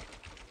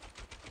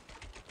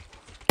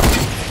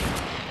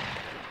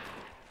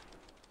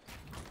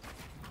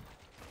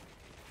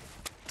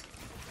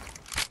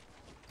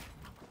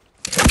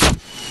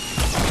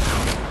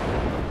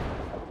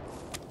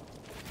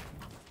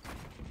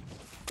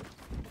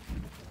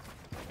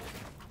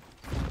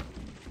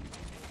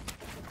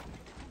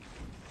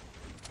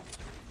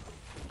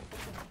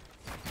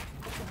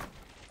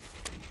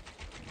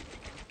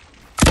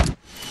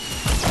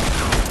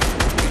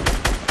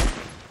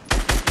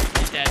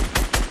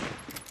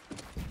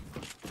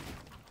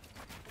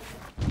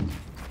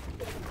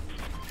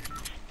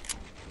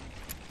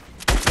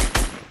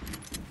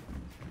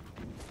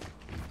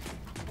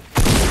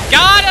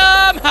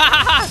 Got him!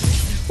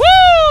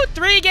 Woo!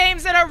 3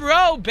 games in a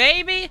row,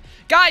 baby.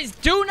 Guys,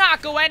 do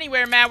not go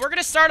anywhere, man. We're going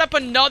to start up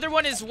another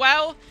one as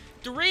well.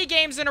 3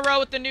 games in a row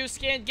with the new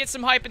skin. Get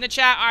some hype in the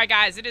chat. All right,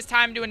 guys, it is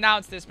time to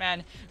announce this,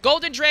 man.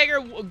 Golden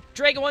Dragon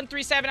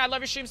 137, I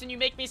love your streams and you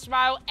make me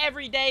smile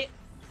every day.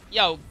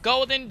 Yo,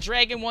 Golden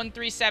Dragon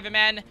 137,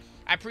 man.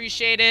 I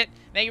appreciate it.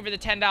 Thank you for the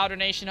 $10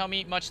 donation,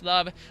 homie. Much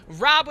love.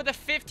 Rob with a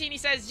 15, he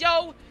says,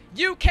 yo,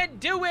 You can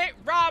do it,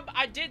 Rob.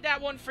 I did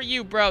that one for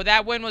you, bro.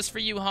 That win was for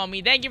you,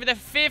 homie. Thank you for the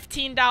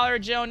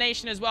 $15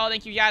 donation as well.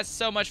 Thank you guys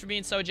so much for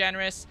being so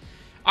generous.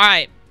 All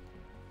right.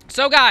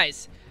 So,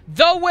 guys,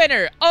 the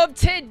winner of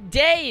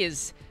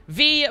today's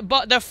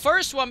the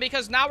first one,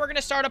 because now we're going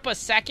to start up a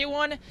second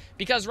one,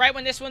 because right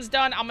when this one's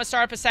done, I'm going to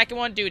start up a second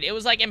one. Dude, it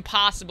was, like,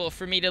 impossible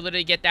for me to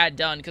literally get that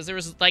done, because there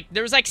was, like,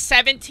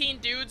 17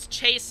 dudes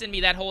chasing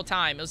me that whole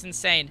time. It was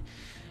insane.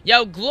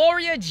 Yo,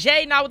 Gloria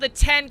J, now with a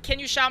 10. Can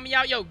you shout me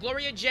out? Yo,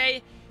 Gloria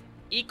J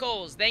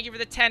equals. Thank you for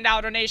the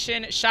 $10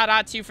 donation. Shout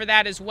out to you for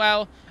that as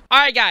well. All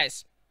right,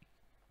 guys.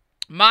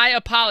 My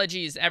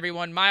apologies,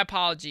 everyone. My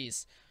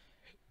apologies.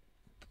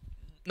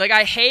 Like,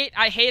 I hate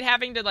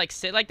having to, like,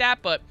 sit like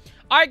that, but...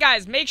 Alright,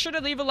 guys, make sure to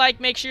leave a like.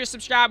 Make sure you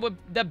subscribe with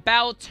the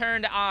bell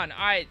turned on.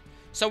 Alright,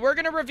 so we're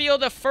going to reveal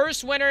the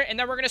first winner, and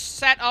then we're going to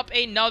set up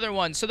another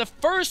one. So the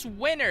first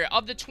winner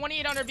of the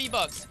 2,800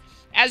 V-Bucks,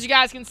 as you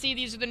guys can see,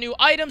 these are the new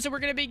items that we're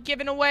going to be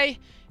giving away.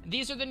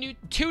 These are the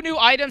two new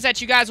items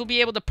that you guys will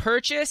be able to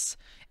purchase.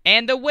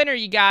 And the winner,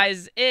 you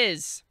guys,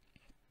 is...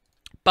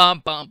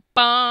 Bum, bum,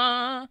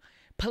 bum...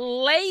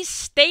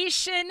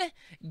 PlayStation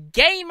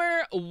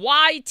Gamer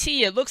YT.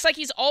 It looks like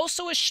he's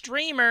also a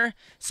streamer,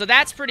 so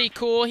that's pretty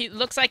cool. He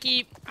looks like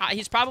he's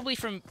probably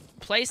from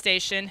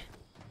PlayStation.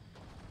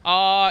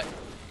 Yeah,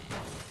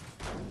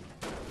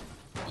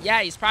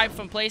 he's probably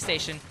from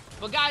PlayStation.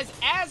 But guys,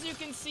 as you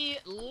can see,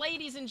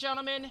 ladies and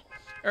gentlemen,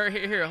 or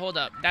here, hold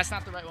up. That's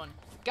not the right one.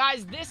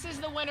 Guys, this is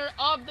the winner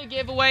of the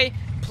giveaway,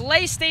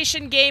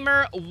 PlayStation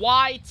Gamer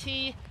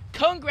YT.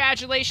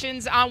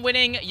 Congratulations on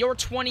winning your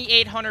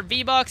 2,800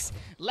 V-Bucks.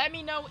 Let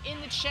me know in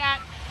the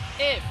chat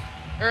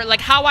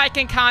how I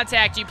can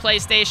contact you,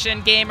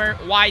 PlayStation Gamer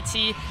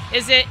YT.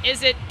 Is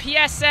it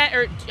PSN,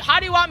 or how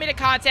do you want me to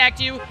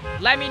contact you?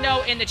 Let me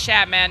know in the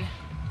chat, man.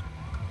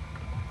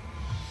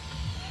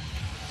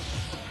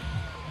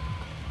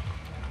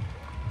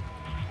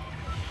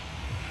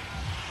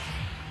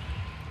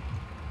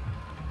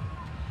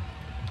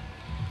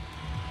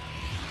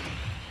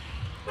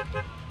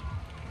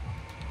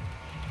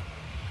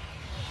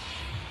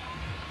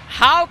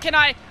 How can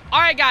I...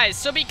 Alright, guys,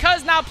 so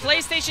because now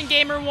PlayStation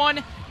Gamer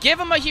won, give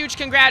him a huge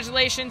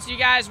congratulations, you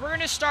guys. We're going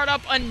to start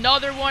up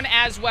another one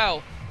as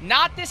well.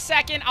 Not this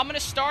second. I'm going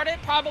to start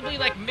it probably,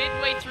 like,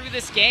 midway through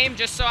this game,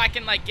 just so I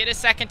can, like, get a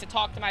second to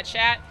talk to my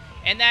chat.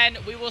 And then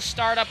we will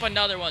start up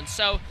another one.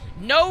 So,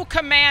 no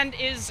command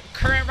is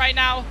current right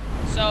now.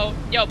 So,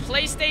 yo,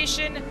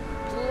 PlayStation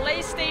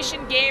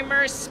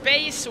Gamer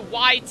space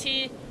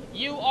YT,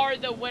 you are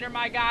the winner,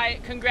 my guy.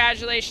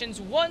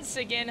 Congratulations once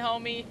again,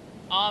 homie.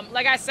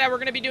 Like I said, we're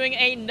going to be doing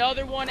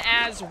another one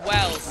as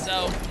well.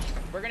 So,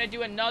 we're going to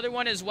do another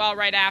one as well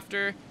right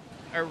after,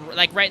 or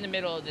like right in the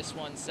middle of this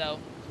one. So,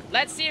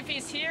 let's see if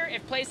he's here.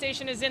 If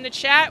PlayStation is in the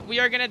chat, we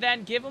are going to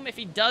then give him. If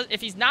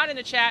he's not in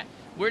the chat,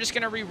 we're just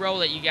going to re-roll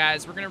it, you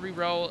guys. We're going to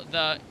re-roll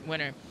the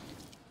winner.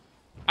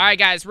 All right,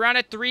 guys, we're on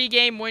a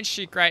 3-game win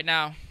streak right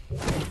now.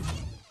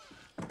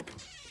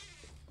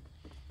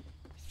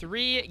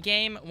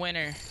 3-game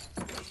winner.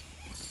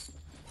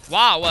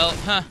 Wow,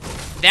 well,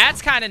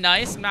 that's kind of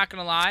nice, I'm not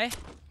going to lie.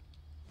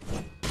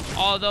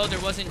 Although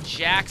there wasn't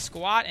jack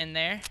squat in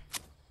there.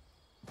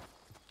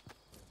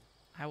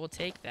 I will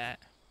take that.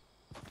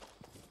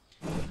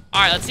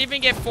 Alright, let's see if we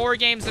can get 4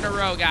 games in a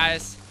row,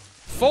 guys.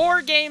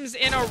 4 games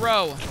in a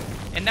row.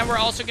 And then we're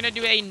also going to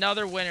do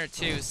another winner,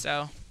 too,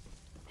 so...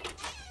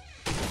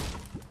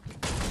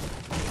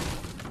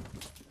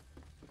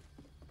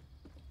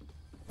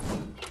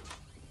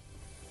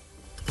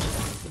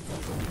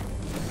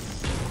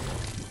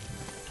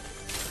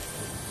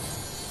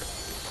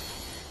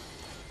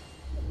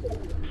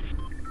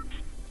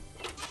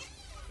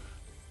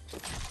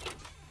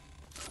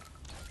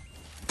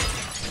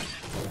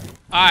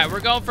 Alright, we're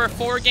going for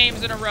 4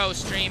 games in a row,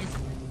 stream.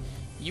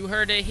 You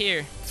heard it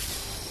here.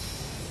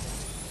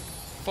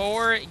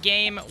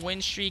 4-game win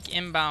streak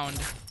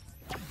inbound.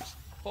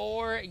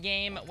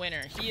 4-game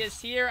winner. He is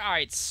here.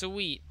 Alright,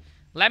 sweet.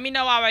 Let me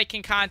know how I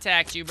can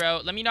contact you, bro.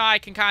 Let me know how I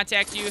can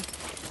contact you.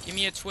 Give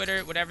me a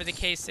Twitter, whatever the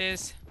case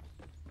is.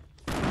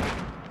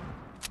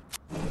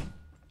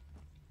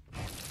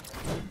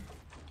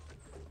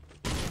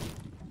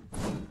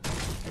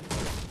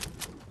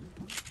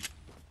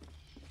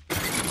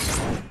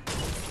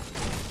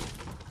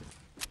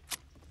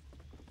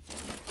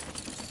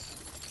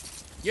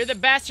 You're the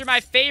best. You're my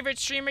favorite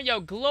streamer. Yo,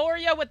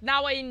 Gloria with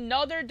now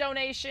another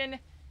donation.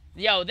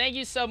 Yo, thank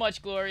you so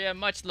much, Gloria.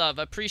 Much love.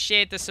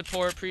 Appreciate the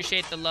support.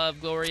 Appreciate the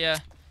love,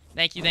 Gloria.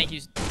 Thank you, thank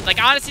you.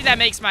 Like, honestly, that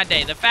makes my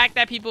day. The fact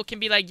that people can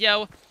be like,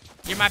 yo,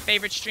 you're my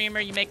favorite streamer.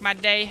 You make my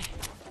day.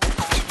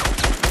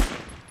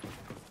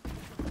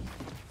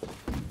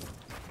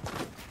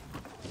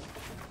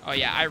 Oh,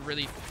 yeah, I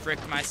really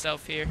fricked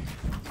myself here.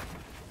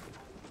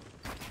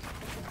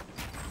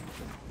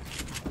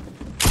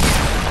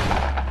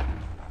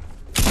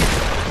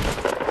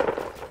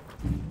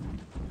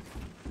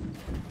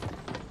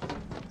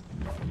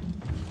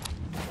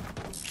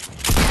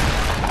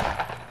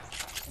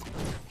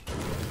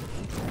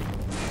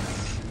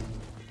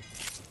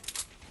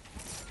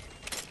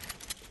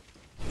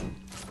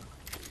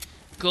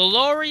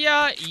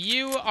 Gloria,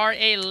 you are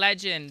a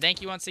legend.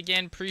 Thank you once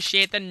again.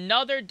 Appreciate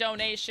another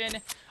donation.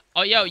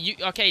 Oh, yo, you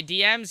okay?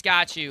 DMs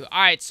got you. All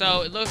right,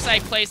 so it looks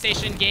like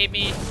PlayStation gave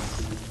me.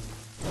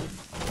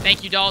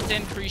 Thank you,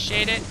 Dalton.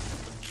 Appreciate it.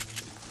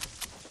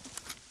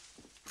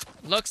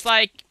 Looks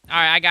like. All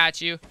right, I got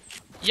you.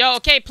 Yo,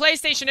 okay,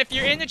 PlayStation, if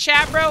you're in the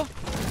chat, bro,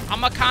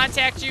 I'm gonna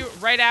contact you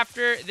right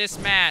after this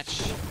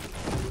match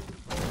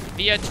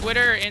via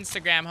Twitter or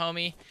Instagram,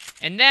 homie.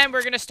 And then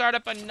we're gonna start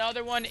up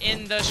another one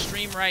in the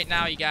stream right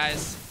now, you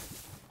guys.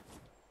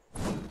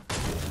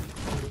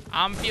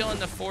 I'm feeling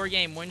the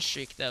 4-game win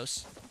streak, though.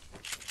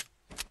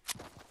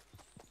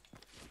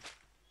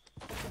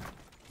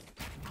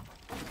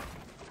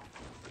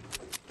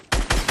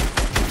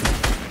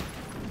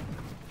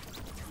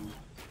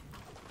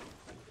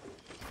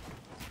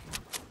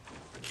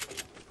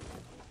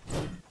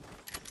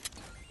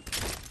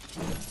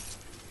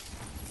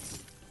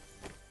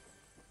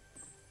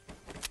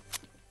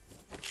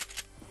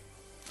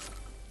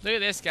 Look at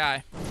this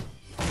guy.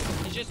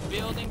 He's just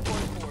building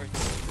forts.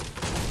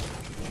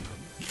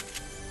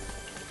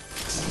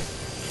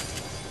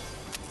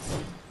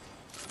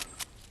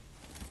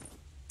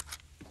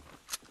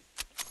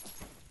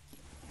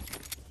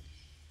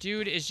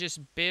 Dude is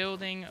just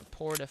building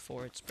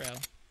porta-forts, bro.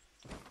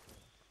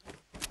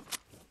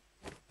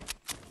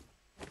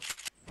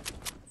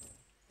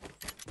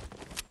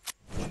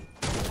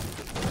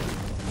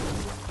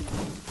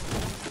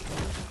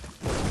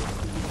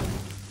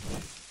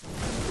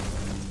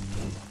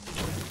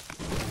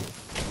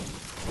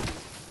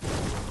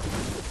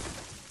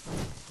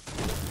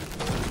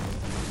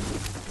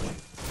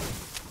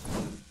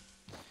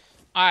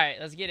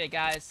 Alright, let's get it,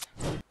 guys.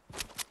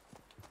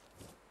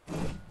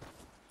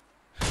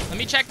 Let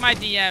me check my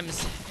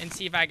DMs and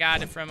see if I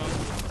got it from them.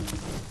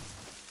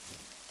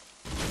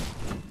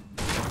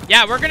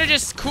 Yeah, we're gonna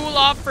just cool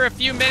off for a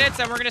few minutes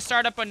and we're gonna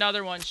start up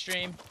another one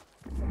stream.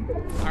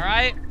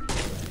 Alright?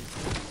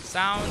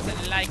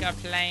 Sounds like a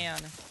plan.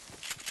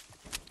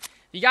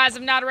 If you guys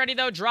have not already,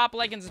 though, drop a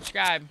like and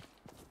subscribe.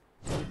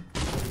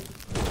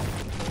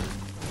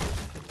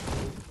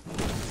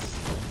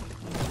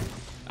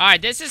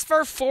 Alright, this is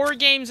for 4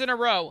 games in a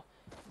row.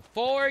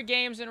 4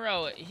 games in a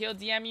row. He'll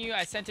DM you.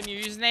 I sent him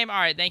your username.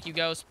 Alright, thank you,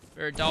 Ghost.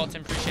 Or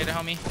Dalton. Appreciate it,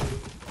 homie.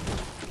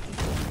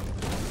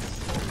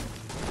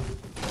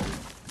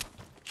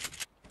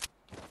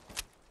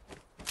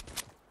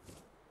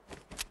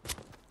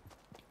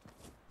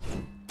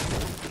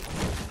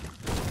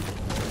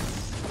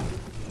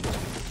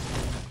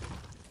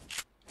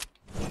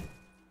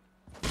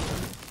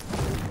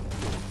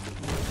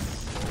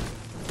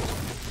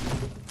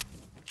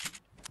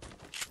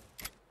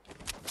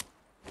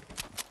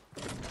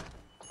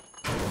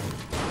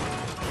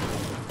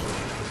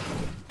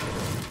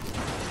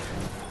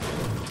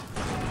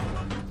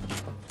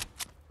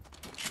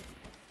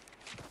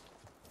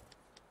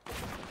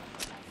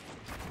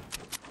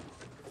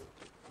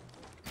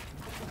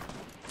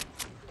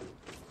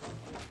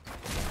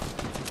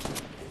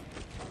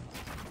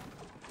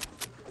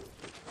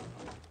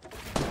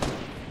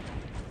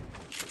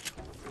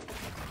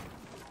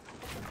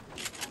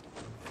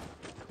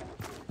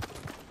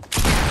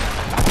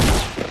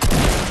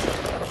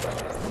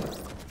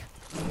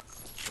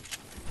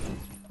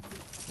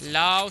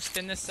 Lost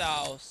in the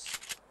sauce.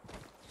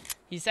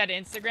 He said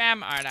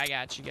Instagram? Alright, I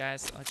got you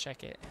guys. I'll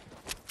check it.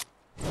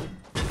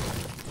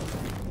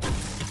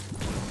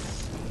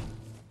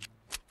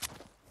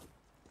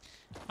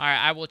 Alright,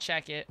 I will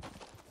check it.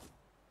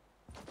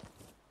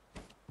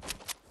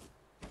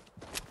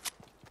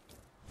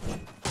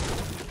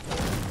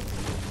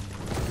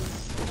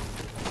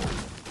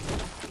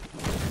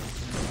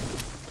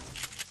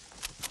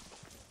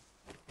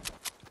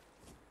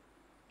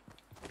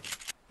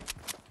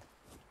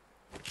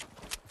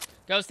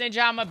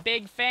 GhostNinja, I'm a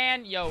big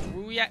fan. Yo,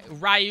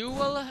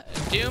 Royale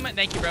Doom,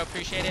 thank you, bro.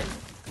 Appreciate it.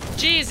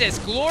 Jesus,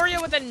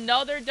 Gloria with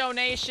another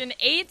donation.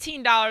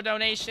 $18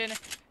 donation.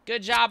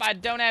 Good job. I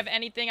don't have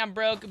anything. I'm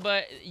broke,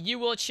 but you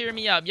will cheer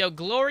me up. Yo,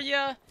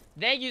 Gloria,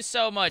 thank you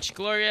so much.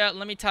 Gloria,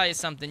 let me tell you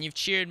something. You've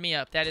cheered me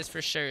up. That is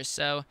for sure.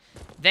 So,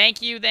 thank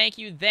you, thank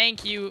you,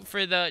 thank you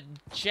for the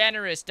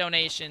generous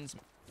donations.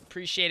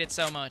 Appreciate it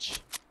so much.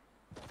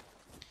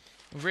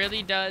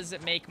 Really does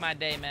make my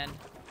day, man.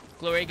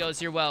 Gloria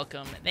goes, you're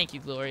welcome. Thank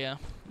you, Gloria.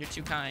 You're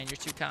too kind. You're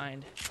too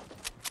kind.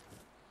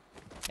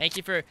 Thank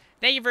you for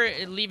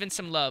leaving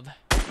some love.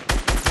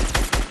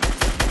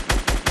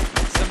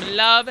 Some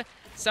love,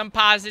 some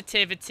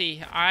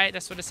positivity. All right,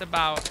 that's what it's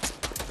about.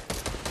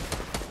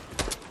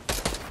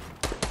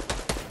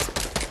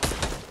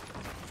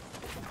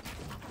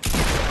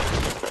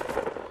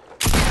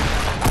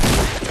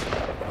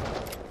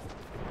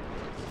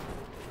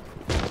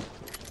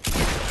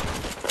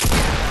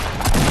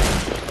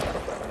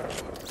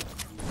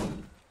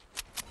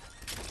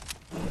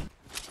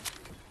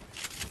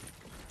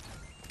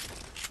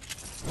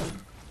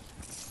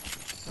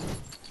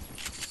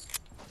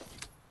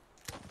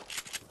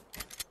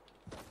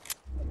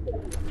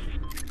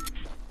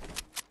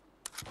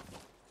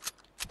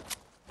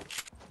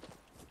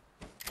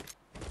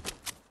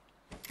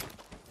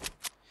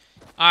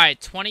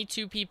 Alright,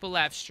 22 people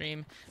left,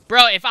 stream.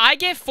 Bro, if I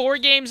get 4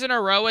 games in a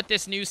row with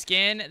this new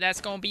skin, that's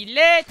gonna be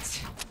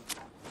lit.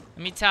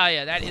 Let me tell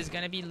you, that is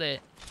gonna be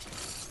lit.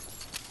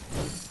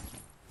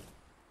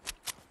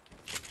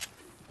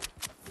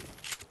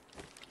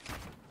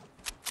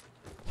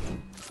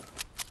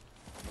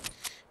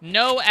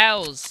 No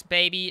L's,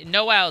 baby.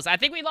 No L's. I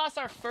think we lost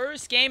our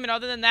first game, and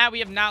other than that, we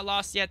have not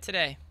lost yet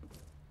today.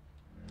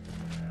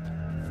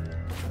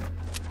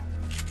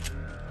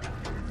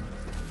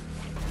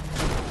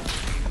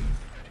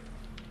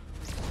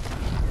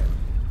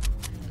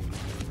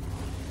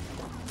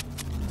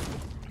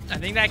 I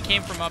think that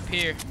came from up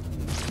here.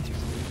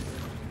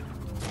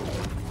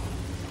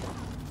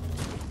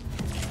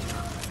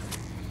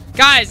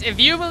 Guys, if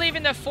you believe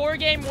in the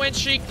 4-game win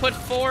streak, put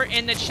 4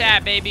 in the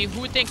chat, baby.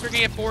 Who thinks we're gonna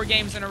get 4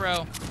 games in a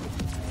row?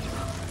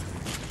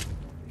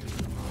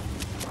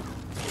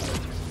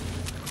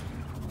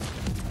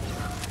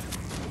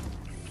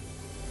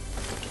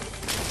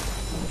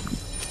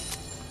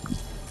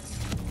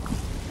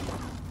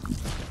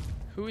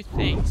 Who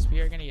thinks we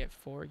are gonna get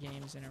 4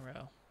 games in a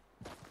row?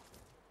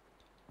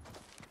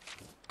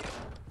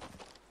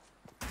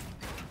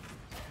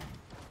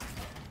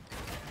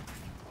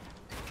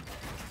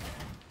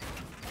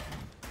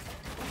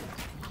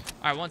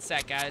 Alright, one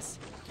sec, guys.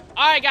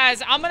 Alright,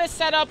 guys, I'm gonna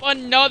set up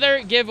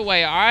another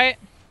giveaway, alright?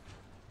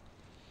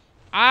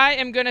 I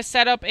am gonna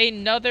set up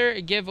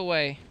another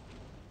giveaway.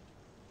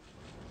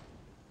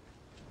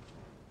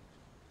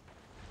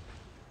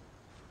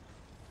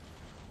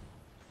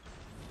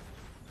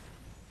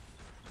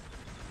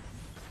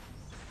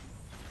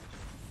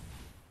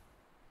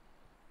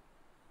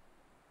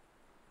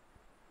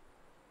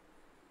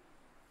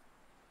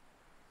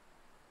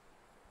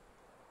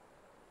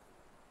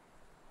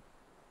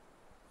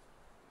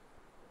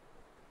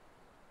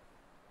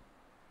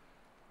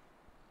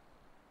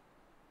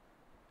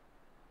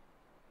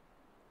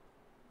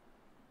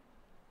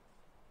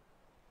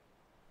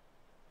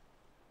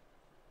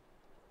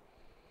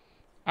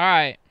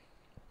 Alright.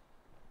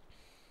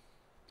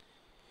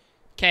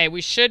 Okay, we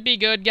should be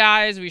good,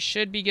 guys. We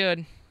should be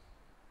good.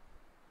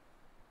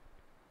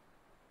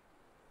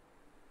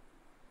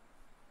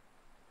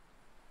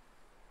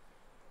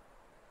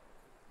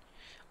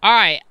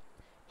 Alright.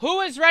 Who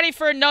is ready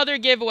for another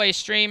giveaway,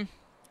 stream?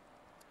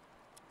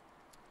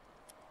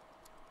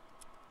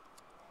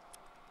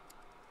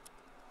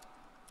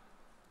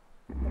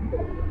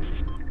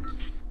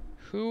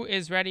 Who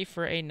is ready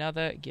for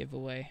another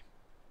giveaway?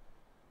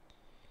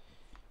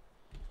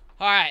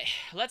 Alright,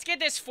 let's get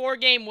this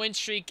 4-game win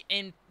streak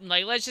in.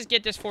 Like, let's just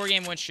get this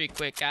 4-game win streak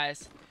quick,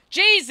 guys.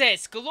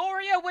 Jesus!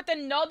 Gloria with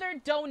another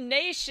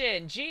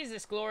donation!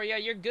 Jesus, Gloria,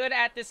 you're good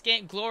at this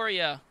game.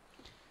 Gloria.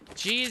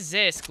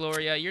 Jesus,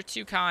 Gloria, you're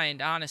too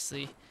kind,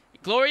 honestly.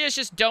 Gloria's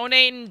just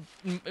donating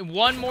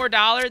 $1 more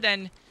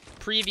than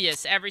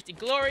previous everything.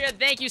 Gloria,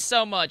 thank you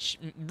so much.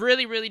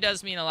 Really, really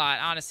does mean a lot,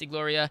 honestly,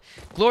 Gloria.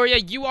 Gloria,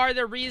 you are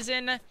the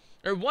reason,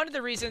 or one of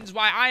the reasons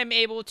why I am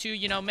able to,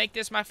 you know, make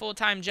this my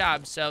full-time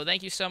job. So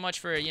thank you so much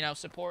for, you know,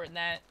 supporting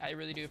that. I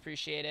really do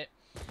appreciate it.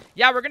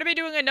 Yeah, we're going to be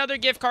doing another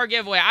gift card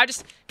giveaway.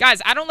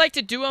 Guys, I don't like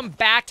to do them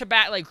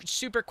back-to-back, like,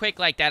 super quick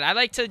like that. I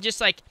like to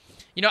just, like,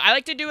 you know, I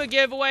like to do a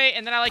giveaway,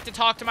 and then I like to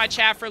talk to my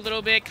chat for a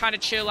little bit, kind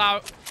of chill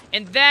out.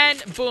 And then,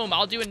 boom,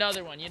 I'll do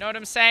another one. You know what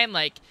I'm saying?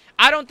 Like,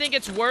 I don't think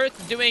it's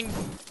worth doing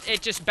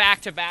it just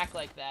back-to-back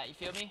like that. You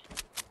feel me?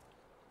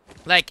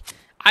 Like,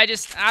 I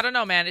don't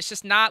know, man. It's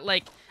just not,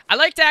 like, I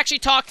like to actually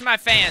talk to my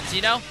fans,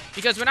 you know?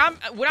 Because when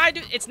I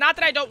do, it's not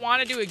that I don't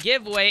want to do a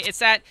giveaway, it's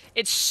that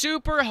it's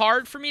super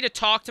hard for me to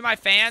talk to my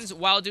fans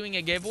while doing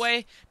a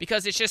giveaway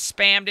because it's just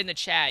spammed in the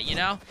chat, you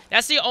know?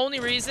 That's the only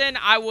reason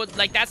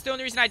that's the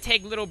only reason I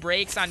take little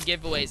breaks on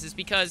giveaways is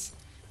because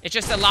it's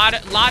just a lot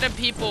of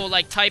people,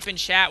 like, type in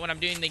chat when I'm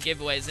doing the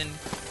giveaways. And,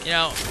 you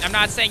know, I'm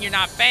not saying you're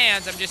not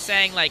fans, I'm just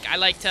saying, like, I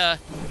like to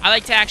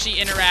actually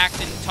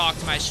interact and talk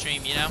to my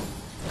stream, you know?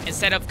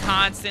 Instead of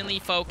constantly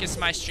focus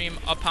my stream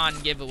upon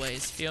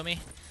giveaways, feel me?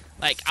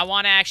 Like, I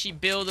want to actually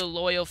build a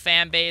loyal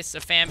fan base,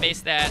 a fan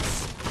base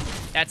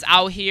that's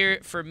out here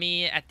for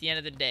me at the end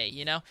of the day,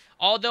 you know?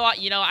 Although,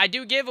 you know, I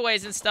do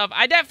giveaways and stuff,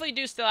 I definitely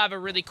do still have a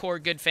really core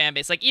good fan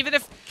base. Like, even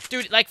if,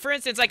 dude, like, for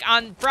instance, like,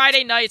 on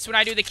Friday nights when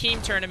I do the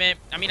Keem tournament,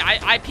 I mean,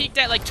 I peaked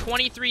at, like,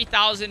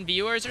 23,000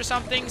 viewers or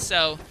something,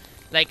 so,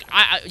 like,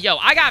 yo,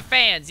 I got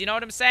fans, you know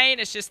what I'm saying?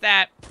 It's just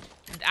that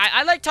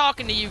I like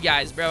talking to you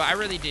guys, bro. I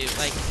really do.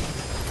 Like,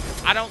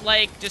 I don't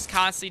like just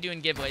constantly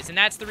doing giveaways, and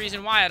that's the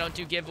reason why I don't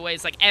do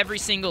giveaways like every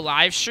single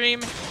live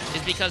stream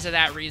is because of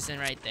that reason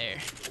right there.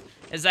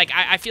 It's like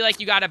I feel like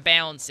you gotta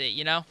balance it,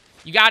 you know?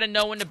 You gotta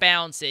know when to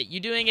balance it.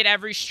 You doing it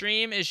every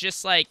stream is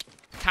just like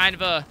kind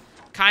of a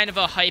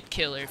hype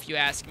killer, if you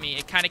ask me.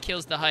 It kind of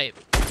kills the hype.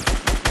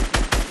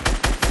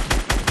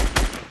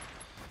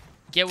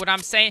 Get what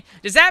I'm saying?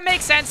 Does that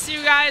make sense to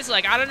you guys?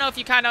 Like, I don't know if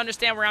you kind of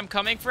understand where I'm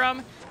coming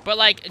from. But,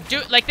 like,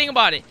 think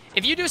about it.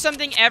 If you do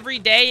something every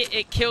day,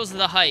 it kills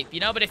the hype, you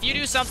know? But if you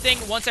do something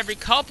once every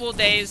couple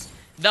days,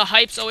 the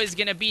hype's always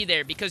going to be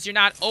there because you're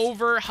not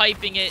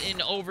over-hyping it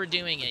and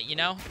overdoing it, you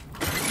know?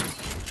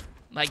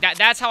 Like,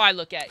 that's how I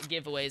look at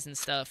giveaways and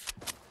stuff.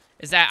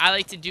 Is that I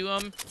like to do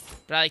them,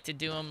 but I like to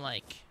do them,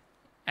 like,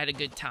 at a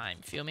good time.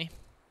 Feel me?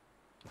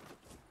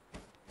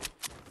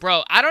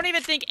 Bro, I don't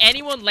even think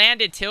anyone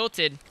landed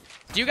tilted.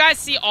 Do you guys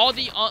see all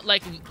the,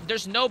 like,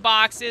 there's no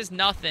boxes,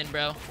 nothing,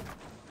 bro.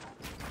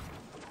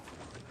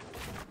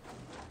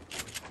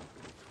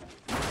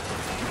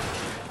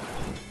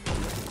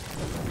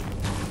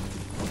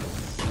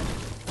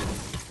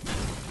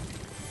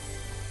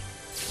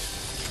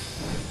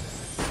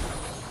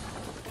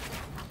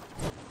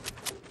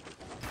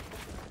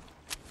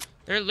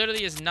 There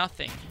literally is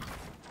nothing.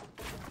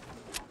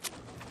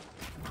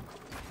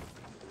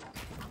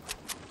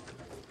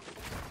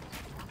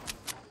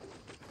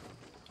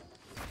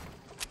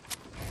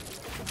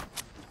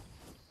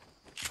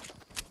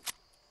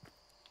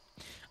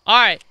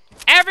 Alright.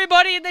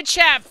 Everybody in the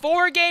chat,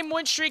 4-game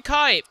win streak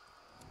hype.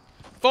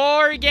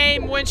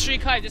 4-game win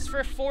streak hype. This is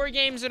for 4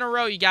 games in a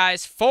row, you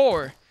guys.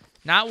 4.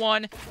 Not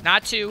 1,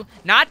 not 2,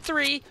 not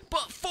 3,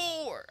 but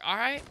 4.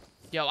 Alright?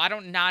 Yo, I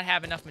don't not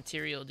have enough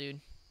material, dude.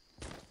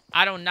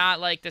 I do not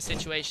like the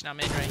situation I'm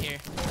in right here.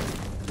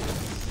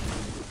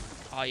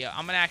 Oh, yeah.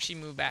 I'm going to actually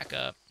move back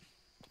up.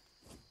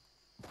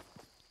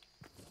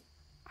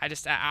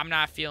 I'm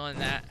not feeling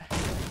that.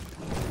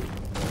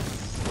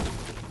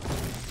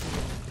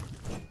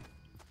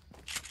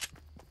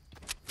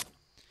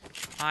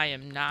 I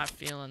am not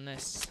feeling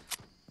this.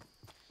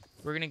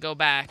 We're going to go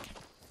back.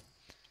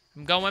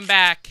 I'm going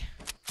back.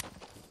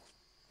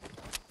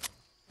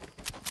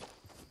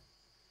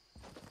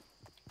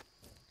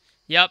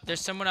 Yep,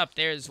 there's someone up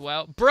there as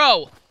well.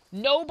 Bro,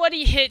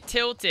 nobody hit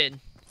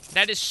tilted.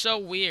 That is so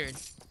weird.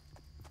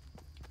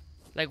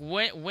 Like,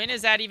 when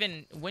is that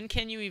even... When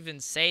can you even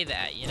say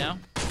that, you know?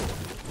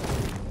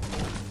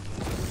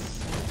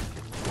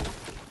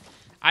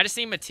 I just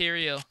need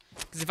material.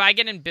 Because if I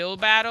get in build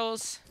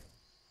battles...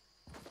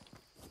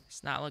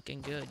 It's not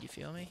looking good, you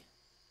feel me?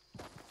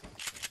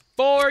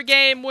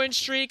 4-game win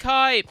streak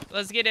hype.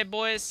 Let's get it,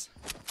 boys.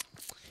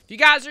 If you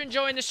guys are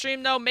enjoying the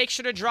stream, though, make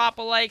sure to drop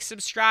a like,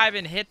 subscribe,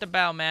 and hit the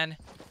bell, man.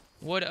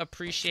 Would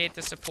appreciate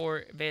the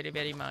support very,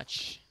 very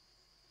much.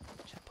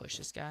 Should I push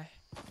this guy?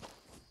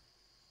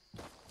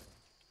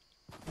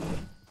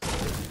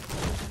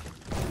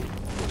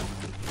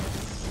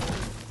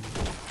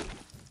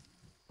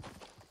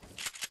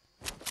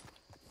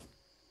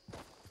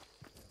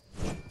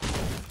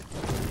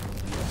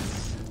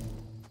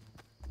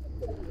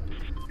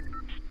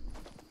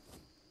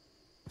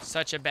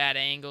 Such a bad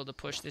angle to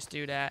push this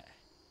dude at.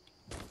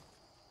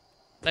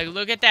 Like,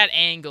 look at that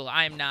angle.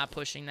 I am not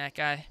pushing that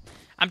guy.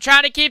 I'm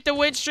trying to keep the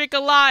win streak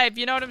alive.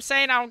 You know what I'm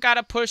saying? I don't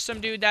gotta push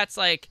some dude that's,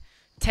 like,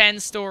 10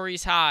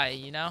 stories high,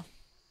 you know?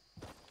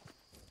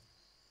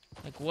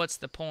 Like, what's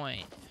the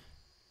point?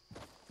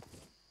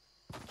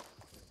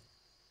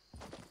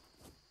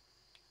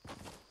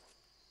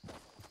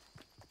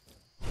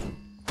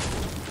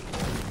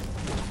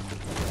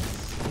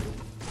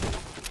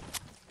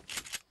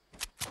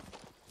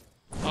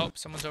 Oh,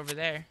 someone's over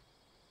there.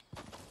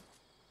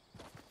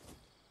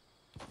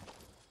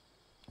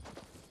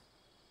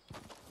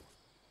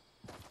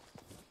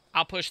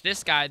 I'll push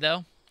this guy,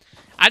 though.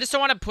 I just don't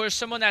want to push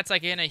someone that's,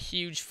 like, in a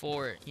huge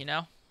fort, you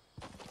know?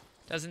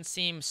 Doesn't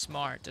seem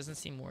smart. Doesn't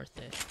seem worth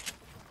it.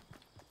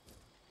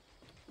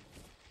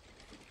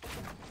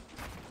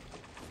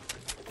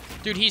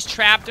 Dude, he's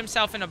trapped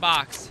himself in a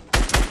box.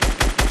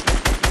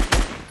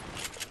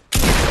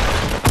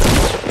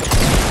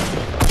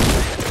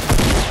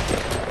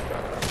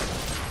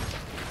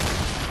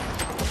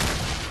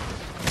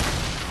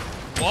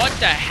 What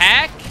the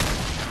heck?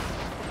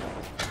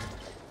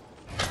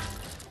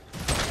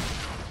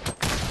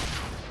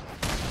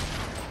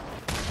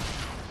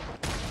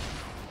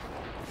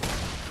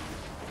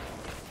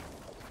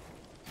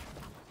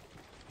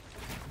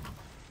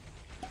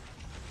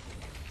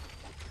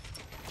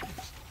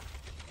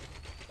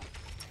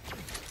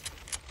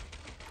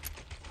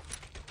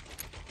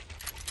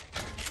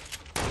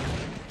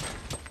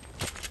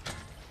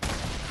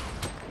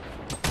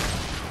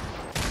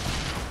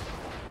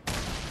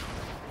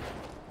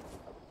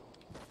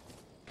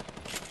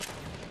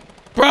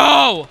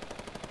 Bro!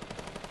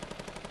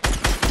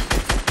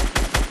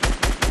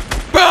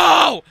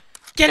 Bro!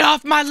 Get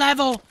off my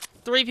level!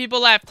 3 people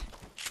left.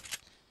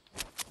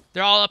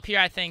 They're all up here,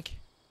 I think.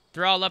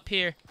 They're all up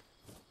here.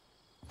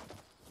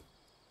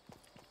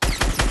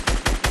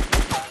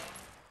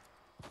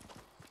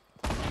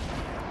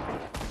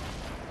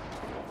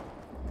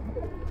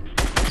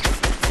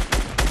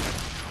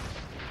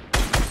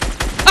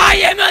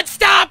 I am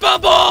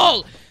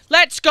unstoppable!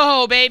 Let's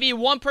go, baby.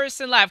 1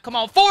 person left. Come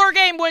on.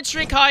 4-game win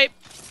streak hype.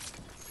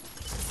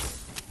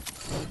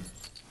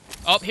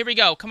 Oh, here we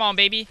go. Come on,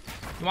 baby.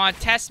 You want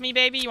to test me,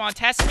 baby? You want to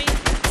test me?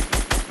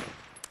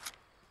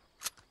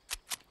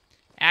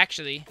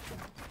 Actually,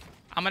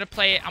 I'm gonna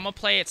play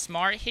it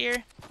smart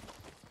here.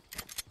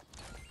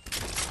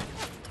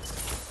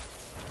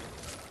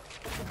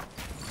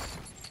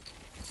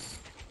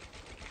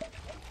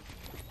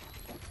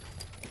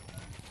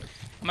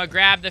 I'm gonna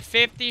grab the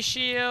 50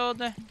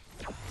 shield.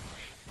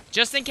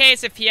 Just in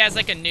case if he has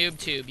like a noob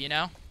tube, you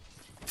know?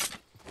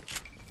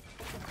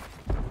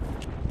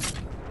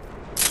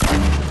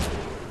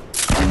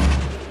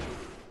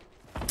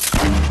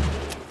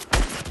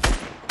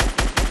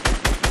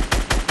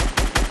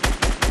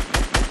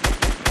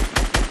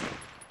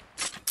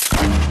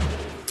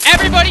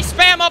 Everybody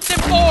spam up them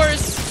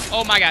 4s.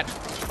 Oh my god.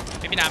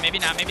 Maybe not, maybe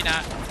not, maybe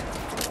not.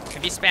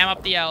 Maybe spam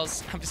up the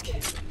L's. I'm just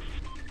kidding.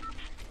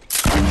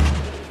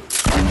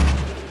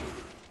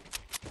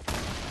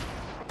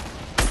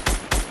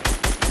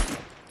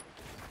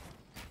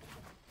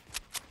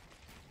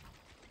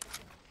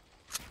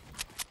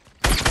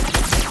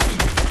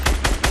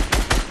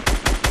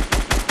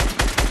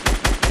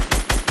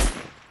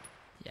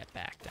 Yeah,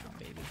 back down,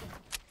 baby.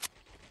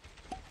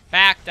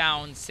 Back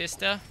down,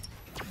 sister.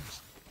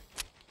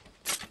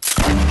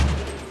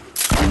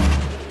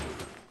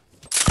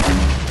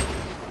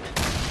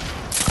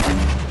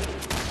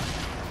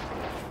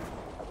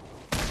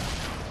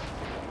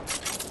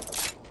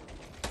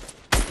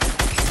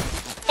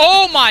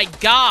 Oh my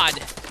god!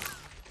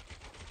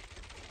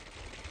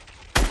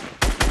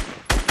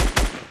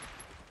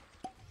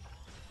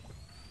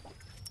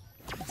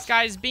 This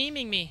guy's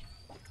beaming me.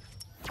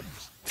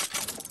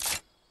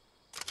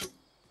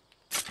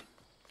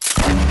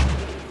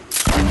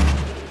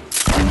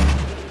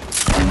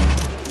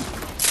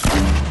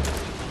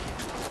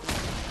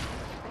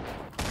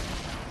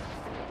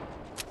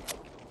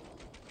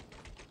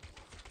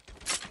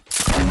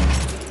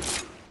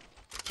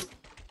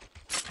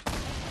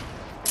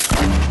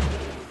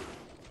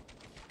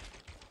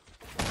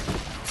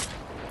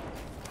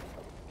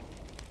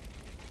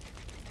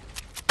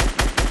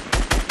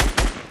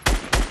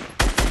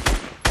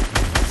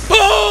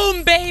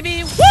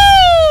 Baby,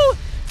 woo!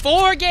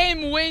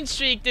 4-game win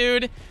streak,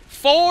 dude.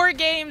 4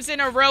 games in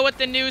a row with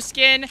the new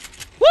skin.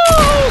 Woo!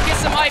 Get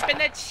some hype in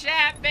the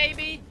chat,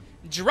 baby.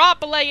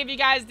 Drop a like if you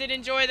guys did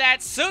enjoy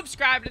that.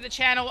 Subscribe to the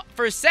channel.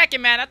 For a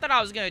second, man, I thought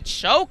I was gonna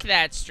choke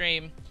that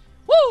stream.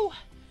 Woo! All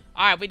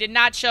right, we did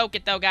not choke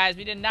it though, guys.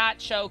 We did not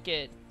choke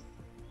it.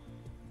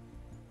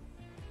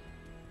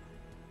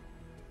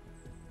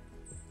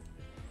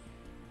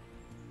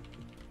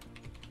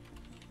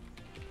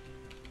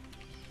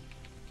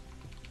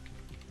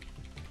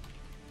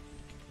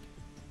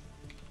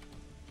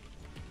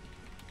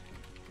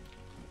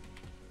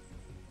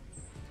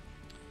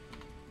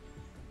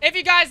 If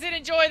you guys did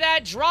enjoy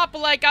that, drop a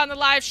like on the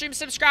live stream,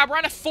 subscribe. We're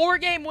on a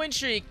 4-game win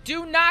streak.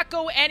 Do not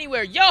go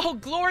anywhere. Yo,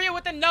 Gloria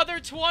with another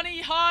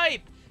 20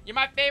 hype. You're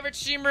my favorite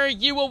streamer.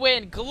 You will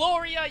win.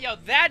 Gloria, yo,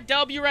 that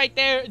W right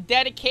there,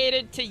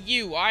 dedicated to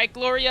you. All right,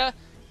 Gloria?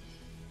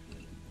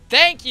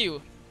 Thank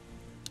you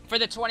for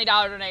the $20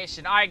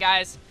 donation. All right,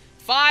 guys.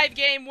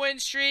 5-game win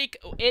streak.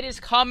 It is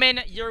coming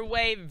your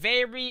way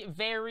very,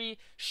 very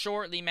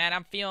shortly, man.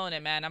 I'm feeling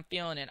it, man. I'm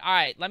feeling it. All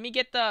right, let me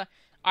get the...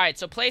 Alright,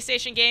 so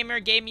PlayStation Gamer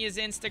gave me his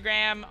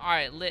Instagram.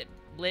 Alright, lit.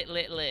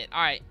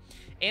 Alright,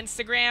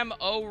 Instagram,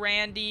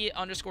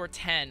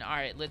 orandy_10.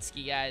 Alright, let's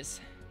ski, guys.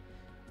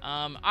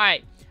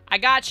 Alright, I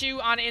got you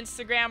on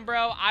Instagram,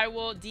 bro. I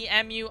will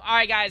DM you.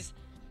 Alright, guys,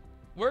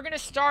 we're gonna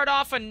start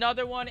off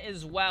another one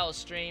as well,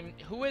 stream.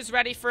 Who is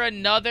ready for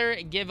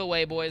another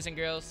giveaway, boys and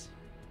girls?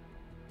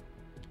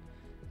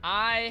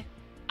 I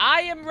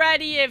am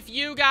ready if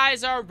you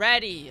guys are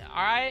ready,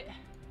 alright?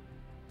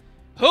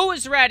 Who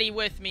is ready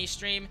with me,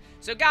 stream?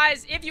 So,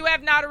 guys, if you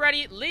have not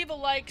already, leave a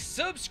like,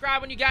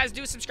 subscribe. When you guys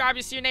do subscribe,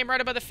 you see your name right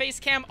above the face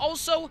cam.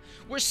 Also,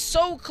 we're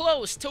so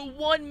close to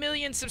 1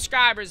 million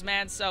subscribers,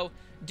 man. So,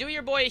 do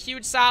your boy a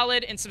huge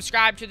solid and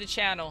subscribe to the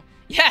channel.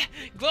 Yeah,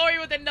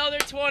 Gloria with another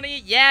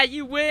 20. Yeah,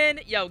 you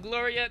win. Yo,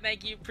 Gloria,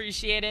 thank you.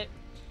 Appreciate it.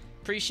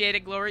 Appreciate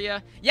it,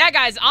 Gloria. Yeah,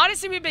 guys,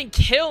 honestly, we've been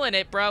killing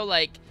it, bro.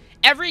 Like,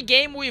 every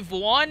game we've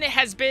won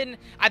has been,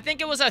 I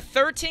think it was a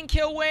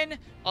 13-kill win,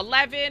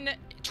 11,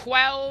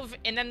 12,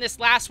 and then this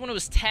last one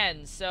was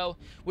 10. So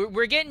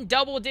we're getting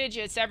double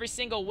digits every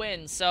single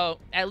win. So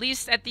at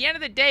least at the end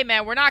of the day,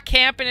 man, we're not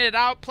camping it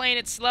out, playing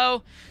it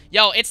slow.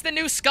 Yo, it's the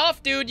new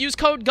scuff, dude. Use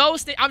code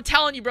GHOST. I'm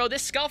telling you, bro,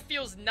 this scuff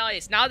feels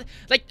nice. Now,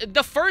 like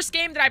the first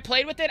game that I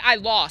played with it, I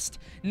lost.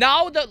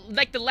 Now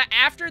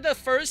after the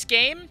first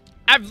game,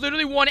 I've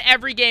literally won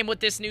every game with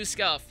this new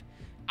scuff.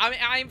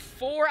 I'm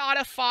 4 out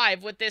of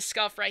 5 with this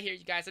scuff right here,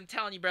 you guys. I'm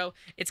telling you, bro.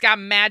 It's got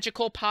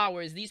magical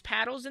powers. These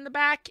paddles in the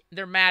back,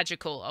 they're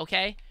magical,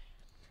 okay?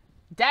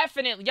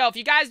 Definitely. Yo, if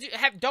you guys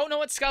don't know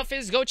what scuff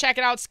is, go check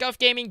it out,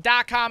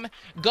 scuffgaming.com.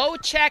 Go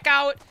check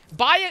out,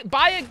 buy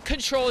a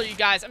controller, you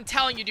guys. I'm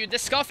telling you, dude, the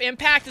scuff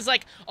impact is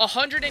like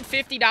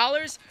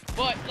 $150,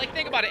 but like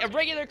think about it, a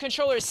regular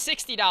controller is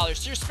 $60.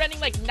 So you're spending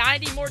like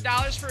 $90 more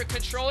for a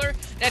controller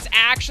that's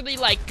actually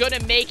like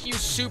gonna make you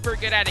super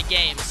good at a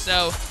game.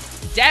 So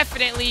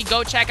definitely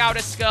go check out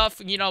a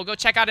scuff, you know, go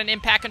check out an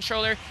impact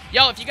controller.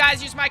 Yo, if you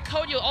guys use my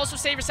code, you'll also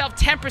save yourself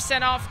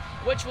 10% off,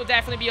 which will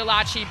definitely be a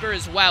lot cheaper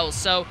as well.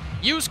 So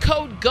use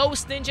code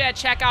GhostNinja at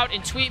checkout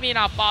and tweet me and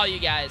I'll follow you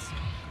guys.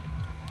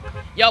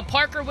 Yo,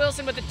 Parker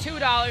Wilson with the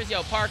 $2.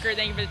 Yo, Parker,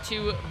 thank you for the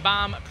 2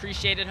 bomb.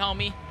 Appreciate it,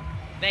 homie.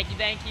 Thank you,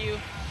 thank you.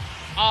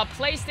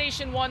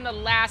 PlayStation won the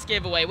last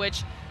giveaway,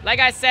 which Like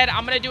I said,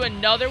 I'm going to do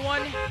another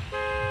one.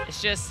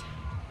 It's just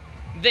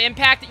the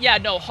impact. Yeah,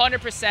 no,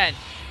 100%.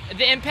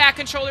 The impact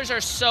controllers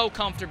are so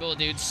comfortable,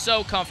 dude.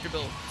 So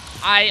comfortable.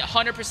 I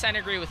 100%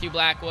 agree with you,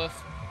 Black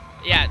Wolf.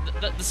 Yeah,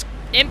 the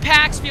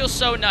impacts feel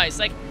so nice.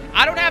 Like,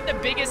 I don't have the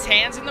biggest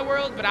hands in the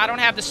world, but I don't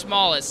have the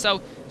smallest.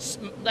 So,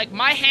 like,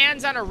 my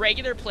hands on a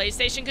regular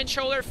PlayStation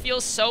controller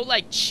feel so,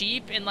 like,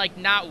 cheap and, like,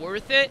 not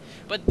worth it.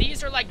 But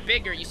these are, like,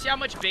 bigger. You see how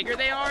much bigger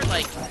they are?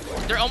 Like,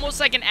 they're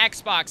almost like an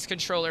Xbox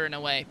controller in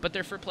a way, but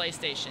they're for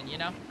PlayStation, you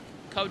know?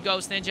 Code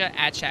GhostNinja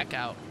at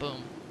checkout.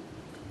 Boom.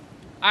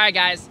 All right,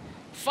 guys.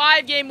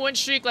 5-game win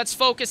streak. Let's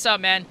focus up,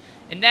 man.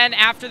 And then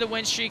after the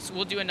win streaks,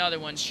 we'll do another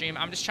one stream.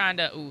 I'm just trying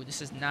to... Ooh,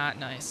 this is not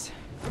nice.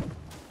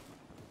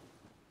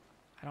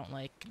 I don't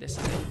like... This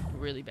is a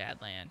really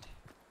bad land.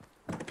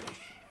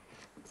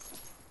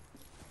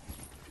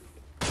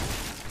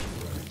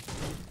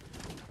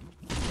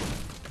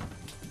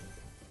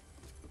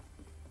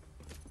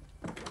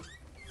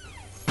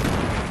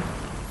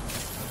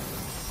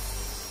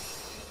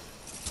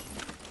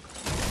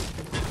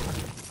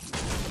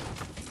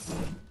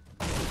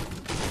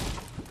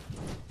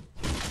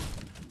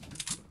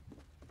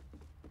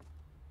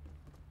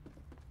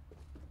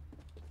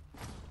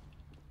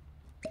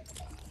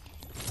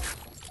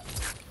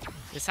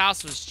 This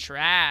house was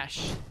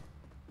trash.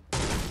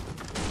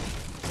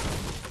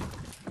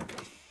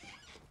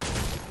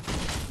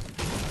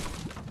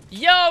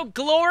 Yo,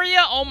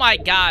 Gloria. Oh my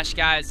gosh,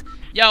 guys.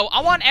 Yo,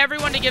 I want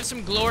everyone to give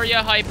some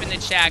Gloria hype in the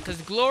chat, because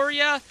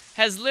Gloria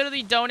has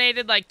literally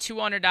donated like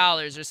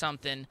 $200 or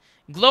something.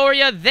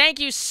 Gloria, thank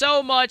you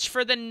so much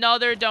for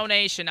another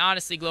donation.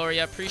 Honestly,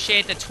 Gloria,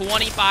 appreciate the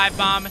 25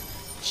 bomb.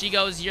 She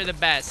goes, you're the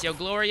best. Yo,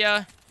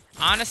 Gloria,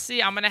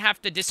 honestly, I'm going to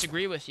have to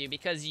disagree with you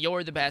because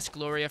you're the best,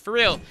 Gloria. For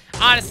real.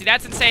 Honestly,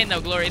 that's insane,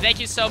 though, Gloria. Thank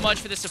you so much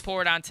for the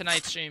support on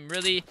tonight's stream.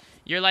 Really,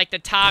 you're like the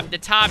top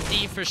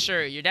D for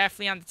sure. You're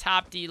definitely on the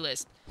top D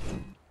list.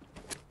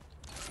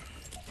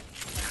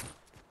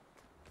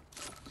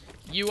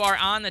 You are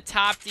on the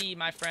top D,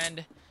 my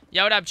friend.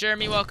 Yo, what up,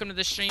 Jeremy? Welcome to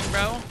the stream,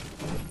 bro.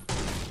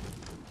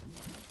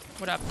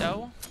 What up,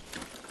 though?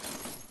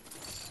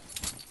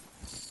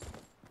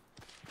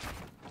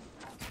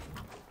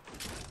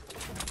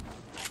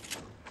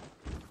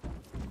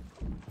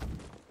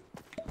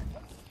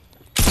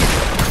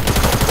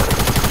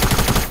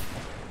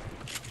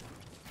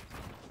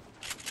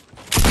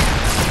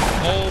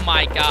 Oh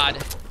my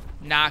god.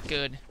 Not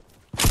good.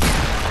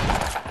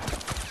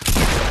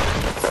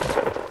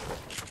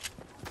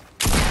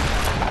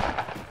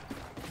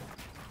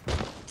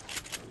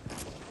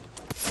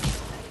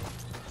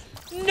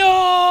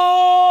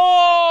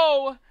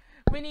 No!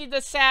 We need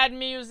the sad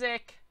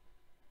music.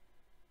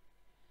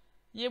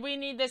 Yeah, we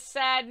need the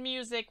sad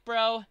music,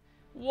 bro.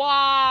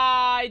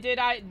 Why did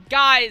I...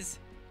 Guys,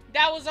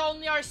 that was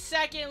only our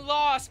second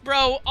loss,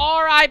 bro.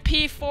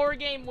 RIP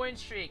 4-game win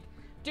streak.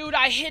 Dude,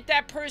 I hit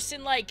that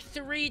person like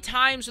 3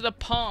 times with a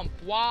pump.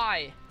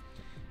 Why?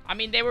 I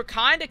mean, they were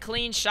kind of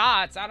clean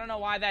shots. I don't know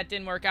why that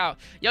didn't work out.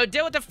 Yo,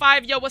 Dill with the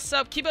 5. Yo, what's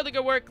up? Keep up the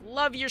good work.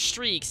 Love your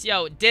streaks.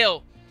 Yo,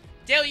 Dill.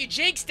 Dill, you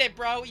jinxed it,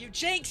 bro. You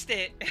jinxed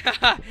it.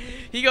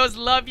 He goes,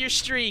 love your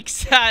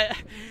streaks.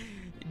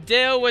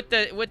 Dill with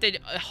the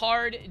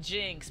hard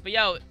jinx. But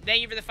yo,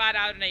 thank you for the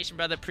 $5 donation,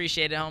 brother.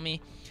 Appreciate it,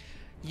 homie.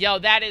 Yo,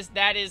 that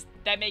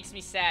makes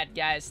me sad,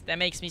 guys. That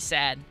makes me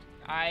sad.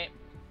 All right.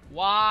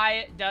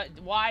 Why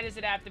does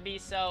it have to be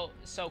so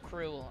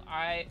cruel? All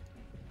right.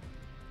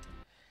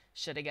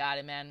 Should have got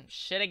it, man.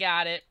 Should have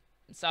got it.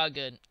 It's all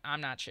good. I'm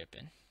not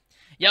tripping.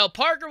 Yo,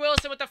 Parker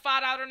Wilson with the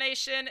 $5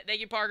 donation.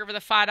 Thank you, Parker, for the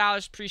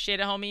 $5. Appreciate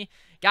it, homie.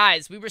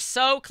 Guys, we were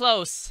so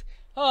close.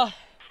 Oh,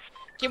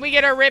 can we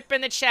get a rip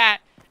in the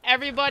chat?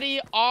 Everybody,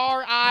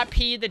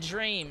 R.I.P. the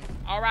dream.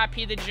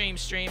 R.I.P. the dream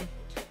stream.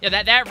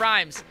 Yeah, that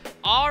rhymes.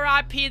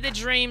 R.I.P. the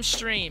dream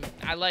stream.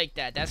 I like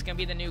that. That's going to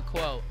be the new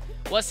quote.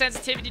 What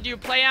sensitivity do you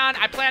play on?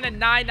 I play on a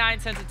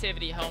 9.9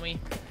 sensitivity, homie.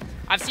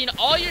 I've seen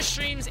all your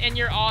streams, and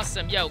you're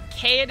awesome. Yo,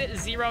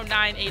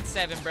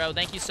 Cade0987, bro.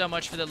 Thank you so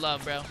much for the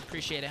love, bro.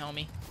 Appreciate it,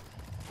 homie.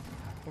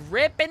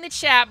 Rip in the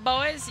chat,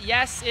 boys.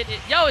 Yes, it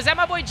is. Yo, is that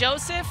my boy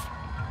Joseph?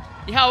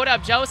 Yo, what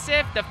up,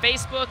 Joseph? The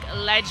Facebook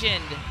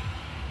legend.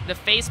 The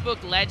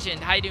Facebook legend.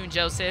 How you doing,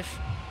 Joseph?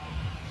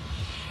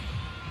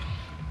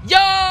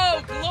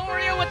 Yo,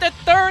 Gloria with the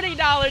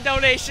 $30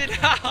 donation.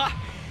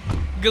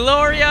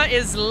 Gloria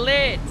is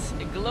lit.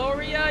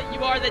 Gloria, you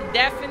are the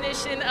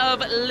definition of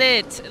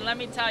lit. And let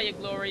me tell you,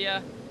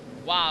 Gloria.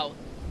 Wow.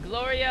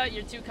 Gloria,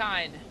 you're too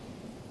kind.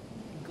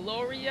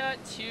 Gloria,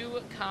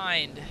 too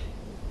kind.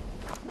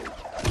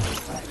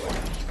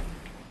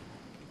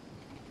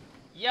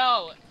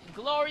 Yo,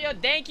 Gloria,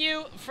 thank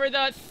you for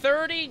the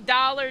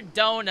 $30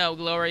 dono,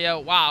 Gloria.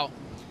 Wow.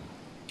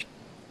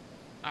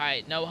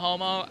 Alright, no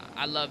homo.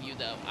 I love you,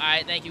 though.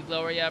 Alright, thank you,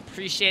 Gloria.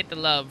 Appreciate the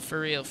love.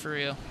 For real, for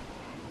real.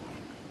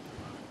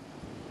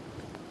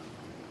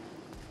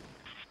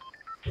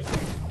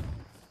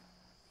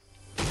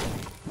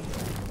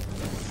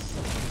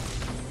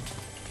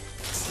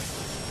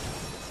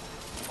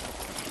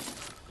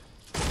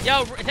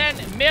 Yo, then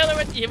Miller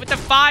with the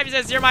 5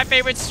 says you're my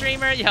favorite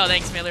streamer. Yo,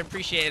 thanks Miller,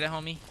 appreciate it,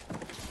 homie.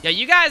 Yo,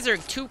 you guys are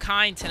too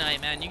kind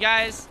tonight, man. You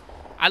guys,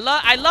 I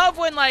love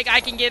when like I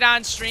can get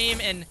on stream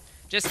and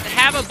just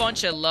have a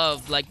bunch of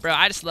love. Like, bro,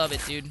 I just love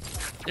it, dude.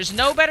 There's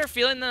no better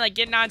feeling than like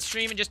getting on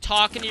stream and just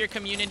talking to your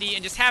community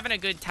and just having a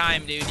good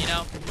time, dude. You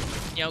know,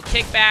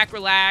 kick back,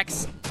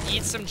 relax,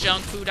 eat some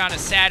junk food on a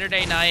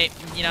Saturday night.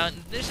 You know,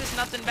 there's just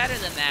nothing better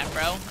than that,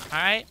 bro. All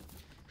right.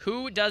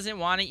 Who doesn't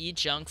want to eat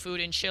junk food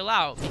and chill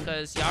out?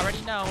 Because you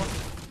already know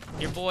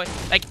your boy.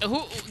 Like,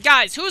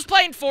 guys, who's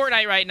playing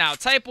Fortnite right now?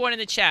 Type 1 in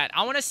the chat.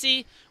 I want to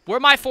see where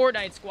my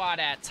Fortnite squad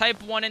at.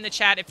 Type 1 in the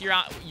chat if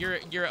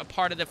you're a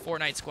part of the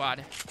Fortnite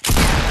squad.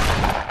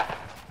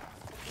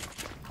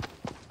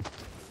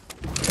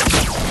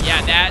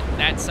 Yeah,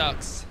 that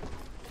sucks.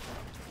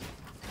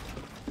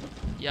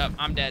 Yup,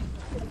 I'm dead.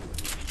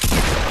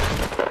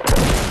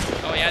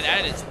 Oh yeah,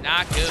 that is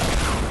not good.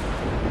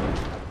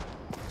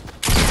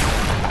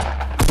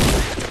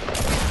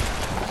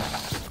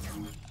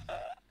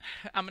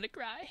 I'm gonna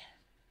cry.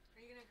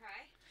 Are you gonna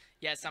cry?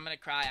 Yes, I'm gonna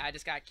cry. I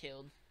just got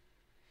killed.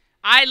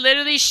 I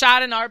literally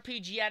shot an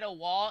RPG at a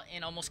wall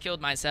and almost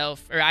killed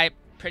myself. Or I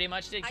pretty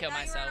much did kill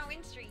myself. You were on a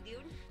win streak, dude.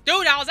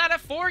 Dude, I was at a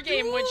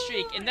 4-game win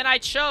streak and then I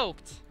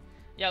choked.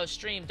 Yo,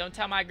 stream, don't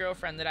tell my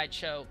girlfriend that I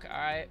choke,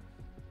 alright?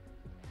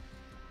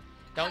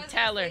 Don't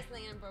tell her.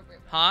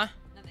 Huh?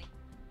 Nothing.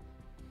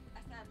 I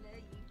said I love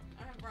you.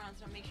 I don't have bronze,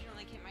 so make sure you don't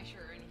like hit my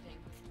shirt or anything.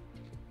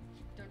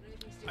 Don't do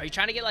anything stupid. Are you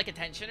trying to get like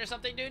attention or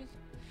something, dude?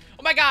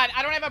 Oh my god,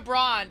 I don't have a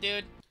brawn,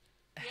 dude.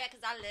 Yeah,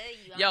 because I love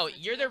you. Yo,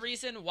 you're the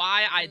reason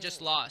why I just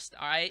lost,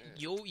 alright?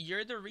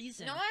 You're the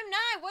reason. No, I'm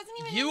not. I wasn't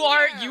even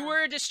You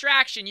were a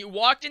distraction. You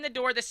walked in the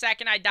door the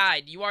second I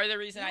died. You are the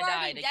reason I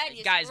died.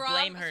 Dead, guys,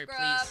 blame her,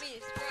 please.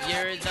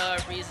 You're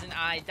the reason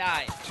I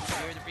died.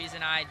 You're the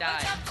reason I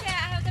died. What's up, chat?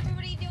 How's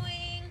everybody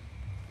doing?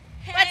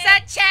 Hey. What's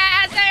up, chat?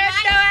 How's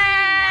everyone doing?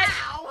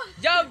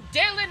 Yo,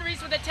 Dylan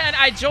Reese with a 10.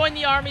 I joined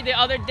the army the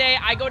other day.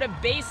 I go to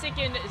basic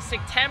in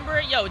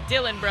September. Yo,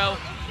 Dylan, bro.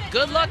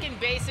 Good luck in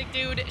basic,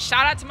 dude.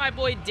 Shout out to my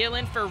boy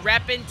Dylan for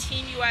repping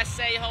Team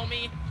USA,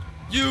 homie.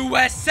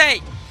 USA!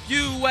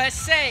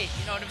 USA!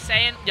 You know what I'm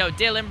saying? Yo,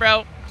 Dylan,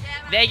 bro.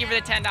 Thank you for the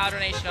 $10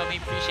 donation, homie.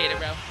 Appreciate it,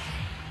 bro.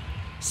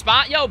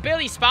 Yo,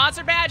 Billy,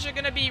 sponsor badge are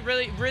gonna be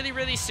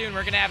really soon.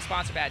 We're gonna have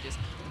sponsor badges.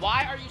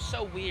 Why are you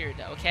so weird,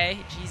 okay?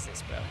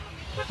 Jesus, bro.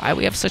 Why do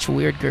we have such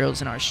weird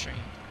girls in our stream?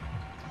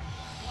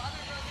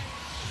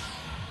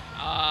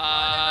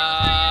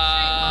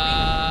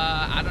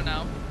 I don't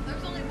know.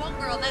 There's only one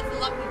girl, and that's the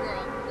lucky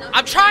girl. No,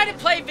 I'm trying to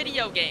play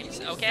video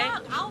games, okay?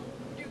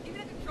 Dude, give me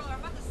the controller. I'm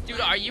about to Dude,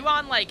 are you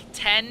on like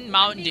 10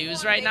 Mountain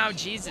Dews right now?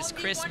 Jesus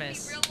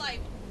Christmas. Real life.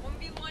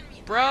 1v1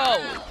 me. Bro.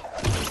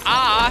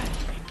 Ah.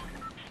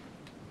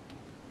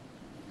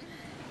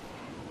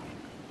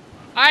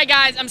 Alright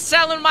guys, I'm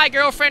selling my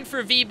girlfriend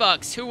for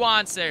V-Bucks. Who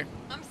wants her?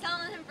 I'm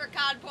selling him for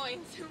COD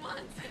points. Who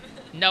wants him?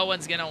 No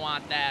one's gonna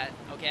want that,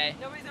 okay?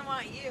 Nobody's gonna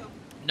want you.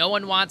 No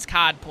one wants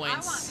COD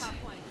points. I want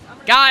COD points.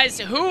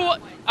 Guys,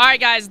 alright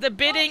guys, the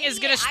bidding is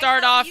gonna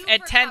start off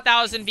at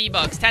 10,000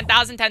 V-Bucks.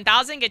 10,000,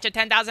 10,000, get your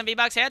 10,000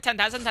 V-Bucks here.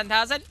 10,000,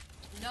 10,000.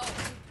 No.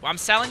 Well, I'm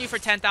selling you for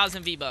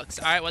 10,000 V-Bucks.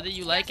 Alright, whether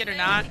you like it or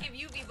not. I give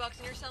you V-Bucks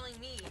and you're selling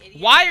me, idiot.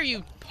 Why are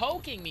you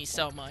poking me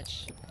so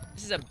much?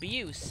 This is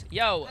abuse.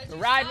 Yo,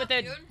 Ride with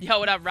it. Yo,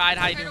 what up, Ride?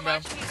 How you doing, bro?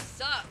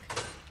 Suck.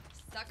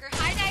 Sucker.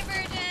 Hi,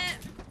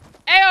 Divergent.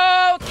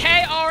 Ayo,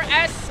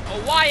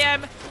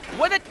 KRSYM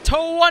with a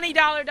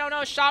 $20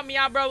 dono. Shout me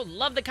out, bro.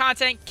 Love the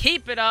content.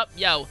 Keep it up.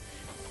 Yo,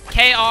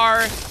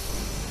 KR.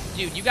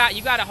 Dude, you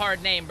got a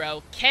hard name,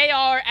 bro.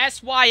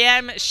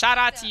 KRSYM. Shout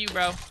out to you,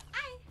 bro.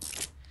 Hi.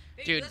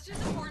 Dude. Let's do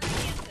some Fortnite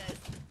dances.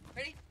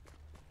 Ready?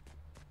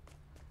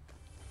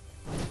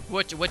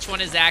 Which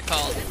one is that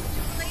called?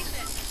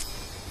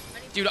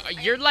 Dude,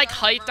 you're like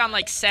hyped on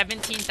like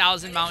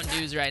 17,000 Mountain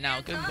Dews right now.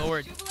 Good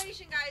lord.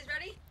 Jubilation, guys.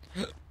 Ready?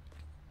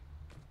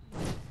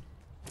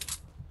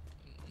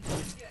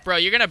 Bro,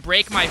 you're gonna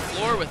break my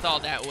floor with all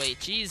that weight.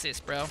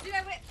 Jesus, bro. Dude,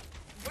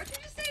 what did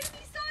you just say to me,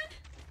 son?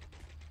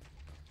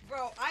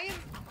 Bro, I am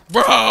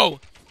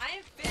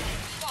fit as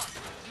fuck.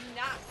 Do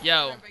not.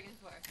 Yo,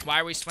 why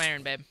are we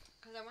swearing, babe?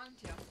 Because I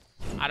want to.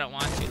 I don't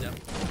want to, though.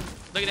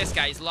 Look at this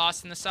guy. He's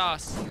lost in the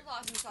sauce. You're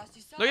lost in the sauce.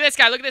 You suck. Look at this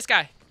guy. Look at this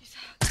guy. You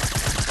suck.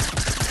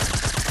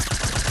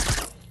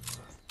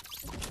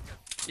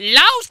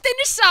 Lost in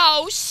the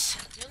sauce.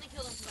 You only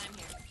killed him because I'm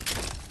here.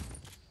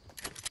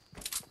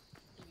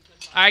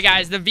 Alright,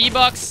 guys. The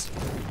V-Bucks.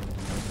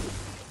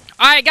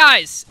 Alright,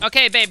 guys.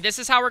 Okay, babe. This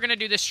is how we're going to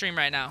do this stream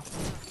right now.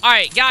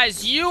 Alright,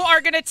 guys. You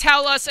are going to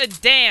tell us a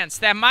dance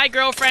that my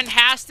girlfriend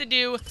has to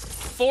do.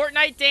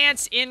 Fortnite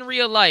dance in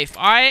real life.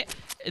 Alright?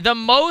 The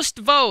most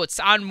votes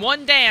on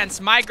one dance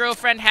my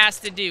girlfriend has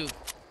to do.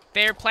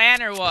 Fair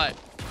plan or what?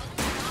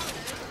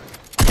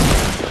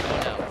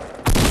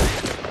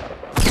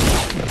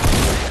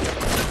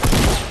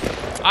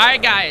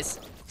 Alright, guys.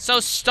 So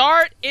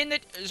start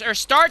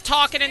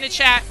talking in the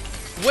chat.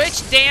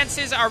 Which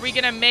dances are we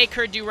gonna make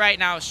her do right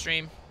now,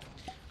 stream?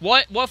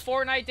 What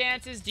Fortnite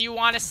dances do you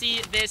want to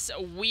see this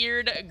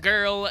weird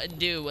girl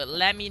do?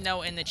 Let me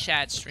know in the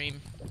chat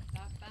stream.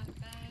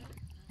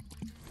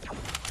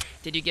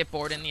 Did you get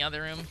bored in the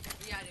other room?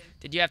 Yeah, I did.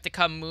 Did you have to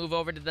come move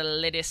over to the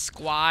latest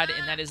squad,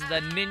 and that is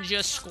the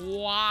Ninja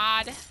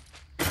Squad?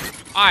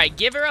 Alright,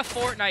 give her a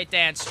Fortnite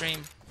dance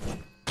stream.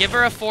 Give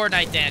her a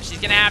Fortnite dance.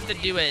 She's gonna have to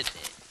do it.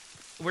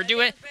 We're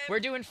doing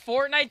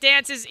Fortnite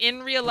dances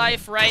in real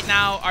life right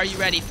now. Are you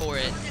ready for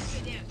it?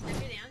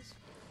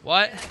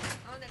 What?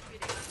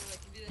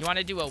 You want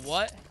to do a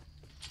what?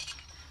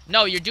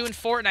 No, you're doing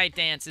Fortnite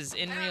dances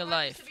in real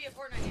life.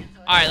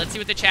 Alright, let's see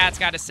what the chat's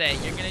got to say.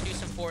 You're gonna do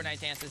some Fortnite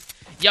dances.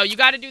 Yo, you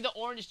gotta do the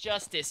Orange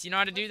Justice. You know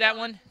how to do that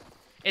one?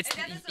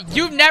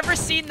 You've never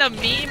seen the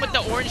meme with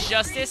the Orange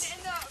Justice?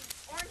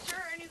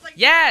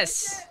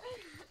 Yes!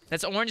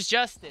 That's Orange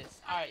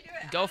Justice. Alright,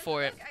 go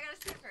for it.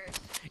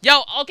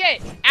 Yo, okay.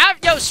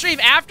 Yo,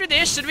 stream, after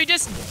this, should we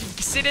just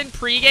sit in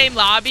pregame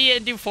lobby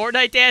and do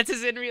Fortnite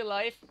dances in real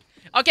life?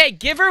 Okay,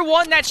 give her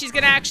one that she's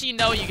gonna actually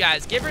know, you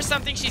guys. Give her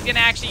something she's gonna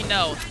actually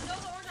know.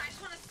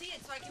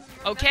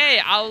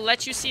 Okay, I'll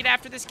let you see it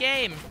after this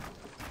game.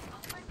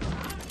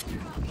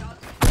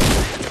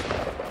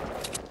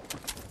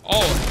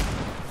 Oh.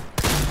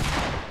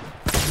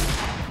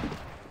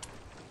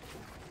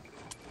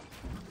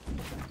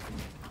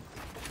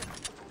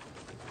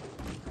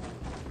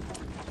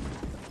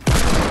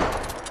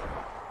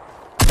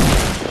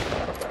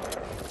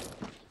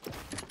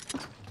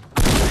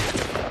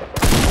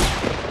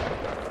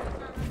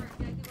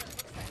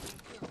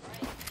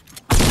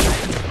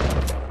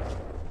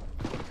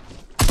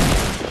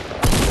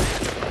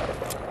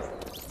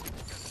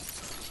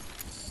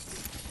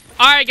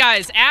 Alright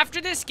guys, after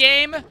this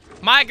game,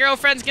 my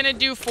girlfriend's gonna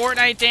do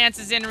Fortnite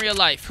dances in real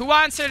life. Who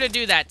wants her to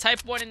do that?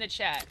 Type 1 in the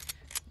chat.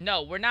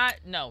 No, we're not,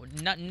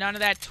 none of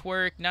that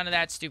twerk, none of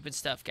that stupid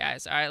stuff,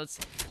 guys. Alright,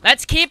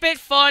 let's keep it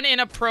fun and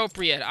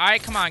appropriate.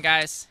 Alright, come on,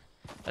 guys.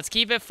 Let's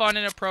keep it fun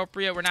and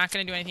appropriate. We're not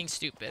gonna do anything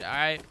stupid,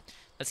 alright?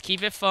 Let's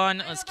keep it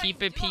fun. Let's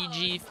keep it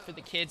PG for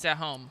the kids at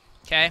home.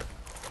 Okay?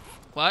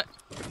 What?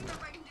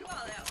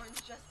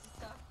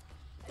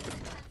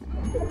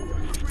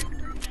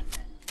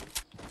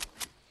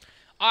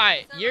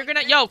 Alright, you're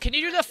gonna, yo, can you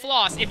do the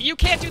floss? If you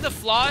can't do the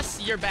floss,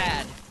 you're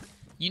bad.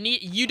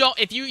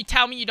 If you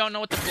tell me you don't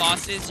know what the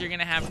floss is, you're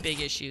gonna have big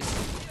issues.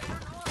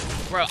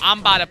 Bro,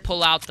 I'm about to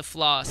pull out the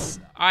floss.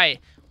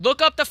 Alright,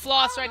 look up the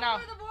floss right now.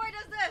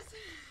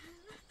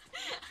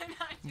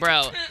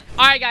 Bro.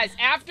 Alright, guys,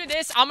 after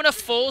this, I'm gonna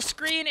full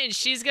screen and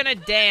she's gonna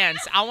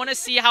dance. I wanna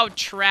see how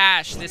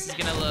trash this is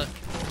gonna look.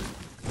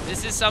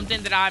 This is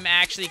something that I'm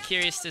actually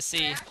curious to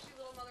see.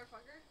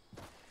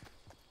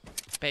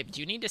 Babe,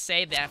 do you need to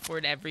say that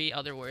word every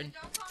other word?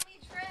 Don't call me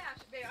trash,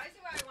 babe. I see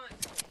what I want.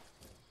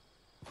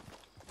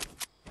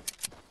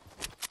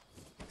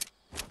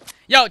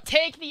 Yo,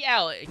 take the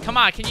L. Come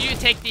on, can you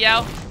take the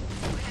L?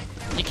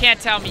 You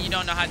can't tell me you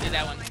don't know how to do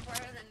that one.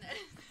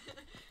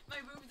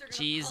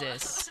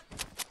 Jesus.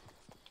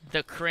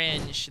 The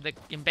cringe.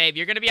 Babe,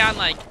 you're gonna be on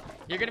like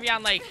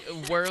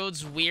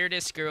world's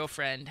weirdest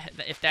girlfriend.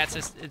 If that's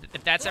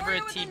ever a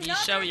TV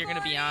show, you're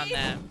gonna be on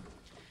that.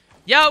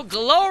 Yo,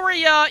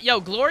 Gloria!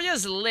 Yo,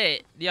 Gloria's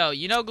lit. Yo,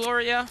 you know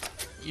Gloria?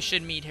 You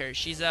should meet her.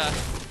 She's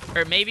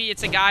or maybe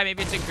it's a guy,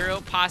 maybe it's a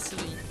girl,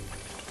 possibly.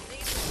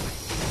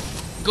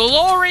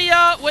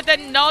 Gloria with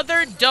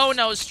another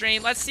dono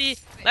stream. Let's see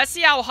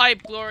how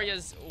hype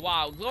Gloria's.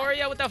 Wow,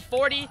 Gloria with a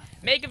 40.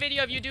 Make a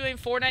video of you doing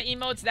Fortnite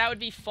emotes. That would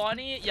be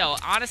funny. Yo,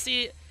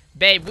 honestly,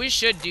 babe, we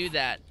should do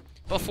that.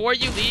 Before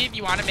you leave,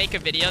 you want to make a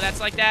video that's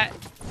like that?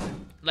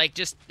 Like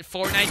just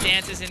Fortnite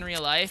dances in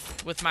real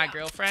life with my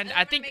girlfriend.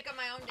 I think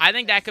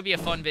that could be a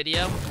fun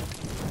video.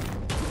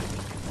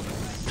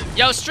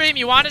 Yo, stream,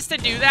 you want us to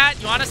do that?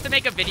 You want us to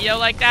make a video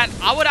like that?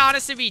 I would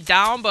honestly be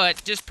down,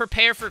 but just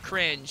prepare for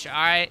cringe,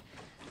 alright?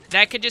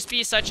 That could just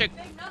be such a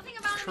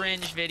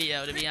cringe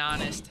video, to be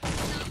honest.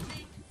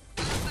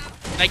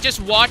 Like,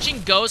 just watching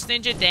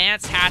GhostNinja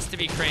dance has to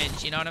be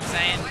cringe, you know what I'm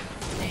saying?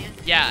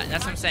 Yeah,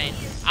 that's what I'm saying.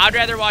 I'd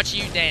rather watch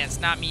you dance,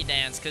 not me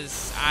dance,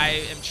 because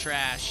I am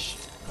trash.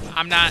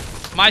 I'm not.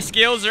 My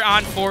skills are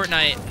on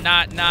Fortnite,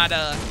 not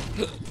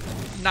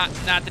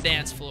the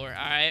dance floor.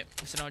 All right,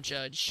 so don't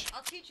judge.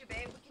 I'll teach you,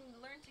 babe. We can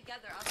learn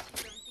together.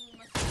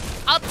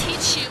 I'll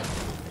teach you.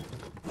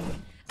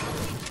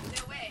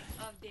 No way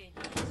of dating.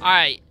 All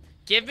right,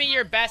 give me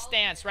your best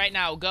dance right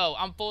now. Go.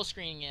 I'm full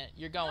screening it.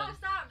 You're going. No,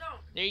 stop!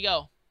 Don't. There you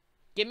go.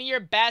 Give me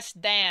your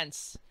best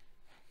dance.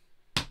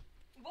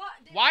 What?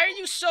 Why are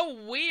you so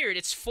weird?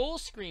 It's full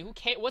screen. Who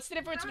cares? What's the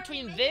difference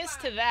between this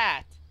to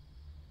that?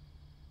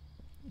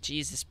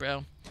 Jesus,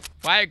 bro.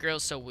 Why are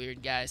girls so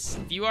weird, guys?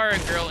 If you are a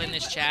girl in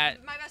this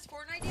chat... My best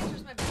Fortnite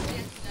dance or my best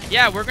dance?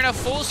 Yeah, we're gonna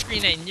full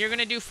screen it, and you're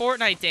gonna do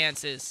Fortnite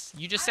dances.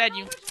 You just said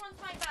you... I don't know which one's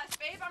my best,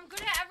 babe. I'm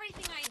good at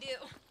everything I do.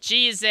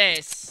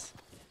 Jesus.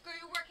 Girl,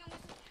 you're working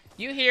with...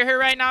 You hear her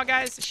right now,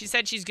 guys? She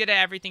said she's good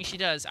at everything she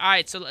does.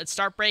 Alright, so let's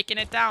start breaking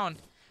it down.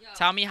 Yo.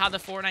 Tell me how the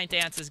Fortnite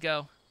dances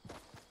go.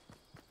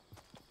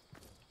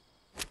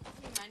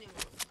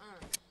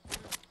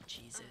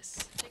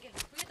 Jesus. Jesus. We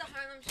get the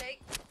Harlem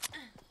Shake.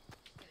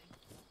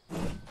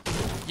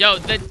 Yo,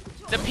 the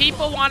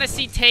people want to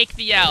see take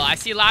the L. I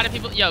see a lot of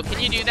people. Yo, can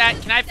you do that?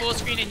 Can I full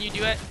screen and you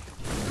do it?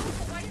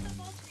 Why did the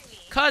full screen me?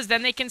 Cause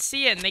then they can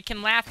see it and they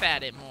can laugh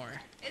at it more.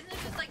 Isn't it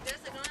just like this?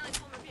 Like, don't I like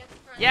pull my pants in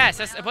front?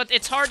 Yes, but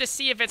it's hard to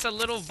see if it's a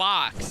little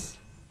box.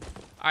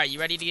 All right, you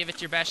ready to give it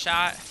your best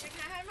shot?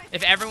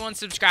 If everyone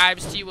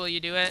subscribes to you, will you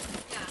do it?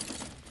 Yeah.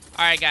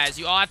 All right, guys,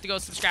 you all have to go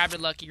subscribe to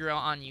Lucky Girl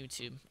on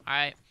YouTube. All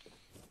right.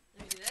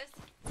 Let me do this.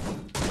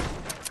 And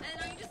then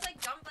don't you just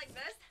like jump like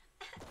this?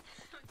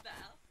 What the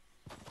hell?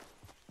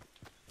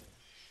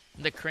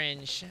 The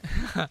cringe.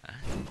 All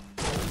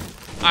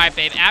right,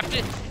 babe.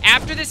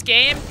 After this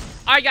game,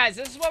 all right, guys,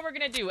 this is what we're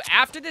gonna do.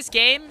 After this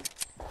game,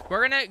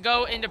 we're gonna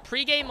go into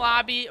pregame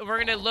lobby. And we're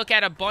gonna look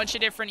at a bunch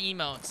of different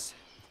emotes.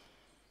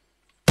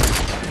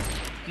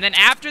 And then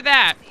after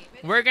that,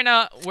 we're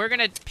gonna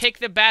pick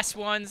the best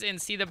ones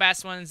and see the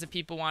best ones that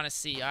people want to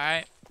see. All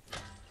right.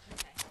 Okay.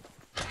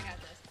 I got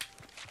this.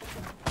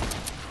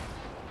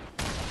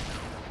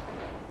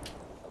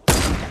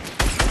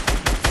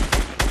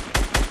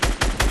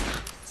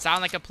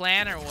 Sound like a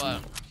plan or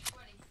what?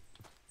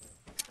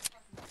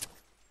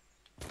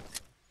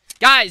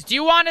 Guys, do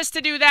you want us to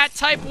do that?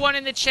 Type 1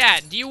 in the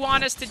chat. Do you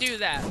want us to do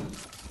that?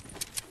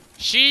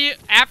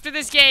 After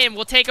this game,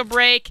 we'll take a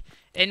break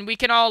and we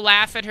can all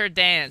laugh at her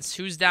dance.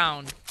 Who's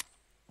down?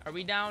 Are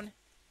we down?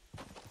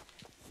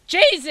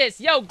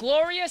 Jesus! Yo,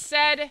 Gloria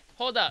said,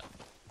 hold up.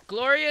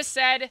 Gloria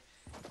said,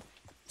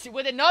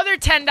 with another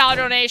 $10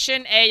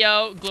 donation,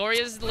 ayo,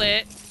 Gloria's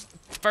lit.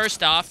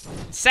 First off.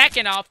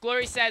 Second off,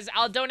 Gloria says,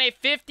 I'll donate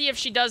 50 if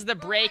she does the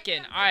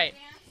break-in. All right.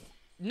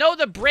 No,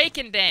 the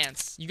break-in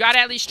dance. You gotta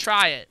at least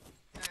try it.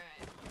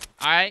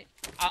 All right.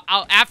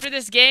 After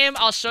this game,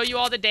 I'll show you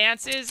all the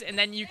dances, and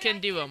then you can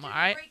do them. All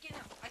right.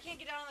 I can't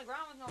get down on the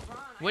ground with no bra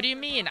on. What do you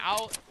mean?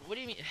 What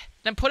do you mean?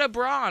 Then put a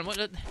bra on. What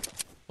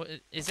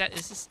is that?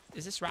 Is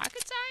this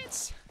rocket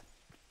science?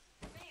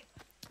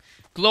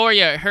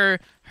 Gloria,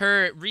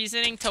 her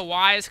reasoning to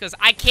why is because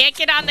I can't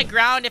get on the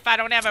ground if I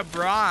don't have a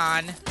bra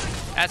on.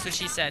 That's what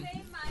she said.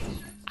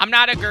 I'm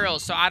not a girl,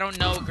 so I don't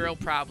know girl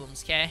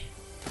problems. Okay.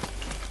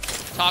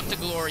 Talk to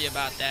Gloria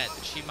about that.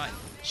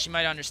 She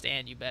might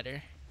understand you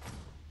better.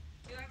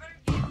 Dude, I better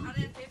get, out of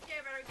 50, I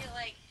better get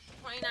like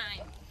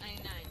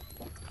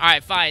 $29.99.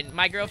 Alright, fine.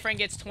 My girlfriend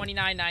gets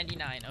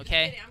 $29.99,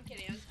 okay? I'm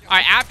kidding.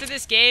 Alright, after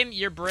this game,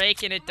 you're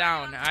breaking it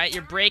down, alright?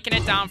 You're breaking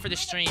it down for the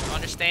stream,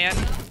 understand?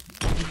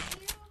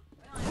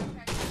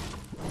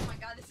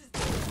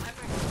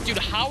 Dude,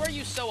 how are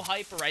you so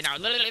hyper right now?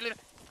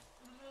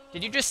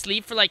 Did you just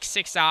sleep for like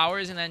 6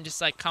 hours and then just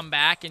like come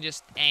back and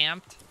just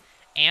amped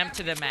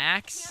to the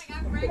max?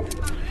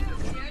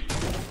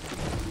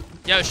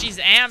 Yo, she's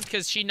amped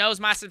because she knows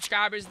my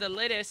subscribers the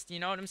littest. You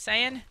know what I'm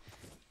saying?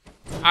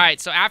 All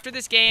right. So after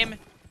this game,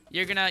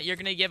 you're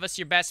gonna give us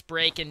your best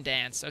break and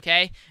dance,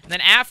 okay? And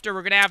then after,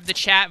 we're gonna have the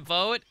chat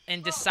vote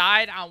and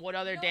decide on what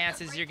other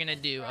dances you're gonna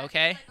do,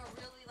 okay? Like a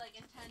really like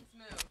intense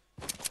move.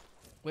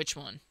 Which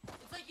one?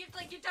 It's like you have to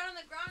like get down on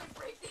the ground and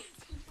break dance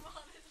and do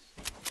all this.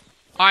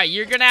 All right,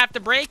 you're gonna have to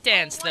break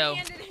dance though.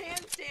 One-handed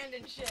handstand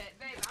and shit,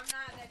 babe. I'm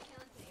not that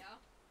talented, yo.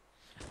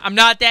 I'm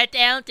not that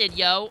talented,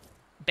 yo.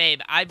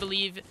 Babe, I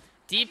believe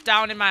deep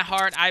down in my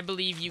heart, I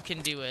believe you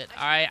can do it.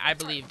 All right, I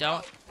believe.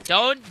 Don't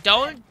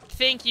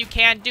think you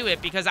can't do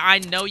it because I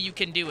know you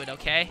can do it.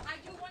 Okay?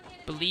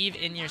 Believe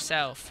in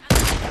yourself.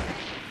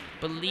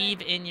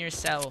 Believe in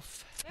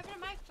yourself. What happened to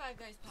my Five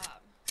Guys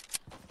pop?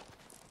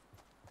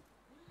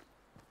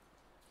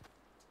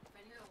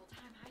 Been here the whole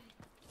time hiding.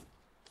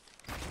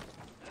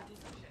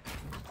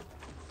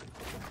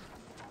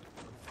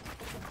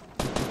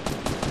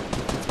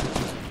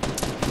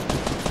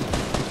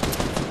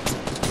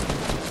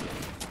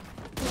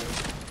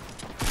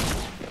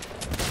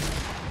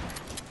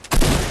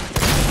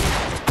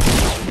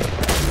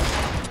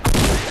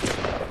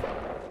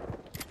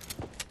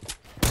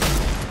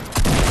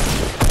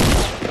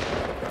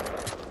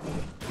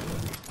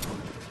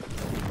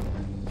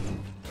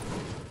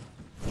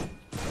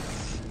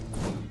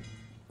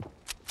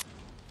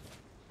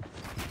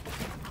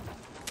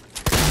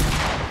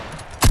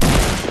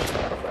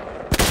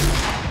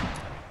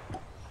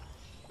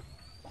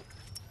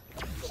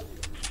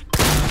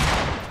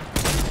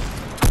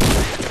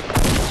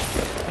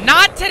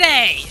 Not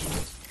today!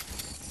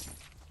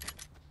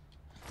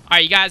 Are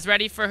you guys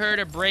ready for her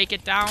to break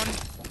it down? Dude,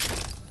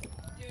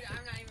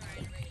 I'm not even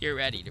ready to break it. You're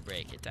ready to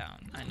break it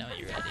down. I know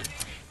you're ready.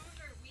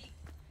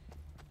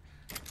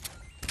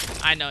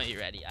 I know you're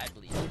ready. I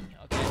believe in you.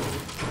 Okay.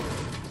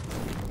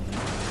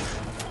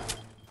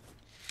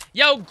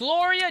 Yo,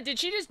 Gloria, did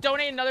she just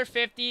donate another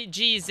 50?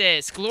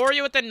 Jesus.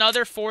 Gloria with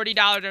another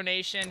 $40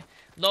 donation.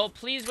 Lo,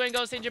 please win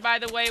GhostNinja, by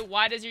the way.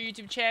 Why does your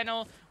YouTube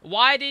channel...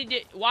 Why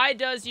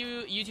does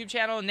your YouTube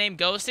channel name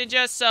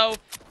GhostNinja? So,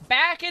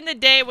 back in the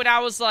day when I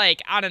was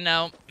like, I don't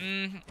know.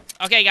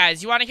 Okay,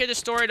 guys, you want to hear the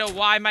story to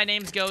why my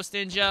name's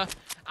GhostNinja?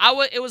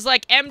 It was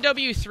like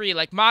MW3,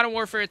 like Modern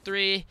Warfare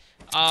 3.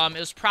 It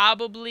was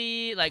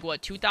probably like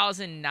what,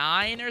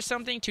 2009 or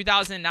something?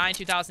 2009,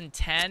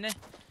 2010.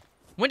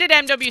 When did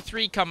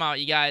MW3 come out,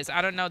 you guys?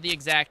 I don't know the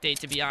exact date,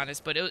 to be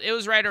honest, but it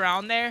was right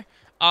around there.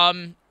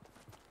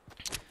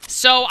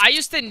 So I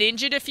used to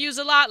ninja defuse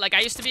a lot. Like, I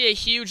used to be a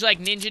huge, like,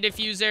 ninja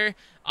diffuser.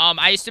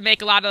 I used to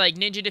make a lot of, like,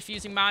 ninja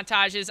diffusing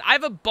montages. I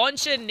have a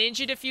bunch of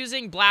ninja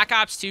diffusing Black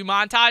Ops 2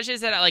 montages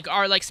that, like,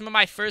 are, like, some of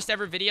my first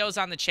ever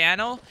videos on the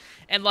channel.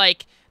 And,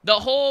 like, the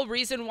whole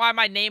reason why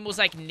my name was,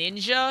 like,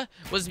 Ninja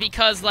was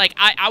because, like,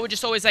 I would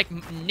just always, like,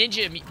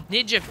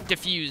 ninja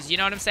diffuse, you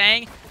know what I'm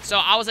saying? So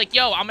I was like,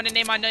 yo, I'm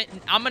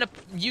gonna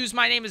use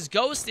my name as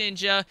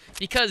GhostNinja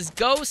because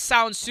ghost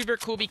sounds super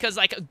cool because,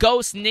 like,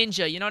 Ghost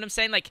Ninja, you know what I'm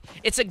saying? Like,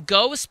 it's a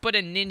ghost but a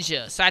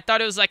ninja. So I thought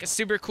it was, like, a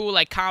super cool,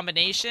 like,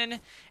 combination.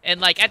 And,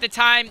 like, at the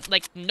time,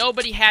 like,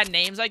 nobody had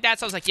names like that.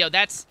 So I was like, yo,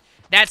 that's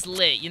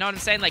lit, you know what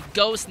I'm saying? Like,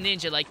 Ghost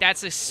Ninja, like,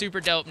 that's a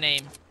super dope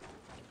name.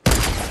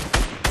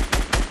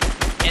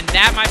 And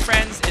that, my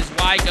friends, is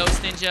why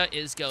GhostNinja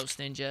is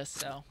GhostNinja.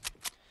 So,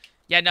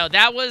 yeah, no,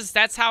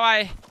 that's how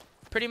I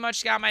pretty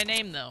much got my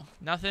name, though.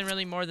 Nothing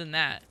really more than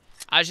that.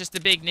 I was just a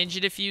big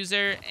ninja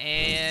diffuser,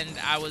 and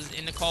I was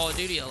into Call of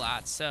Duty a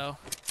lot, so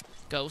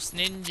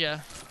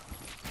GhostNinja.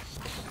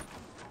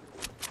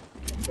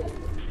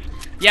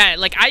 Yeah,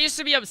 like, I used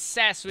to be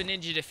obsessed with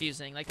ninja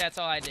diffusing. Like, that's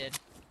all I did.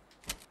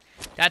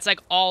 That's, like,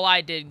 all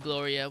I did,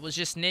 Gloria, was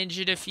just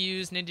ninja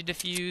diffuse.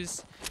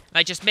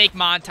 Like, just make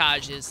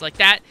montages. Like,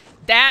 that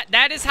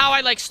is how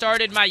I, like,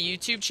 started my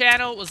YouTube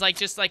channel, was, like,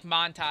 just, like,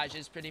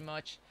 montages, pretty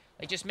much.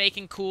 Like, just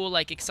making cool,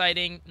 like,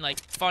 exciting,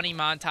 like, funny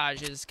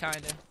montages, kind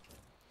of.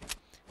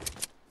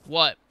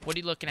 What? What are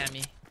you looking at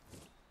me?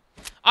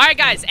 Alright,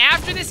 guys,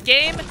 after this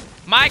game,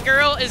 my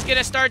girl is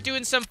gonna start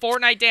doing some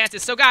Fortnite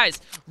dances. So,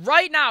 guys,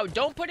 right now,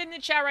 don't put it in the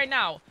chat right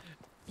now.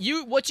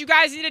 What you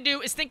guys need to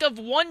do is think of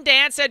one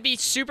dance that'd be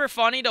super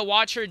funny to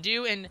watch her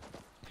do and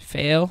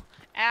fail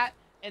at.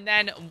 And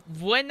then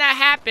when that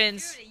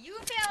happens... Dude, you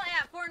fail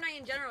at Fortnite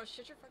in general.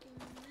 Shut your fucking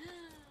mouth.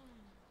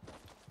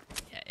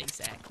 Yeah,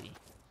 exactly.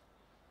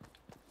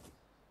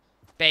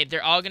 Babe,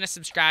 they're all gonna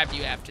subscribe to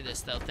you after this,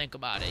 though. Think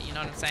about it. You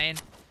know what I'm saying?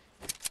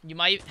 You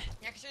might...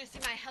 Yeah, because you're gonna see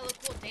my hella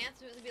cool dance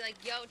moves and be like,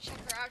 yo, check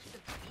her out. She's a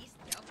beast,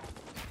 yo.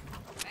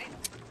 Right?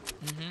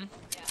 Mm-hmm.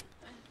 Yeah.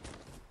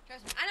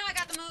 Trust me. I know I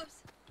got the moves.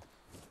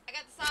 I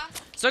got the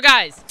sauce. So,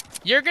 guys,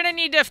 you're going to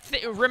need to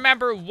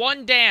remember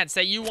one dance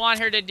that you want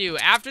her to do.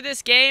 After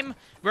this game,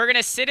 we're going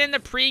to sit in the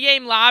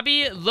pregame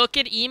lobby, look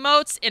at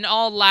emotes, and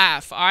all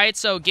laugh. All right?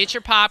 So, get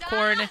your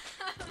popcorn.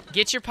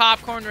 Get your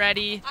popcorn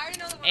ready.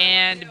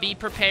 And be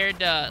prepared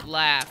to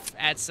laugh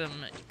at some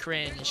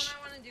cringe.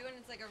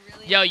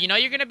 Yo, you know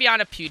you're going to be on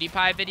a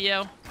PewDiePie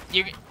video?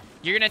 You're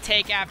going to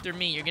take after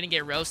me. You're going to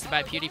get roasted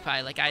by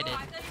PewDiePie like I did.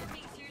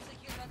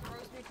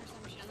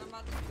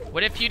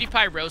 What if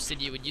PewDiePie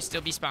roasted you? Would you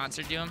still be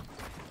sponsored to him?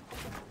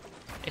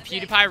 If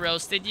PewDiePie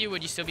roasted you,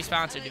 would you still be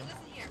sponsored to him?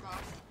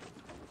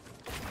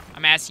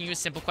 I'm asking you a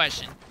simple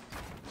question.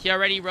 He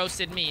already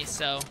roasted me,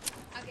 so...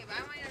 Okay, but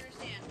I might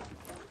understand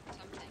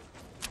something.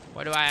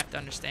 What do I have to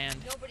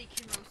understand? Nobody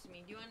can roast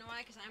me. Do you want to know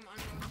why? Because I'm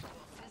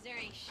unroastable. Because there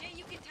ain't shit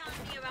you can tell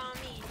me about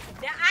me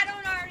that I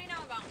don't already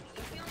know about me.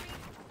 You feel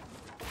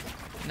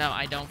me? No,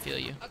 I don't feel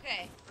you.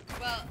 Okay,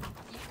 well,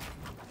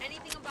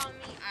 anything about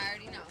me, I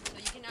already know. So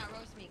you cannot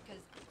roast me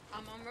because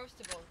I'm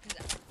unroastable.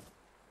 Because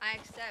I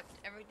accept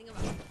everything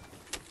about me.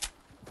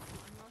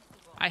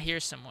 Unroastable. I hear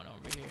someone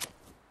over here.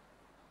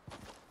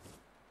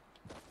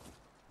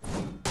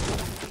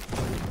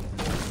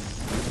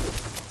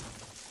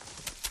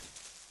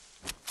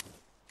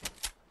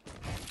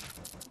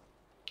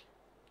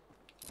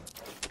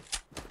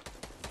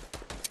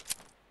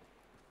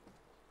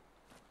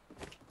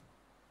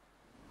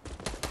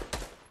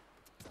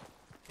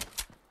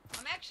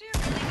 I'm actually a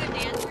really good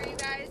dancer, you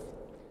guys.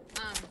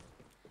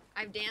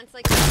 I've danced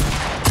like pretty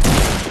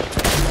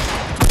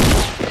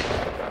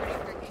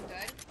freaking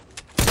good.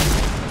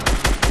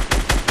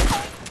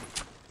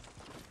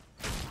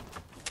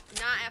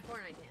 Not at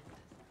Fortnite dances.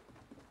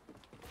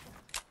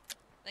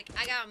 Like,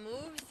 I got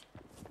moves,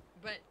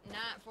 but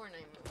not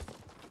Fortnite moves.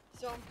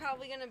 So I'm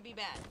probably gonna be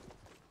bad.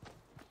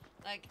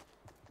 Like,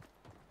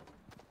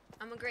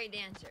 I'm a great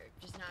dancer,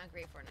 just not a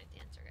great Fortnite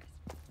dancer, guys.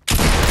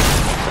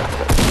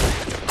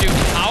 Dude,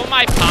 how am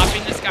I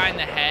popping this guy in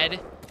the head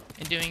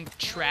and doing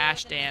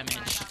trash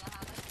damage?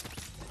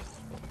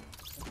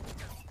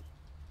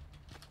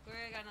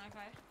 Gloria got another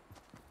 5.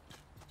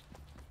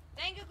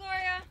 Thank you,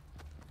 Gloria.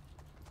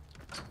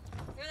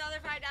 Here's another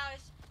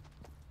 $5.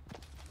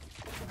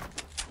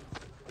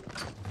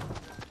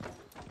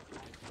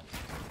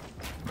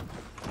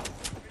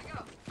 Where'd it go?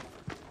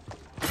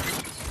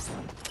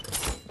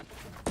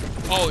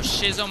 Oh,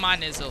 shizzle my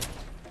nizzle.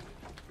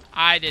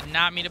 I did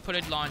not mean to put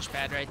a launch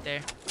pad right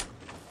there.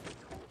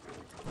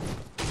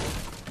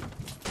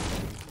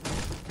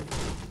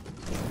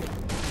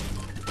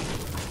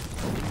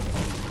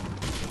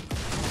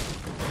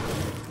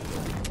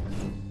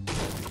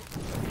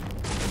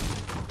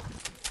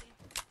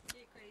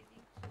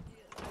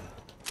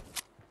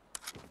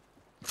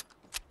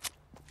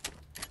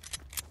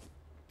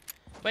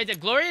 Wait,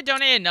 did Gloria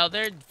donate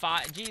another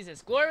 5?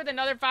 Jesus. Gloria with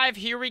another 5.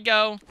 Here we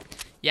go.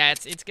 Yeah,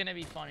 it's gonna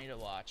be funny to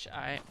watch. All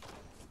right.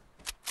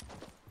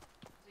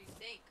 What do you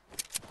think?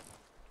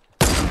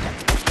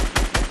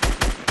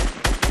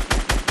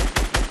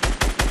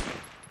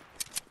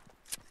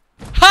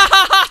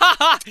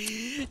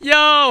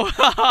 Yo,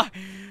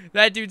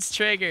 that dude's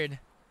triggered.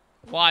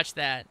 Watch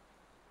that.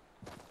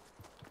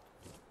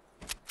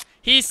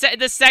 He said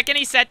the second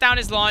he set down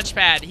his launch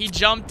pad, he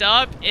jumped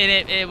up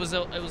and it was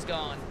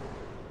gone.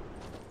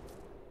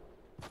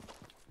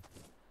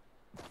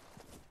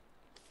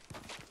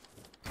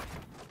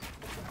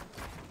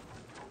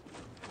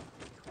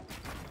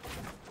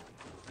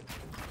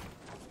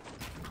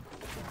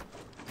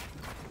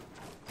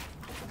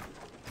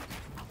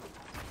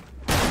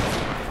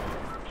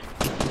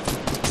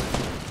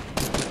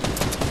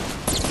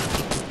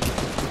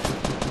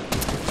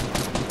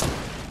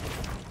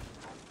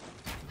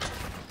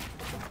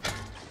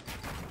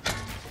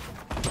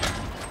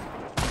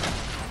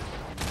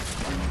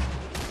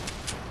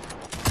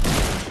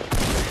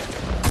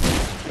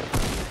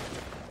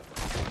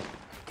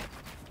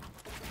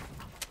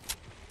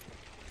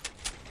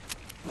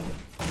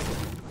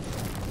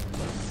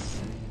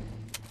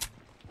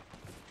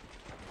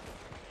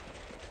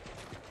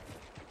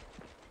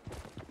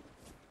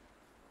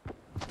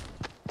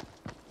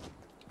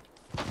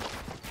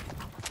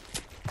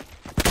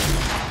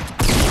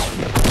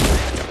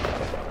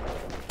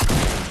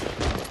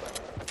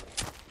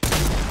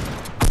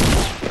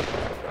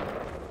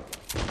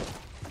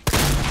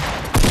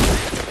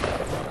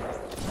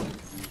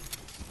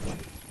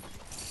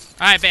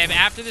 Alright, babe,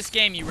 after this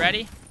game, you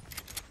ready?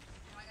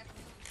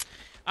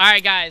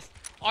 Alright, guys.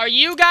 Are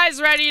you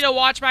guys ready to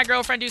watch my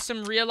girlfriend do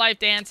some real-life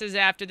dances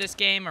after this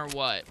game, or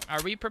what?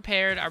 Are we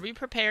prepared? Are we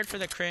prepared for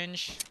the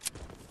cringe?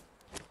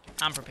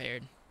 I'm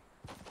prepared.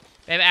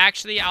 Babe,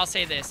 actually, I'll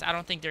say this. I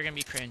don't think they're going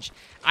to be cringe.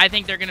 I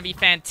think they're going to be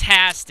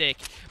fantastic.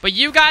 But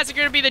you guys are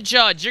going to be the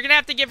judge. You're going to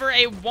have to give her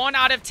a 1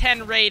 out of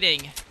 10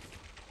 rating.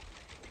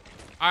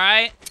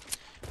 Alright?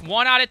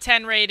 1 out of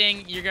 10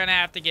 rating, you're going to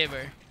have to give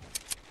her.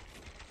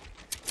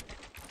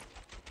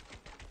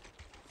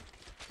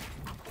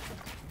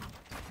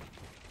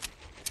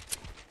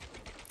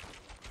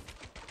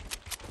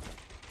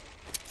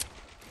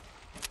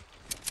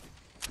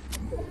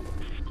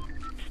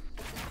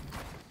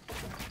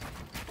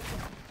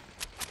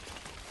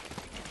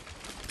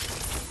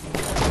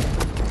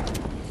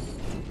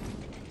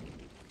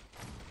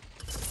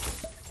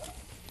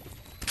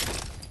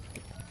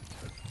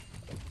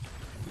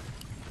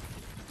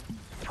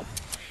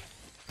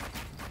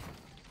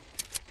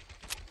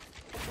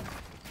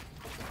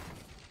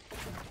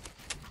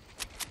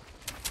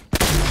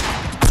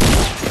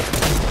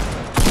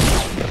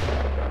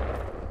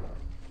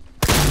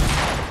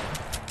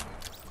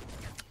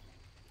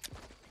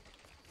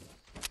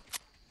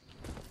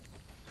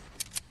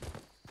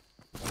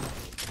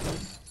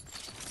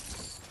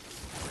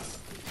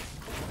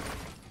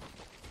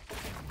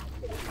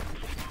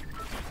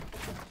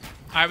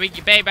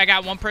 Alright, babe, I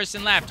got 1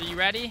 person left. Are you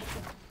ready?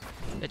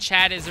 The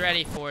chat is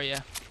ready for you.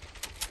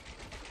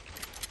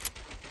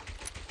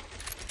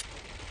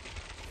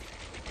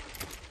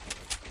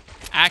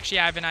 Actually,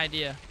 I have an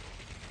idea.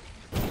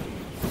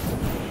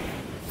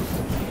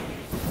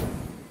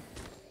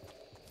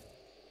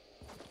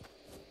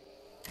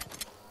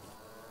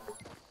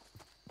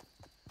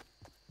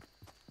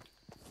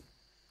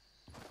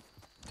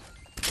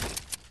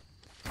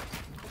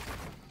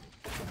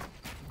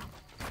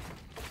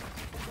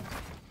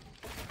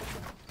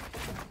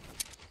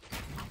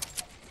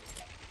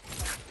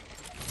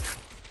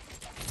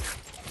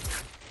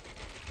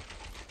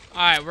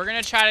 Alright, we're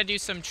gonna try to do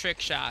some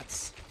trick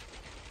shots.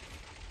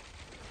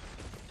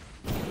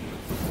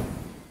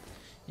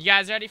 You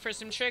guys ready for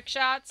some trick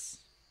shots?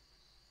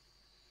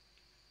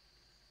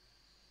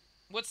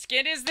 What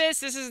skin is this?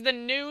 This is the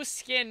new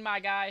skin,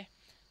 my guy.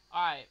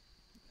 Alright.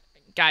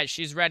 Guys,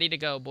 she's ready to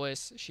go,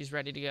 boys. She's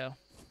ready to go.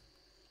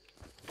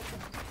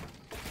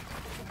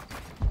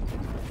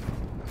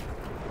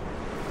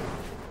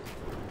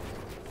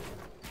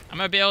 I'm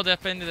gonna build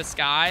up into the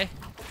sky.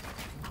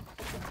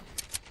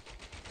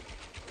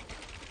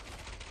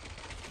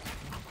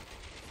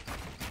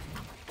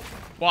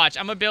 Watch,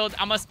 I'm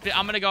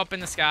gonna go up in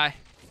the sky.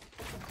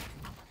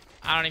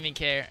 I don't even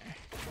care.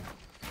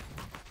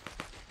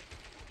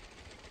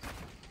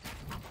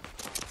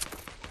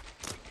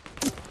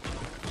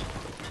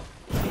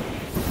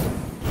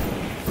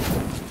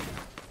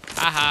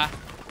 Haha.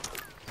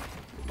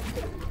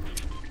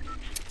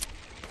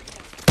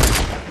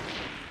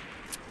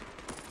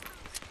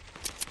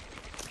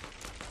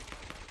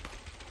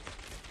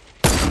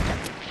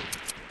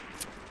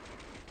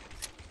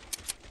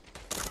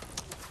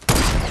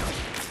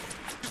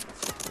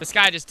 This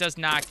guy just does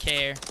not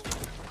care.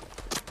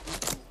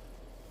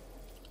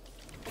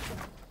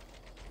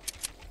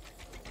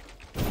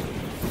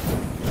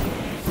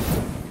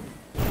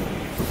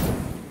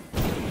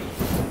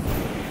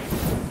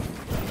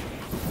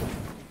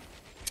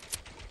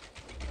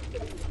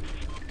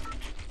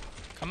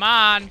 Come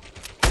on.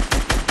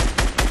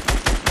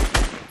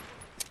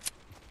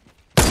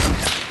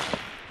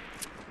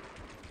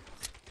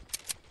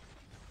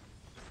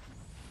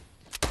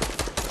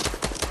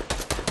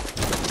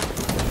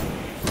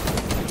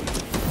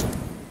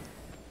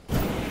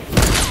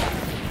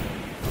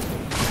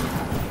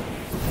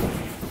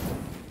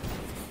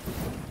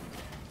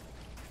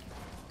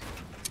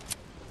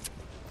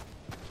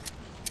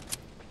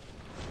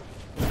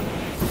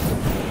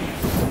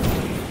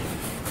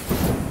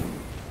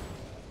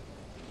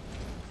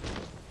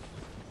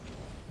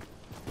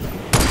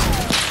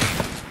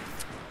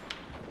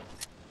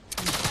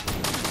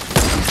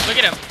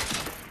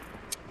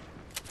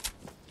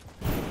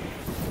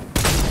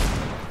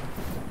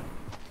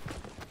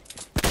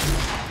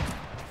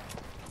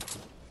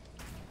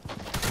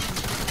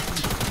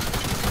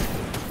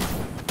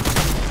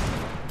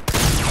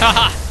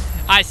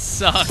 I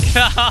suck.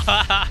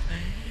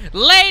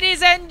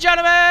 Ladies and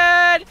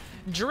gentlemen,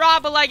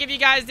 drop a like if you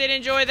guys did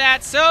enjoy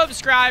that.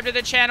 Subscribe to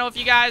the channel if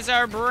you guys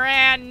are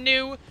brand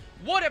new.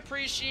 Would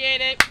appreciate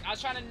it. I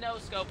was trying to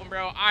no-scope them,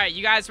 bro. All right,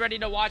 you guys ready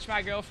to watch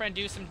my girlfriend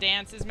do some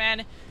dances,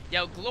 man?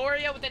 Yo,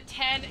 Gloria with a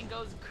 10 and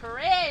goes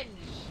cringe.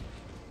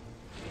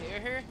 You hear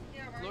her?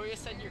 Yeah, Gloria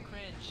said you're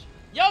cringe.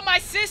 Yo, my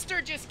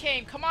sister just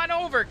came. Come on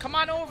over. Come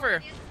on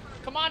over.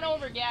 Come on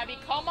over, Gabby.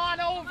 Come on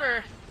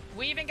over.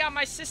 We even got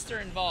my sister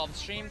involved.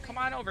 Stream, come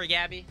on over,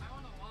 Gabby.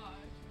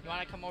 You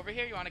want to come over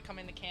here? You want to come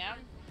in the cam?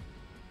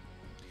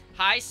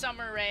 Hi,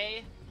 Summer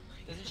Rae.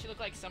 Doesn't she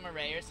look like Summer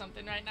Rae or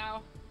something right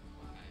now?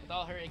 With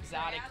all her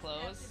exotic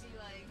clothes.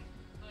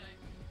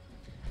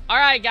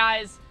 Alright,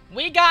 guys.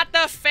 We got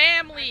the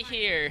family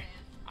here.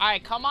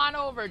 Alright, come on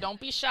over. Don't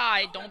be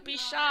shy. Don't be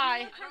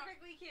shy.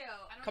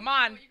 Come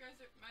on.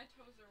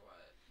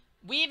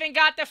 We even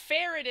got the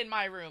ferret in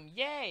my room.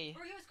 Yay.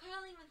 Or he was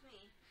calling with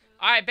me.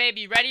 Alright, babe.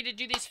 You ready to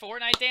do these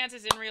Fortnite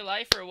dances in real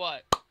life or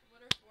what?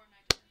 What are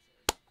Fortnite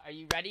dances? Are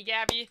you ready,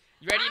 Gabby?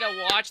 You ready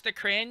to watch the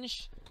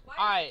cringe?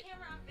 Alright.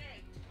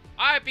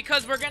 Alright,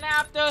 because we're gonna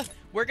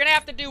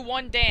have to do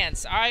one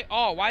dance. Alright.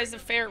 Oh, why is the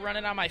ferret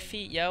running on my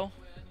feet, yo?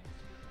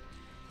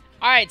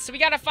 Alright, so we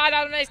got a $5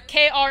 donation.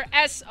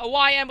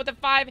 KRSYM with a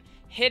 5.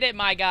 Hit it,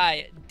 my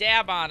guy.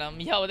 Dab on him.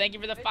 Yo, thank you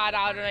for the $5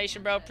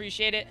 donation, bro.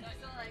 Appreciate it.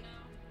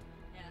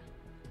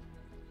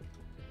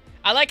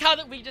 I like how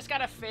that we just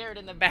got a ferret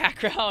in the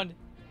background.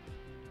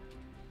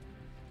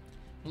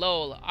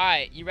 Lol.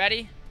 Alright, you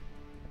ready?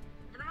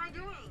 What am I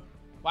doing?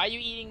 Why are you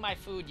eating my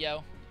food,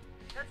 yo?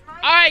 That's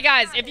Alright,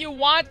 guys, if you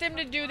want them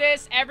to do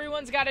this,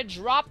 everyone's got to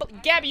drop...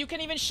 Gabby, you can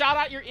even shout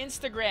out your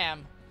Instagram.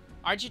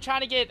 Aren't you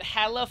trying to get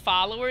hella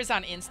followers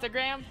on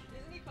Instagram?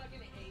 Isn't he fucking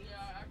 8? Yeah,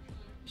 actually.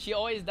 She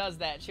always does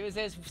that. She always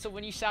says, so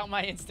when you shout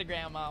my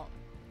Instagram out.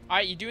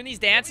 Alright, you doing these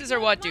dances or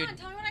what, dude?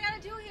 Tell me what I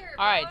gotta do here,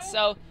 bro. Alright,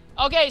 so...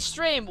 Okay,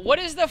 stream, what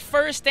is the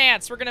first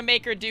dance we're gonna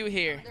make her do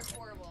here? They're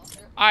horrible.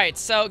 Alright,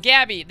 so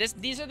Gabby,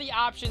 these are the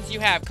options you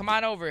have. Come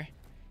on over.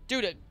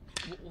 Dude,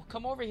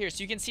 come over here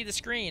so you can see the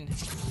screen.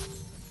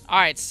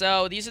 Alright,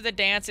 so these are the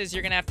dances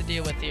you're gonna have to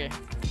deal with here.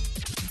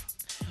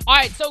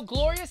 Alright, so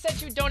Gloria said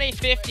she'd donate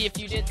 50 if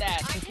you did that.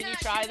 So can you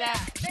try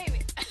that? Baby.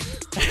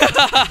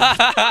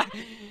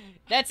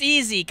 That's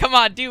easy. Come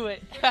on, do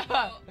it. How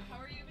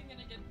are you even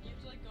gonna get? You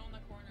have to like go in the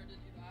corner to do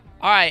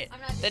that. Alright,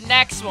 the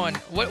next one.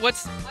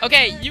 What's...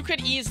 Okay, you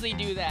could easily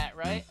do that,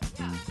 right?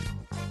 Yeah.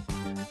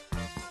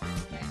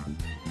 Okay.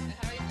 And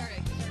how do you start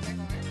it? Can you start back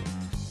over?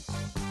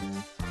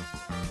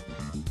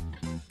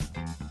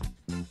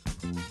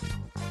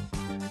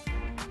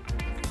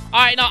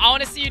 Alright, no, I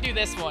want to see you do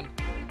this one.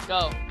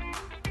 Go.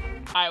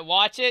 Alright,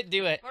 watch it.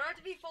 Do it. I want it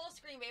to be full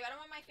screen, babe. I don't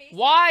want my face.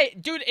 Why?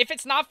 Dude, if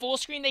it's not full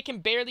screen, they can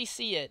barely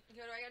see it.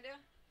 Okay, what do I gotta do?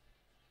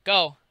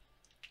 Go.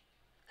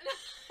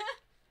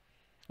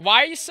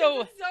 Why are you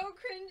so... It's so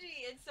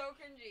cringy. It's so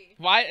cringy.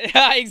 Why?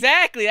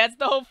 Exactly. That's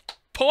the whole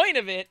point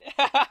of it.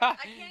 I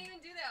can't even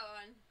do that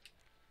one.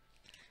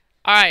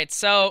 Alright,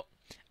 so...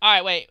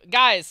 Alright, wait.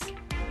 Guys.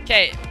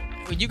 Okay.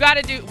 You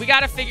gotta do... We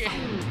gotta figure...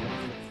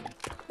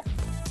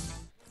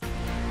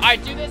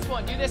 Alright, do this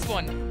one. Do this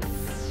one.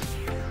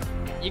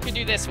 You can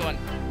do this one.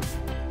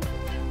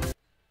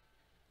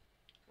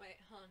 Wait,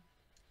 hold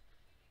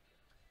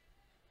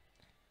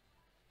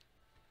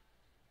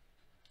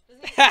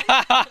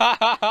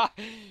on.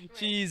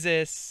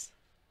 Jesus.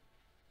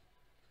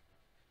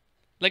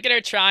 Look at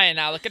her trying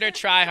now. Look at her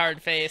try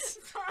hard face.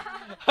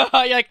 You're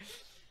like...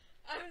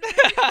 I'm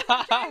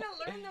trying to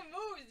learn the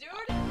moves,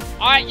 dude.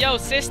 Alright, yo,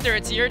 sister,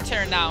 it's your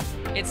turn now.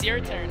 It's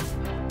your turn.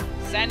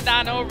 Send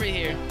on over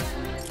here.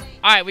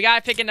 Alright, we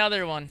gotta pick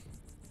another one.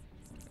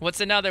 What's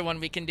another one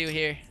we can do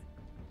here?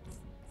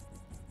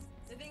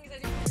 The thing is, I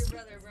do it for your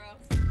brother, bro.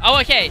 Oh,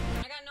 okay.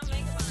 I got no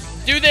makeup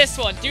on. Do this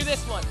one. Do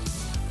this one.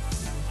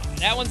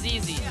 That one's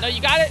easy. No, you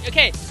gotta...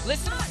 Okay,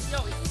 listen. Yo,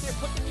 here,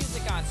 put the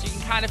music on so you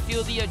can kind of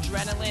feel the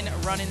adrenaline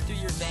running through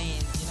your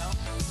veins, you know?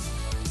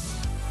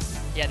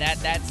 Yeah,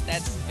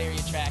 that's very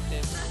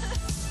attractive.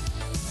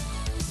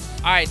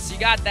 Alright, so you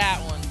got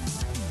that one.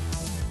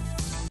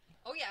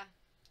 Oh, yeah.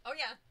 Oh,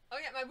 yeah. Oh,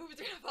 yeah. My boobs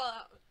are gonna fall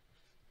out.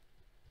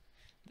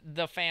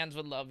 The fans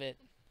would love it.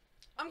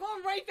 I'm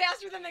going way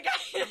faster than the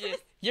guy.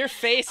 Your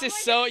face is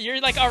so... You're,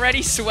 like,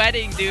 already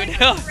sweating, dude. I'm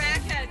like a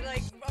crackhead.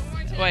 Like, I'm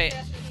going to Wait.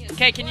 faster than he is.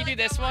 Okay, can you do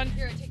this one?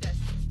 Here, take this.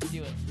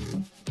 Do it.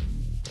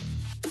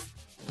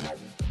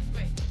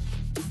 Wait.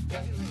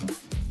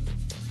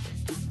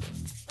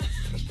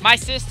 My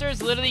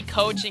sister's literally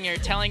coaching her,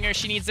 telling her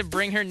she needs to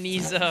bring her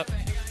knees up. Wait,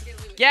 I gotta get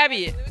loose.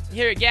 Gabby,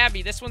 here,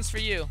 Gabby, this one's for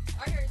you.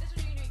 Alright, here,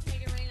 this one you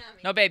can rain on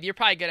me. No, babe, you're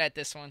probably good at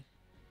this one.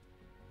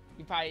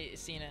 You've probably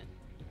seen it.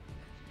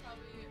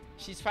 Probably.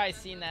 She's probably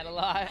seen that a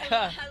lot.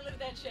 I live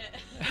that shit.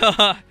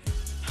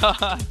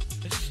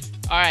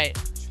 Alright.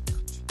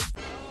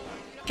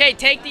 Okay,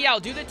 take the L.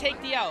 Do the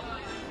take the L.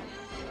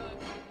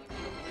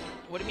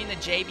 What do you mean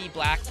the JB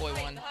Black Boy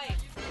one?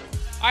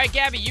 Alright,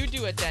 Gabby, you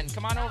do it then.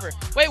 Come on over.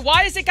 Wait,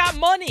 why has it got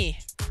money?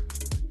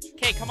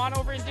 Okay, come on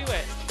over and do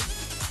it.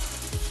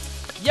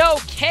 Yo,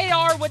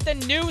 KR with the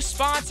new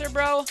sponsor,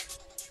 bro.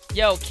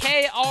 Yo,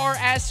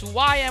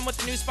 KRSYM with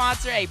the new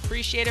sponsor. Hey,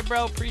 appreciate it,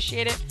 bro.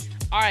 Appreciate it.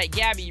 All right,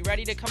 Gabby, you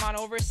ready to come on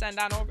over? Send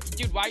on over.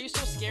 Dude, why are you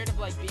so scared of,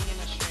 like, being in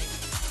a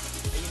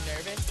stream? Are you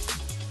nervous?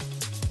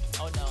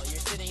 Oh, no. You're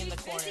sitting in the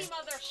corner.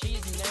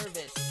 She's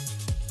nervous.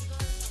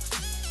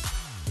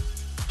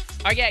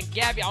 All right, yeah,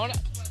 Gabby, I want to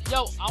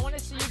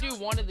see you do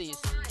one of these.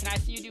 Can I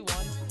see you do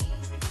one?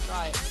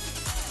 Try it.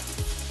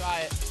 Try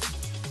it.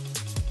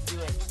 Do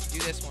it. Do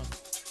this one.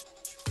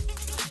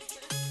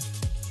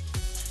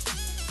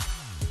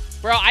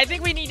 Bro, I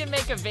think we need to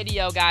make a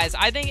video, guys.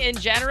 I think in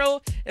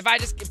general, if I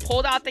just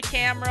pulled out the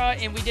camera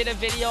and we did a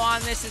video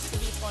on this, this could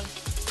be fun.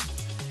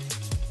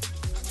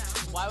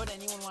 Why would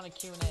anyone want a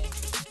Q&A?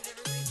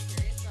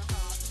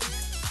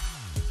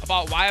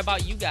 Why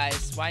about you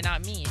guys? Why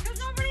not me? Because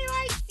nobody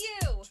likes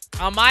you.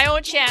 On my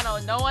own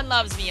channel, no one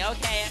loves me.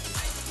 Okay.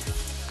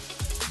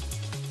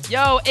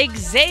 Yo,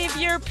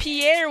 Xavier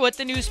Pierre with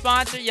the new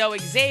sponsor. Yo,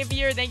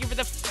 Xavier, thank you for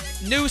the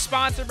new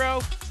sponsor,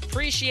 bro.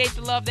 Appreciate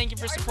the love. Thank you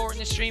for supporting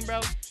the stream,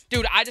 bro.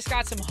 Dude, I just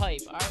got some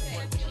hype. All right,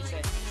 what did she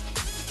say?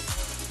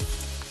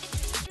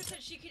 She said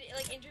she could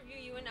like interview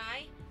you and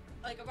I,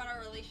 like about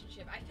our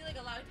relationship. I feel like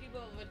a lot of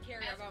people would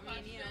care about me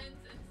and you. And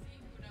see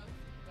who knows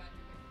what.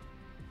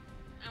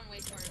 I'm way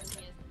smarter than he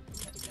is.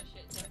 He does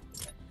shit too.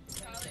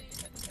 Probably needs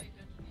to pay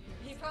attention to you.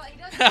 He probably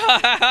does.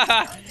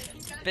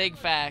 Big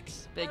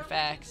facts. Big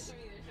facts.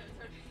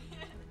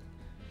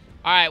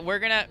 All right, we're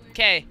gonna.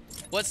 Okay,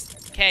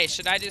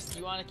 should I just?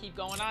 You want to keep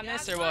going on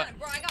this or what?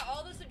 Bro, I got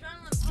all this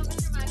adrenaline pumping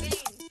through my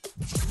veins.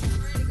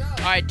 I'm ready to go.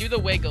 All right, do the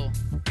wiggle.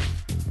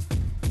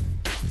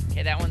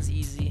 Okay, that one's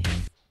easy.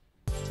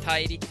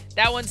 Tidy.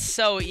 That one's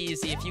so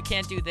easy. If you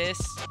can't do this.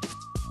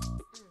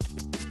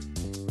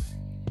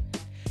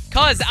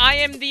 Cause I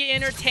am the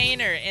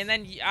entertainer, and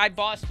then I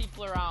boss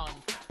people around.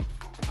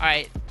 All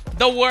right,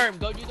 the worm.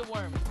 Go do the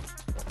worm.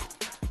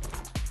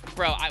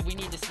 Bro, we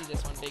need to see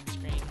this one big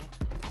screen.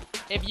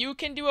 If you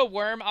can do a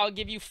worm, I'll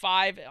give you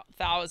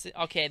 5,000.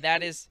 Okay,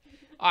 that is...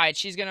 All right,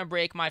 she's going to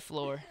break my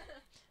floor.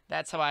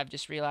 That's how I've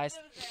just realized.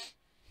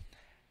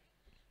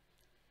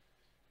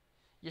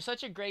 You're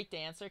such a great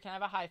dancer. Can I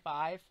have a high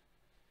five?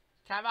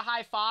 Can I have a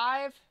high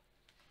five?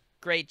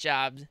 Great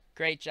job.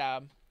 Great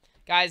job.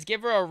 Guys,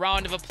 give her a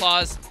round of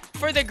applause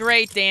for the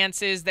great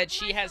dances that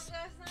she has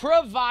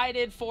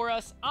provided for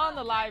us on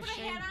the live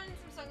stream. I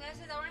want to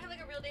have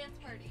like a real dance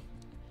party.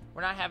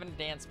 We're not having a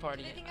dance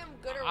party. Do they think I'm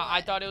good or what? I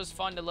thought it was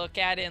fun to look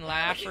at it and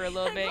laugh for a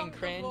little bit and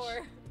cringe.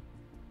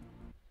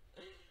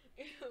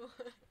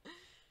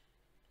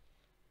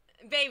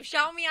 Babe,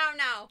 shout me out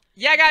now.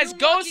 Yeah, guys, Doom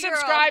go Lucky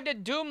subscribe to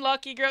Doom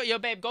Lucky Girl. Yo,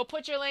 babe, go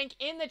put your link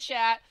in the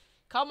chat.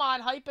 Come on,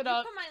 hype it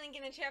up. You put my link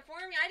in the chat for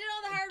me. I did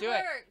all the hard Do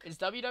work. it. It's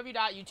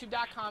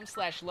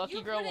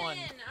www.youtube.com/luckygirl1.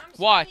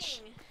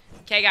 Watch.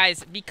 Okay,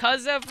 guys,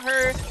 because of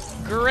her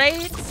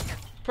great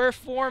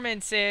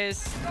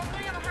performances. I'm gonna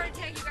have a heart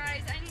attack, you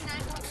guys. I need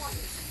 911.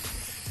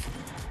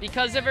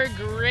 Because of her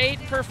great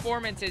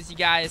performances, you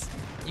guys,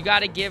 you got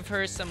to give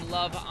her some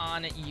love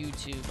on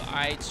YouTube. All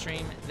right,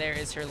 stream. There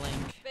is her link.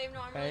 Babe,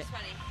 no, I'm really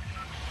sweaty.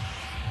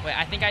 Wait,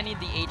 I think I need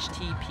the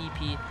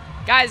HTTP.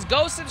 Guys,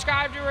 go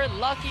subscribe to her.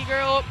 Lucky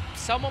Girl.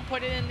 Someone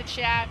put it in the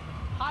chat.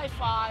 High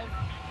five.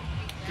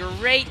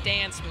 Great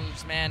dance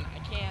moves, man. I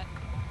can't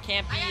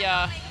be,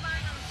 I'm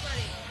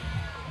sweaty.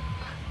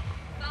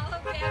 Follow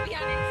Gabby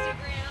on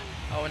Instagram.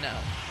 Oh, no.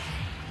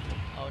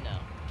 Oh, no.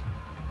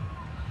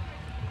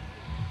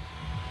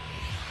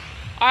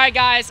 All right,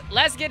 guys,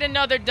 let's get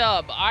another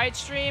dub. All right,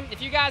 stream.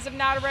 If you guys have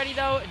not already,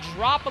 though,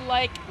 drop a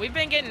like. We've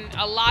been getting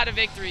a lot of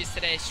victories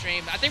today,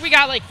 stream. I think we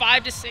got like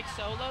 5 to 6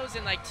 solos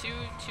in like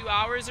two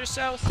hours or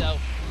so. So,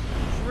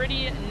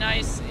 pretty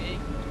nice stream.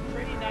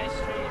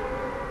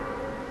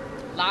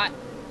 Lot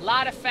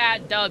of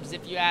fat dubs,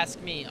 if you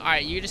ask me. All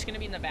right, you're just gonna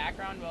be in the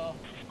background, well.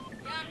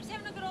 Yeah, I'm just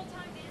having a good old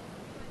time, man.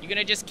 You're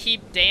gonna just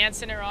keep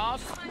dancing her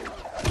off? Trying to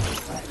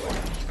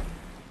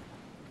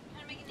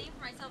make a name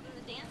for myself in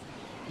the dance.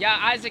 Yeah,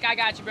 Isaac, I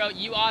got you, bro.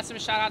 You awesome.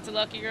 Shout out to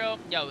Lucky Girl.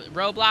 Yo,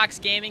 Roblox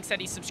Gaming said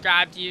he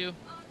subscribed to you.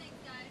 Oh, thanks,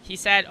 guys. He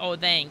said, oh,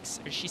 thanks.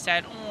 Or she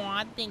said,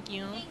 oh, thank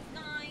you. Thanks,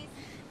 guys.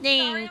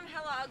 Thanks. Sorry I'm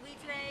hella ugly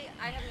today.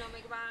 I have no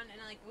makeup on,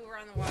 and like we were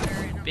on the water.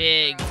 And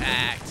Big and I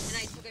facts.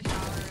 took a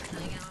shower, and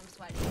like, now I'm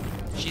sweaty.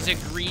 She's a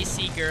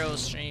greasy girl,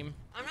 stream.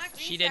 I'm not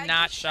greasy, She did I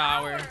not just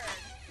shower. showered.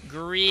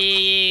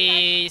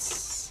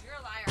 Grease. You're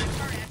a liar. I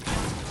showered after.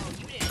 Oh,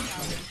 you didn't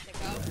shower, you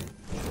sicko.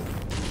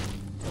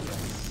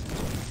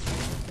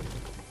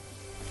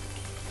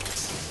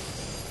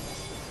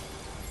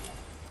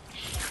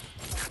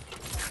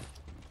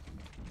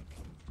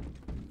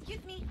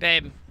 Excuse me.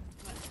 Babe,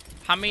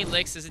 how many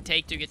licks does it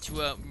take to get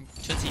to a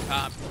Tootsie Pop? How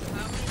many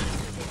things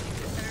does it take to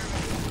consider a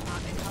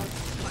pop and how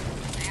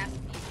fucking ask me?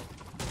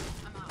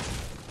 I'm out.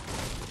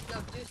 Yo,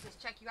 deuces.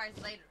 Check you guys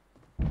later.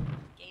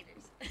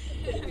 Gators. Bye.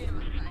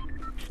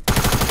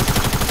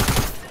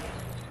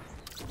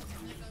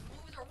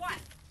 Moves or what?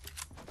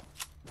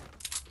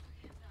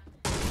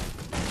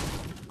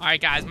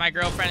 Alright, guys, my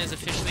girlfriend is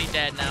officially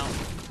dead now.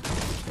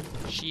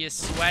 She is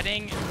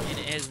sweating.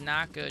 It is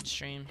not good,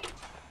 stream.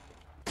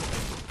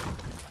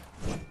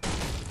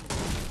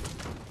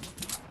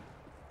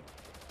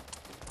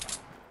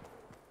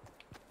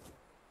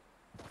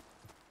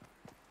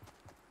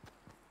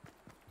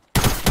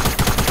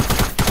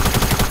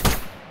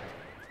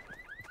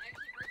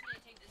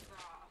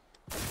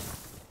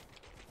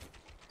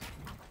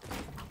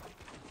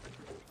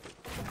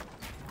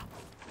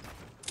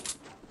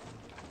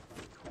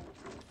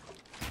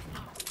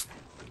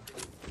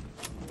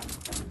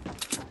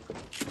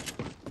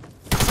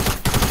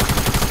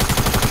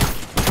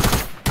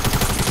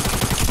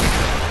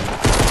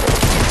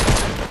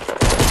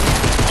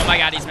 my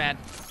god, he's mad.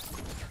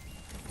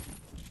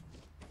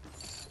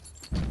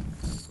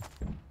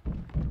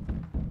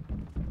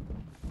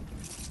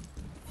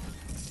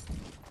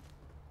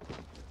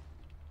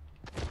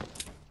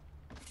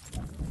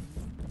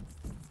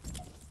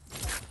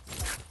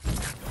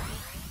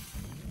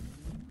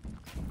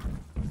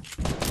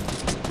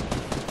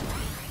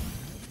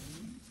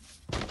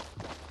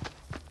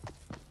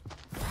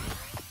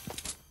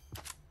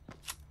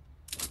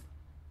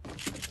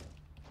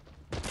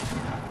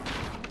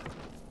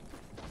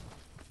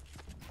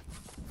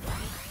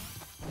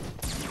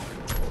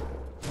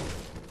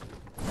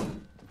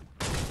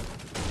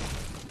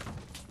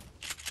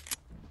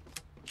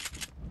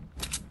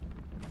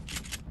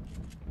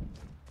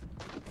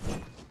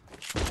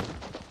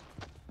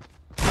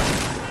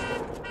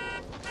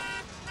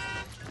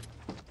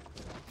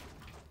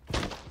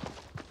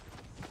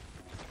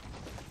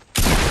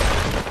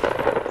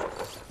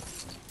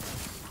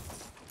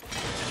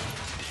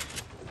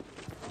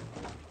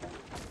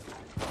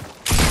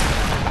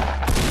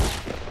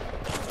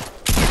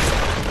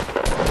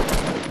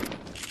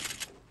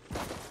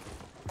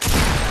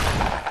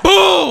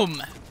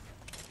 Boom!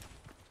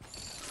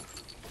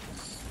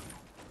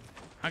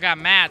 I got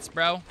mats,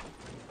 bro.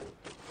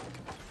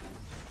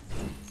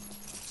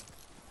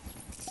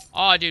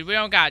 Oh, dude, we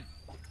don't got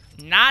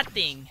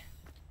nothing.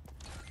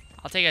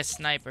 I'll take a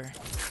sniper.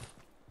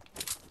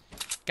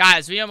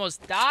 Guys, we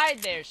almost died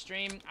there,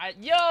 stream.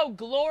 Yo,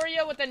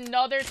 Gloria with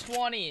another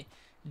 20.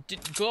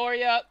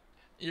 Gloria,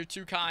 you're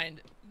too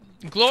kind.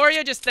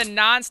 Gloria, just the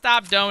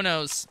non-stop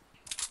donos.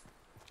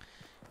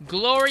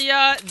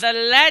 Gloria, the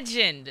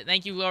legend.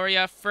 Thank you,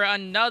 Gloria, for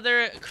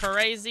another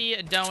crazy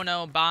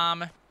dono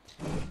bomb.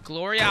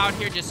 Gloria out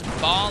here just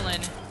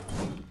balling.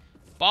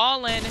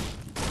 Balling.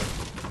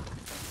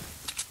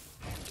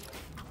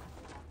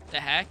 The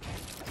heck?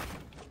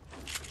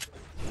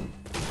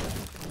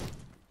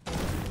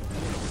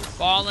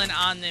 Balling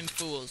on them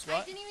fools.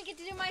 What? I didn't even get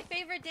to do my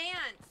favorite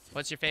dance.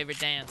 What's your favorite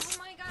dance?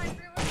 Oh my god, I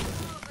forget what it's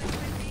called, but it's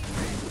my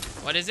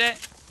favorite. What is it?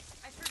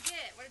 I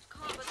forget what it's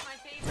called, but it's my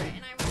favorite,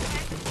 and I was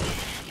practicing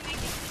it, and you make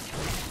me do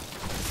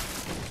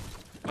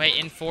it. Wait,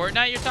 in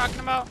Fortnite you're talking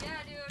about?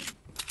 Yeah, dude.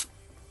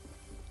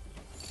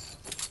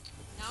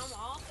 Now I'm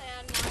all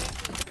sad, now I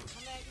have to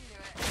come back and do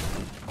it.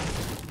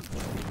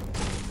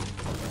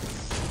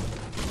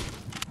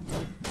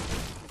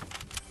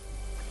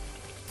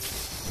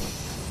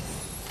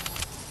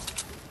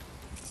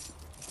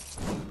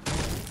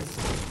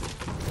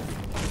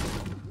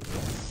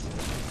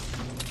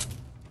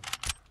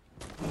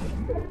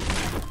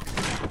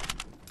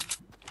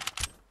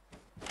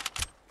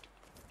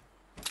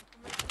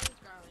 My tummy was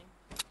growling.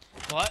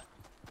 What?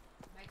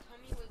 My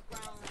tummy was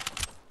growling.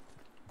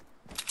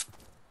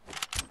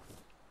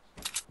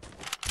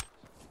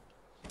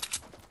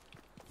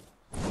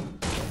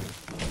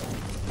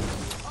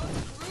 Oh,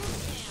 the groove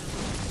jam.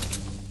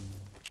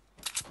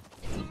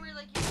 It's when we're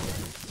like you do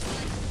this,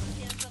 like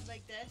hands up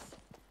like this,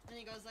 and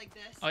it goes like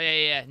this. Oh,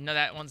 yeah. No,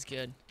 that one's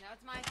good.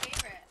 That's my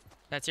favorite.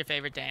 That's your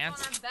favorite That's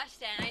dance? the one I'm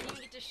best at, and I didn't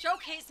even get to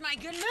showcase my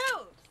good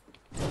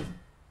moves.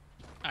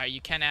 Alright,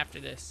 you can after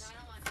this. No, I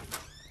don't want to.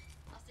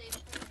 I'll save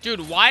it for the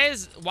Dude, why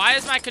is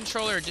my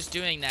controller just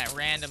doing that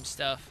random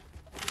stuff?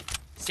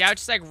 See how it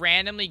just like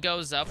randomly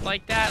goes up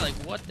like that? Like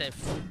what the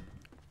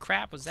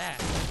crap was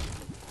that?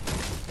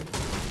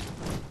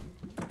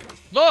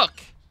 Look!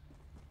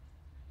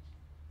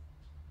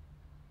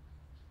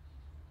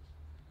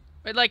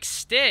 It like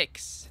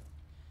sticks.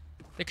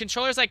 The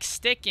controller's like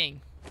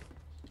sticking.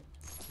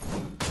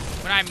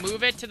 When I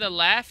move it to the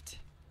left,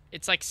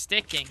 it's like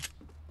sticking.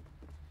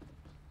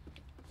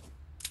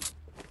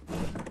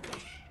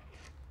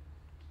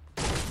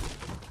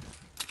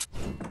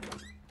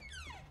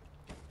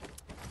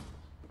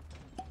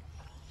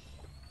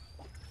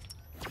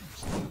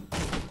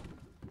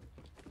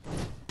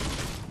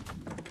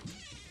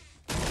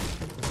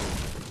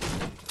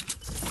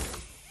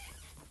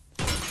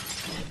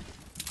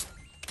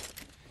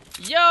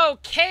 Yo,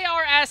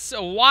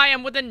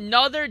 KRSY, with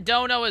another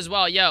dono as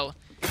well. Yo,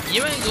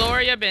 you and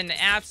Gloria been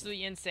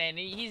absolutely insane.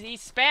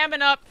 He's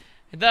spamming up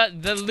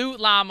the loot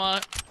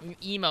llama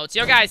emotes.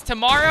 Yo, guys,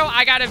 tomorrow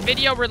I got a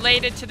video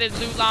related to the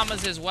loot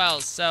llamas as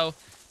well. So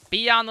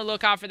be on the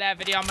lookout for that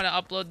video. I'm going to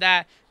upload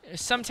that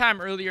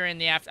sometime earlier in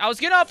the afternoon. I was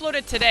going to upload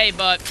it today,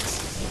 but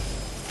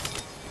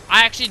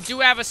I actually do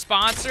have a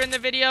sponsor in the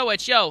video,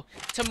 which, yo,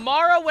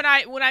 tomorrow when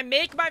I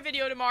make my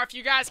video tomorrow, if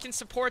you guys can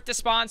support the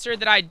sponsor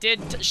that I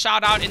did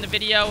shout out in the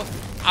video,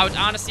 I would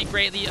honestly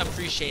greatly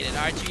appreciate it.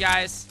 All right, you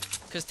guys?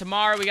 Because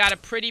tomorrow we got a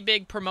pretty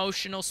big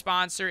promotional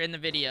sponsor in the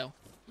video.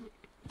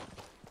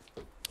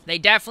 They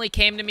definitely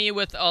came to me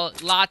with a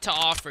lot to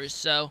offer,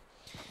 so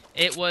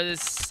it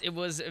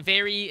was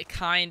very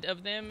kind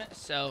of them.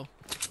 So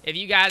if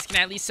you guys can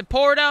at least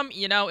support them,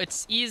 you know,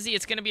 it's easy.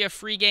 It's going to be a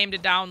free game to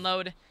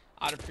download.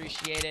 I'd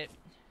appreciate it.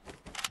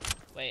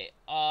 Wait,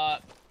 are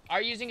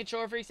you using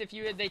control freaks if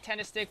they tend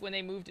to stick when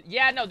they moved?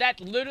 Yeah, no, that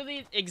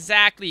literally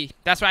exactly.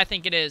 That's what I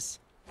think it is.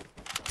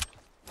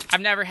 I've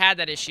never had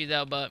that issue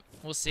though, but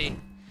we'll see.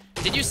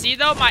 Did you see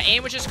though? My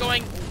aim was just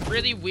going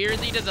really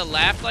weirdly to the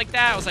left like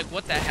that. I was like,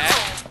 what the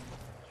heck?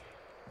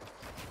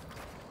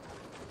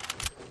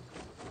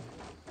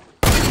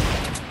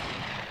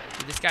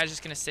 Dude, this guy's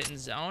just gonna sit in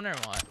zone or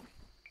what?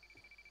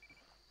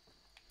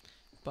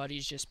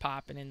 Buddy's just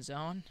popping in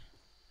zone.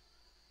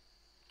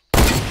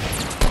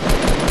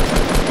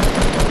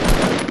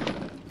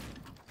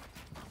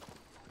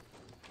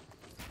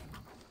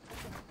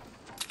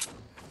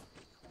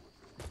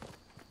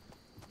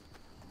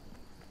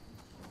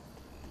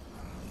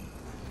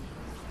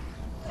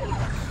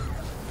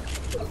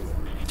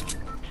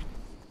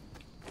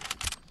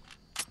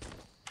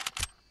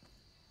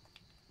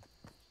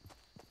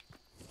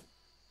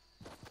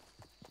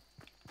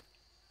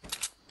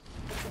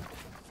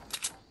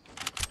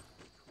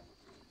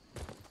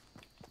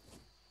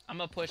 I'm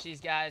gonna push these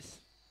guys.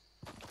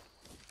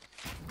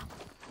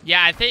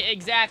 Yeah, I think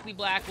exactly,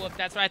 Black Wolf.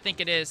 That's what I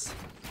think it is.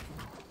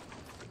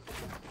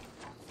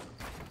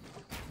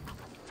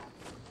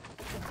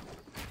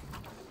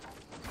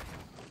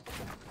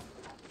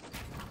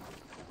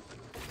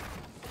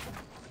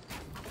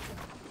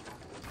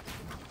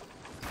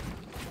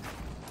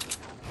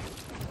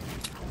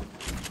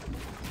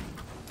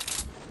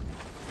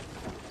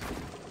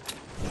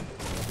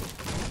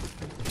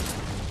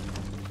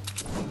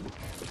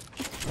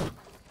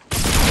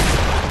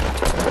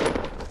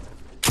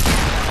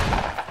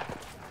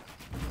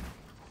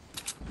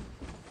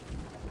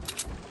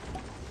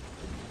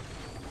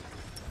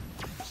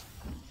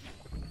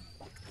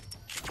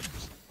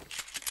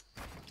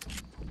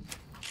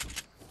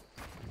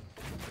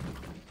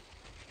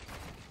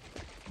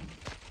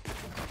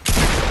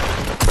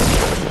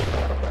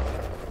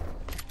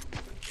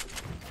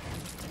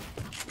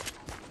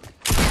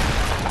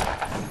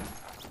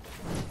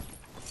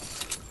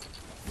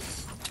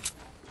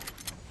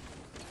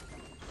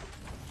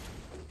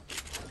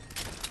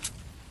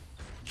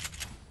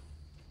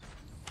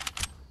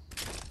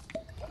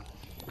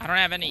 I don't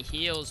have any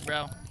heals,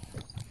 bro.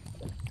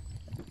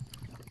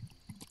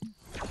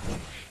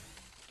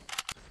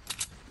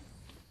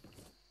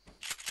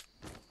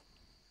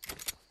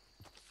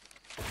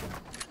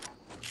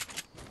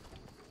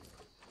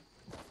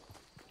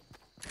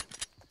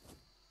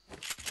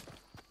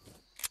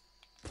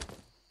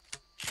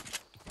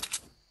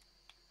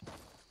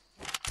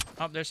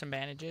 Oh, there's some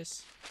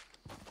bandages.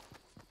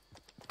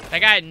 That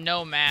guy had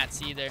no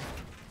mats either.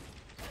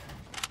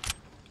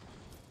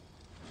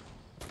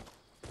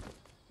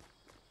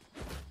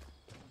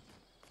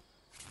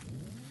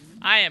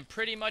 I am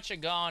pretty much a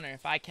goner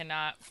if I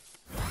cannot.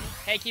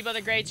 Hey, keep up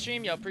the great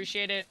stream. Yo,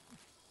 appreciate it.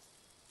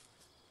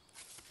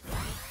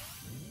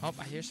 Oh,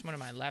 I hear someone on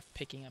my left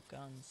picking up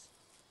guns.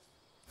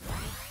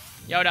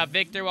 Yo, what up,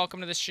 Victor? Welcome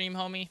to the stream,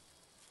 homie.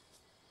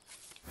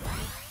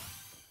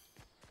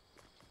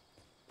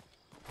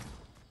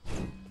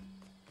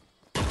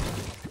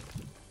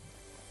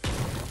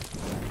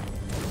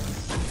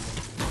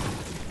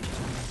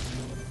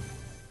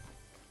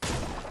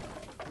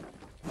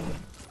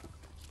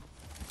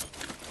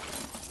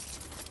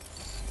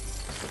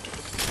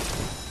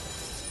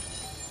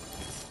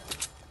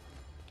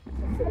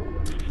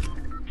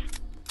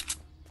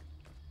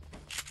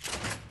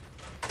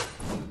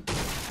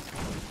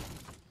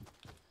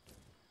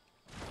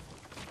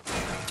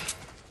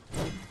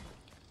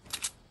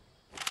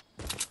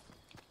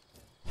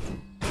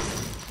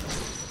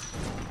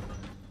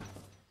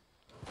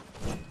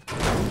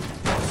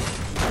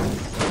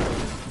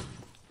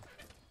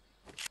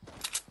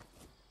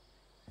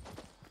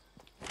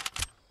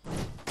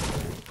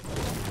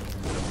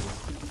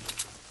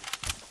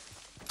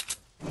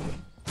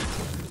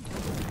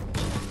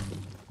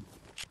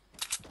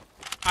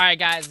 All right,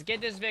 guys,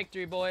 get this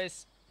victory,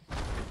 boys.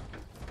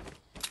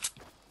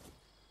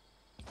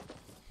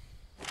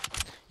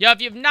 Yo,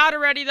 if you've not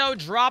already, though,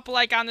 drop a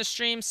like on the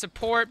stream.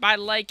 Support by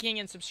liking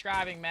and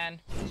subscribing, man.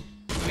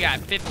 We got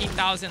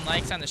 15,000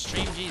 likes on the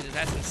stream. Jesus,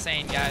 that's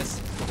insane, guys.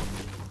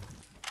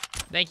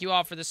 Thank you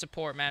all for the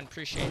support, man.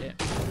 Appreciate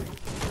it.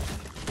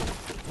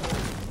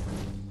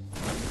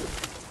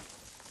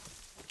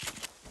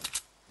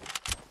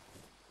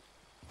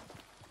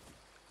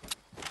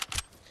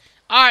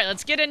 All right,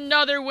 let's get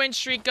another win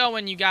streak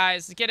going, you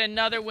guys. Let's get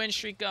another win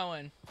streak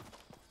going.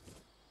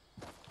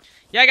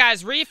 Yeah,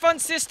 guys,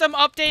 refund system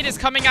update is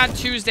coming on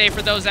Tuesday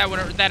for those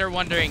that are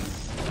wondering.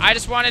 I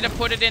just wanted to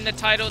put it in the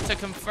title to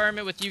confirm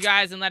it with you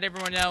guys and let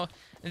everyone know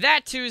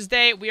that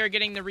Tuesday we are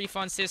getting the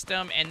refund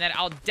system, and that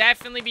I'll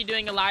definitely be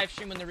doing a live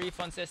stream when the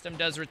refund system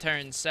does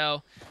return.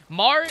 So,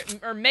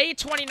 May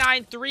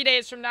 29, 3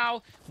 days from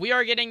now, we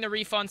are getting the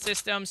refund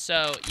system.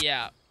 So,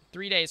 yeah,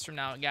 3 days from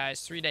now,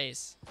 guys, 3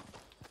 days.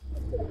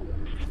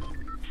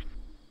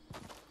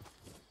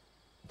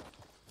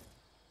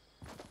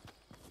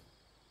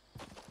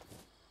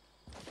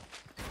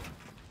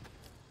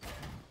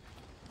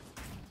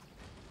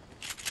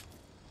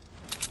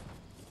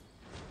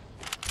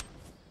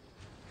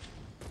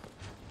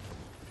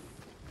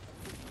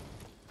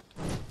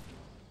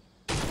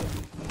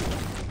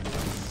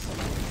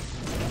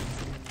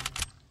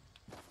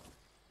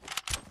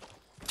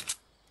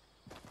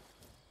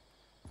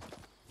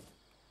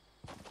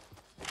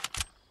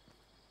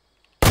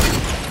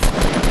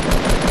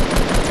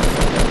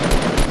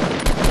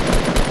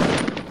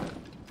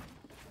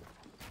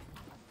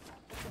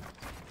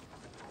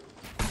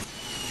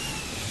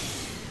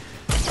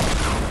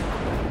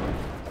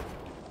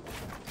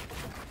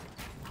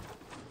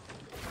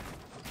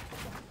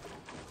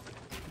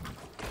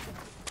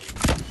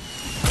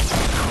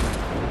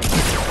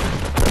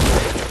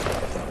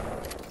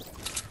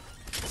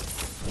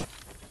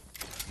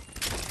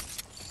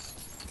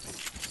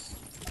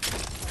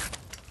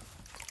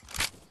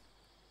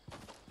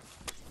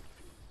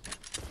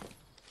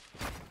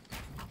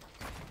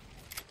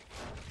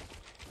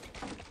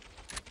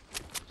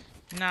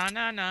 No,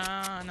 no, no,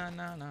 no, no,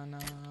 no, no, no.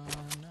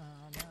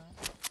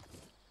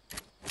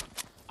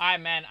 Alright,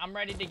 man. I'm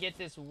ready to get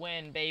this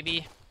win,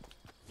 baby.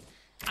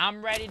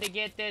 I'm ready to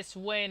get this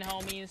win,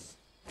 homies.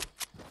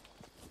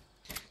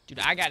 Dude,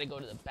 I gotta go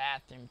to the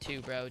bathroom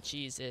too, bro.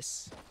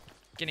 Jesus.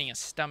 Getting a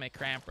stomach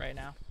cramp right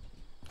now.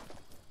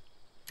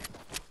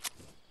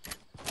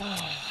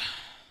 I'm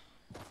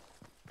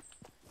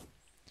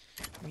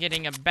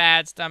getting a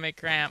bad stomach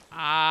cramp.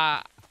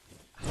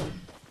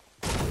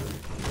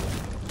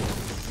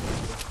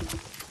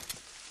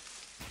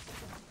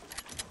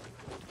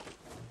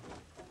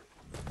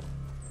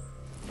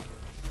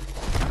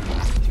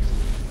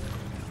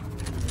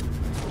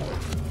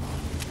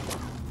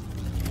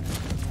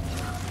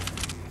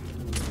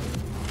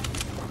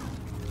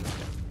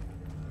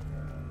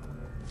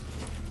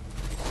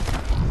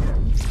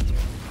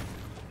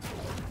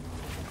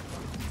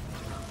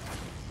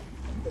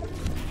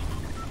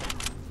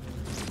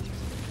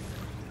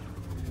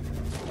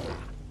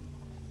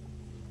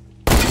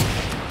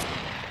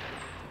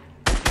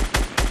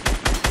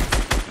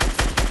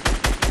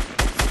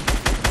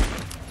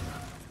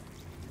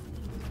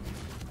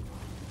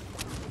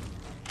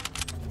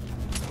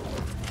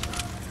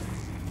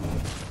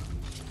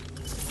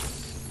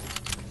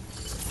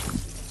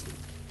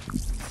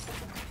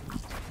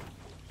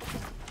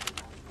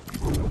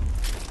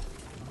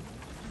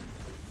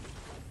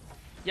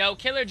 Yo,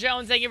 Killer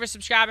Jones, thank you for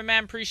subscribing,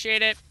 man.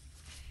 Appreciate it.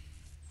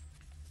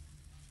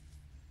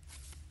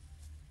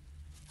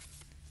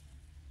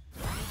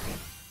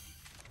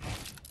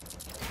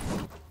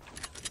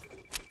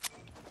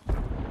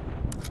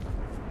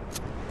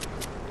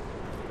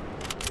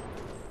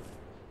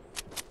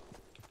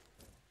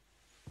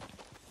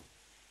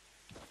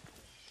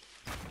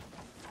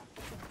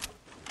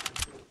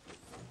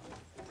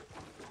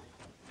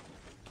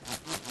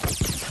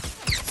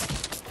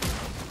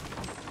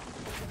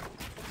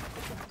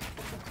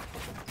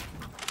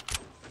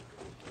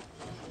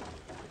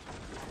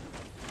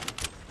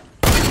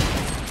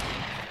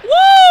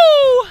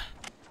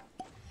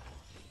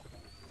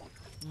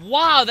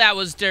 Wow, that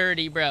was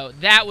dirty, bro.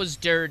 That was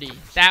dirty.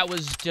 That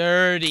was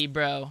dirty,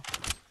 bro.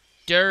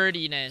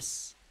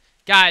 Dirtiness.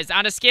 Guys,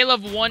 on a scale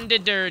of 1 to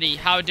dirty,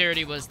 how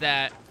dirty was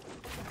that?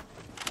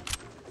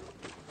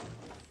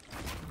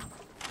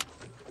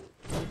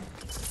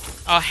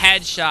 A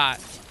headshot.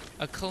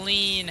 A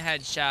clean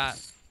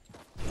headshot.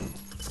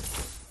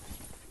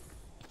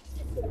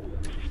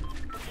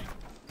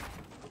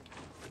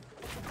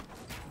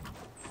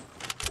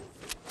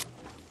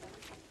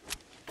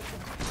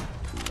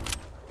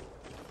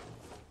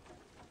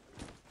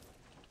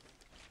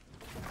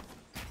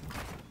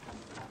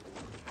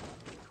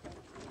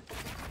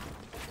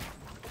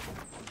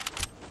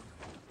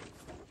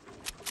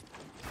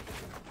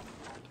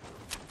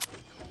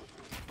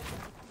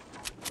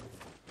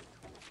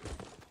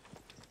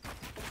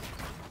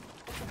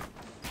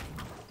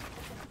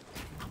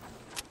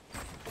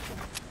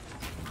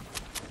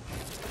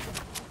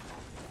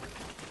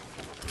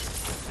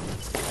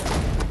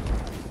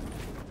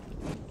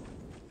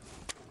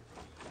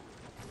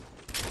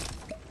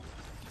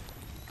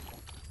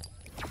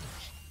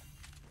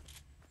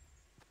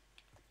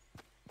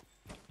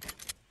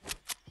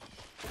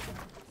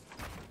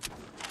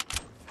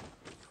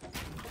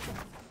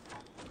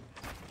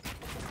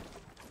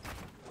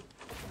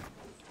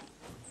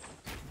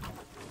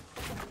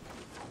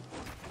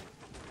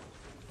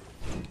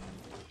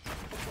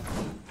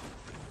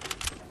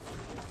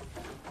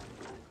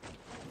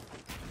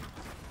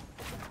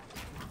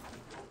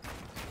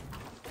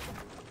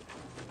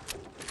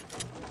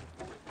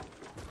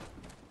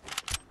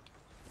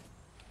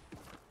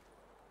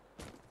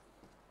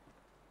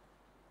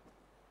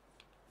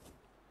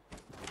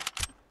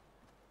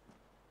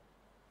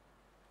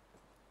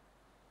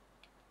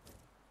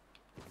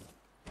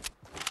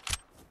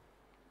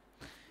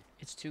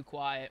 It's too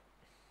quiet.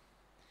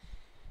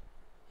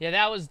 Yeah,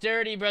 that was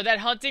dirty, bro. That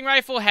hunting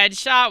rifle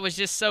headshot was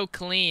just so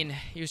clean.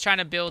 He was trying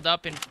to build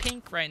up and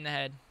pink right in the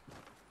head.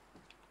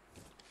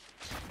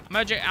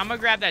 I'm gonna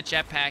grab that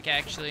jetpack,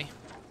 actually.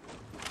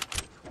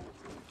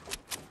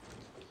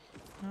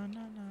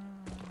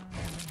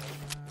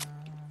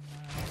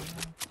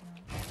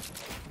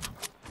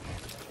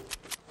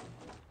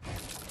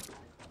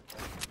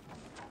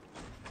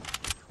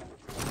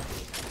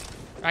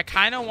 I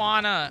kind of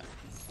wanna...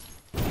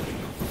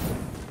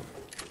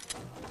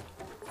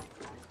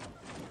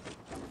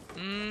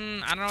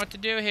 I don't know what to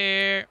do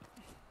here.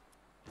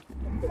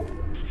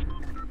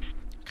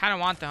 Kind of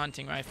want the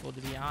hunting rifle,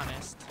 to be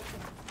honest.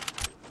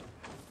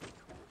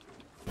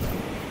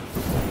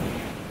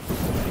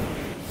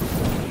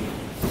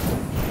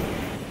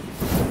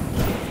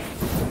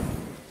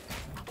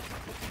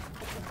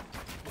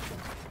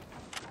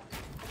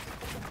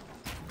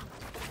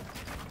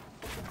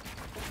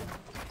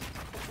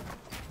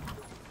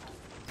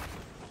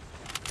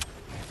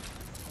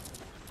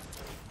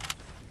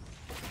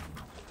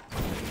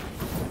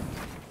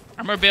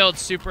 Armor build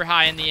super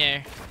high in the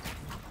air.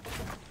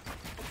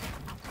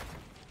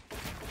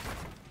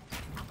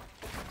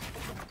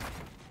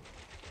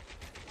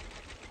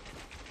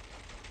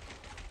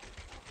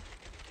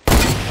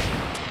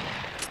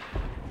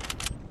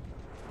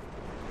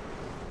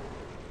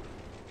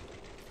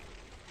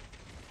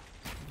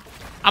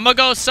 I'm gonna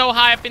go so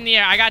high up in the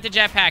air. I got the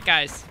jetpack,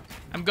 guys.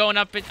 I'm going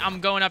up to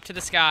the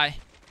sky.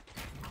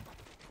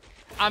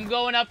 I'm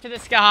going up to the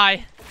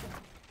sky.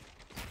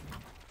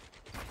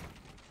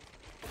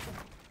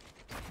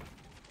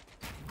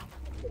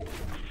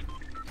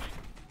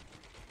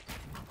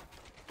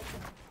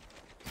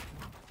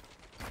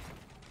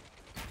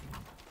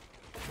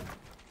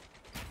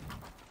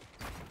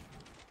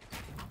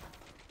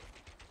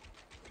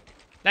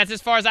 That's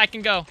as far as I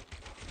can go.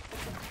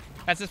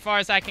 That's as far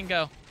as I can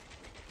go.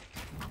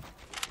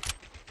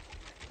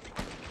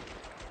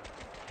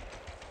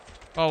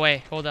 Oh,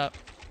 wait. Hold up.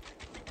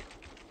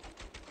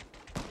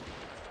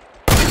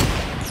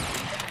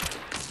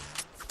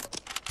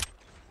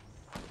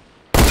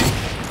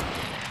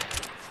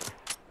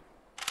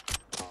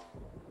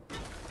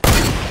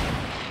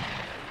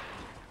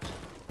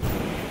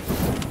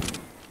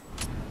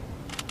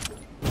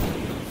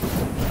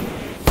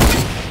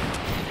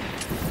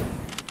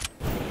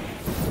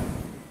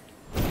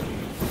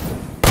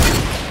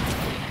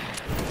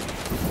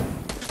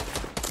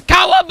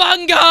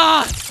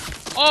 Cowabunga!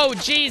 Oh,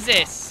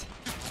 Jesus.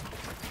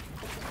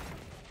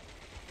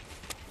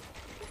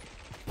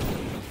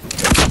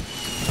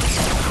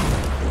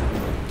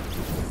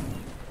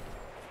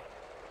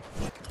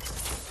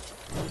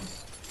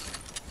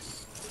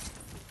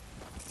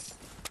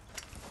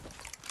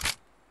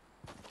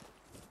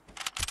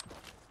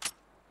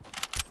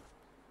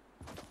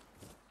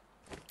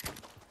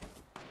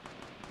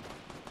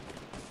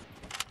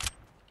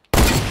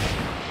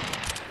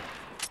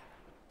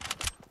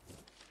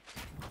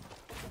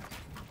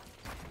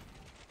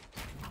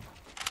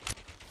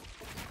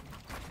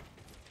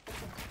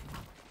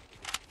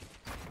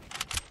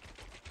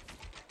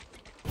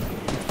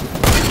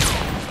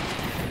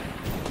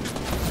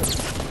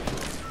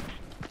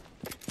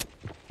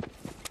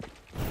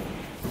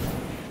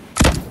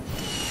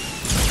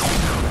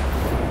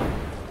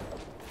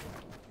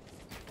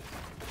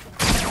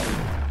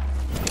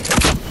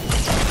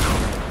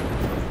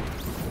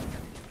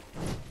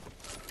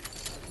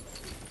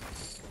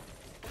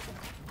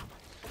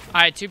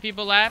 Alright, 2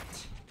 people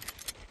left.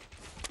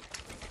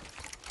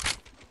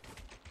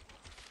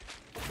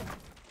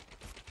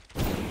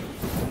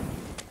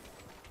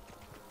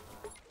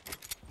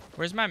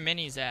 Where's my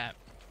minis at?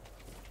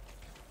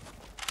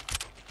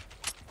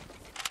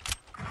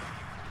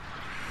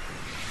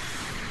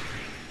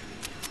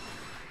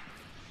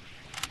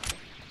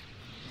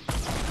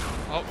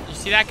 Oh, you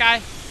see that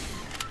guy?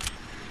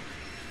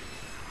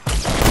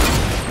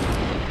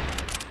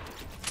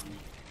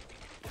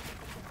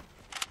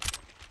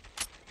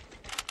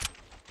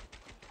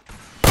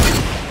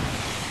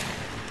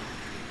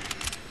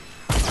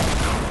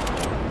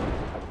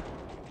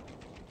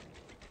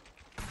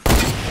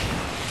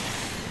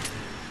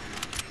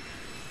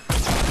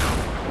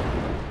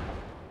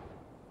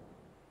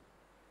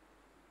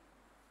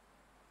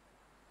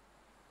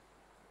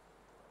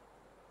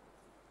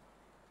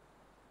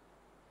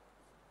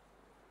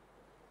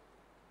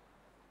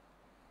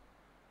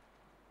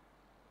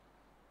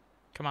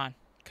 Come on,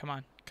 come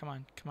on, come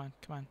on, come on,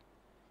 come on.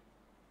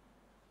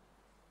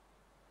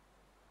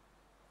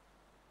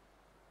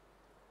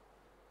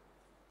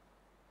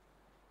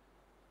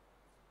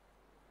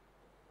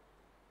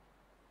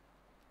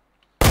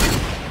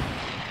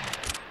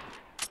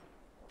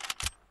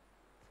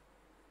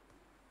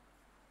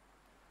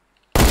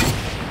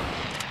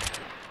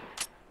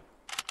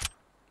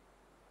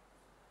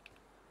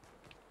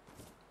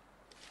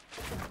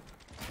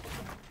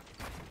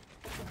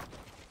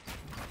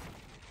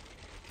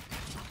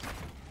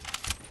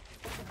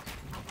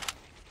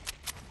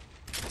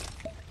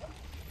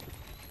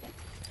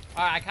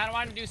 Alright, I kind of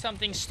wanted to do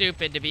something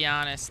stupid, to be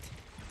honest.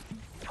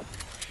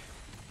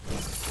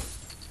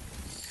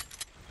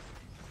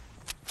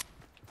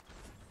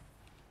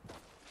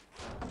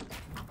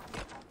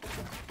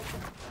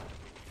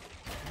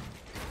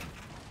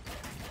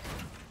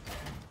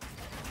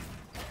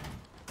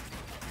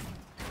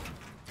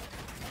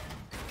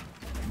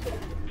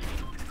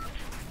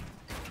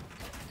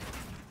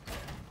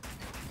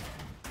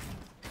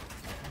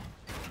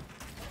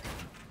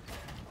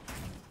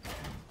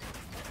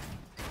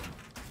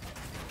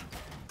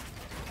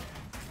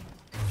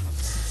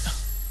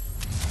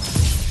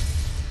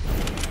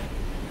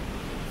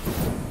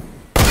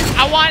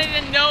 I wanted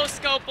to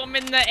no-scope him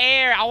in the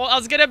air. I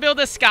was going to build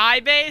a sky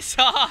base.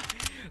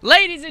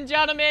 Ladies and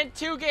gentlemen,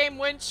 2-game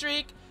win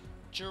streak.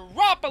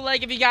 Drop a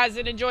like if you guys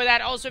did enjoy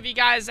that. Also, if you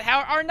guys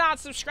are not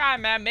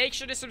subscribed, man, make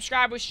sure to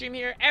subscribe. We stream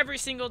here every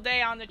single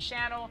day on the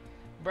channel.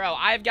 Bro,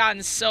 I've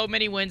gotten so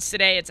many wins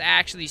today. It's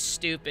actually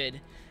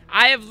stupid.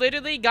 I have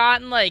literally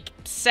gotten like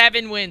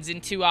 7 wins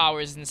in 2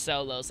 hours in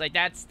solos. Like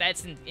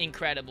that's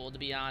incredible, to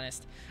be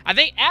honest. I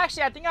think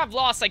I've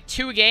lost like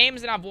 2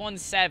 games and I've won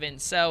 7.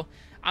 So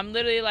I'm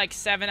literally like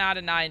 7 out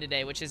of 9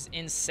 today, which is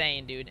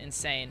insane, dude.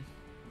 Insane.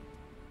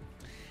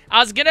 I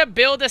was gonna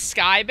build a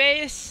sky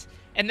base,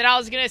 and then I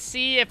was gonna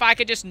see if I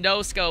could just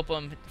no-scope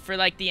him for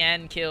like the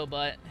end kill,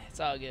 but it's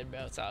all good,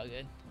 bro. It's all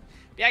good.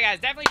 Yeah,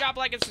 guys, definitely drop a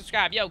like and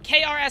subscribe. Yo,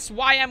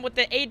 KRSYM with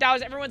the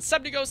 $8. Everyone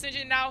sub to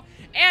GhostNinja now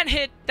and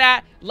hit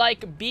that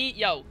like beat.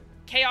 Yo,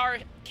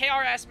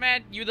 KRS,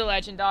 man, you the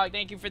legend, dog.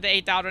 Thank you for the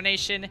 $8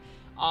 donation.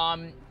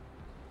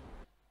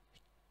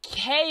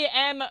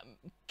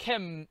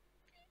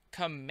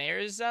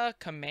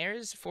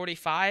 Kamers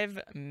 45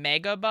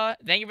 Megaba.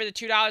 Thank you for the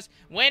 $2.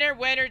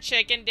 Winner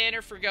chicken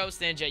dinner for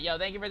GhostNinja. Yo,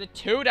 thank you for the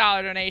 $2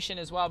 donation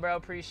as well, bro.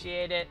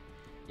 Appreciate it.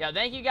 Yo,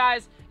 thank you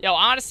guys. Yo,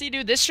 honestly,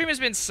 dude, this stream has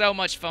been so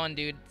much fun,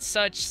 dude.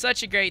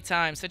 Such a great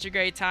time. Such a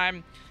great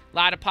time. A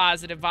lot of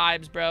positive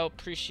vibes, bro.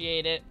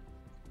 Appreciate it.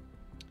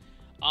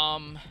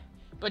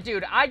 But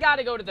dude, I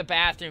gotta go to the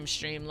bathroom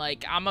stream.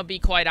 Like, I'm gonna be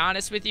quite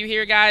honest with you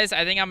here, guys.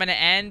 I think I'm gonna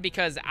end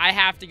because I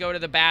have to go to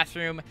the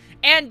bathroom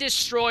and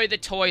destroy the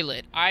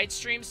toilet. Alright,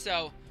 stream?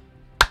 So,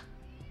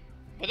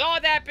 with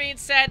all that being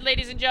said,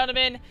 ladies and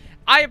gentlemen,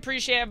 I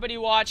appreciate everybody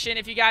watching.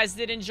 If you guys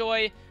did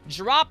enjoy,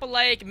 drop a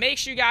like. Make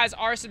sure you guys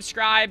are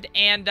subscribed.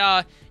 And,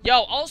 yo,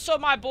 also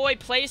my boy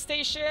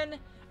PlayStation,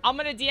 I'm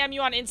gonna DM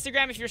you on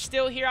Instagram. If you're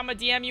still here, I'm gonna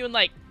DM you in,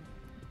 like,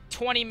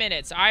 20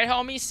 minutes. Alright,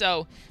 homie?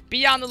 So,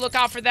 be on the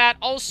lookout for that.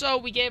 Also,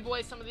 we gave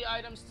away some of the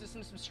items to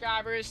some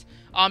subscribers.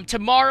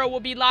 Tomorrow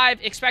we'll be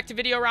live. Expect a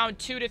video around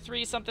 2 to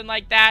 3, something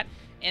like that.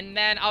 And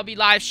then I'll be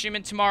live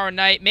streaming tomorrow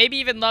night. Maybe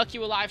even Lucky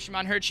will live stream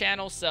on her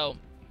channel. So,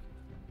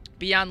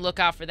 be on the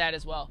lookout for that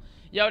as well.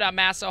 Yo,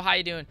 Masso, how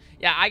you doing?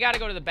 Yeah, I gotta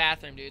go to the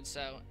bathroom, dude.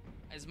 So,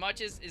 as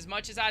much as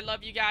I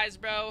love you guys,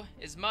 bro,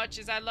 as much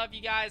as I love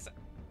you guys,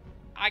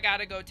 I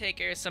gotta go take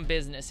care of some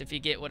business, if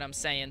you get what I'm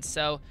saying.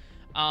 So,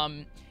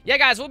 yeah,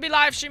 guys, we'll be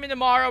live streaming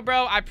tomorrow,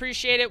 bro. I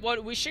appreciate it.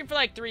 We stream for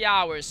like 3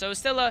 hours, so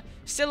still a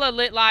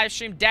lit live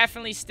stream.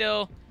 Definitely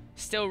still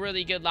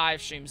really good live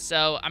stream.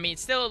 So, I mean,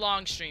 still a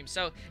long stream.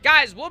 So,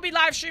 guys, we'll be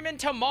live streaming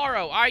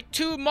tomorrow. All right,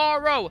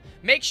 tomorrow.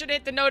 Make sure to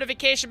hit the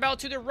notification bell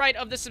to the right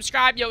of the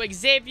subscribe. Yo,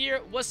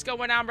 Xavier, what's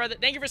going on, brother?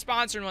 Thank you for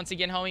sponsoring once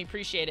again, homie.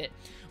 Appreciate it.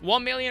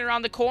 1 million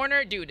around the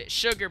corner, dude.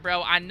 Sugar,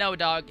 bro. I know,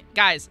 dog.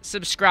 Guys,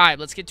 subscribe.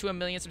 Let's get to 1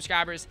 million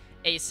subscribers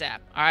ASAP.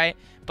 All right.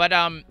 But,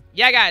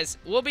 yeah, guys,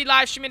 we'll be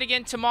live streaming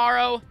again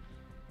tomorrow.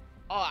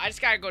 Oh, I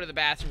just gotta go to the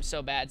bathroom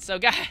so bad. So,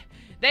 guys,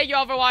 thank you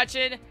all for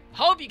watching.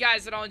 Hope you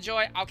guys did all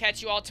enjoy. I'll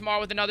catch you all tomorrow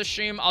with another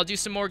stream. I'll do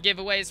some more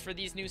giveaways for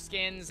these new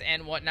skins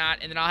and whatnot.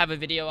 And then I'll have a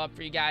video up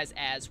for you guys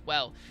as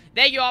well.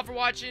 Thank you all for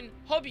watching.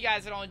 Hope you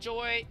guys did all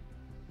enjoy.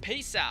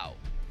 Peace out.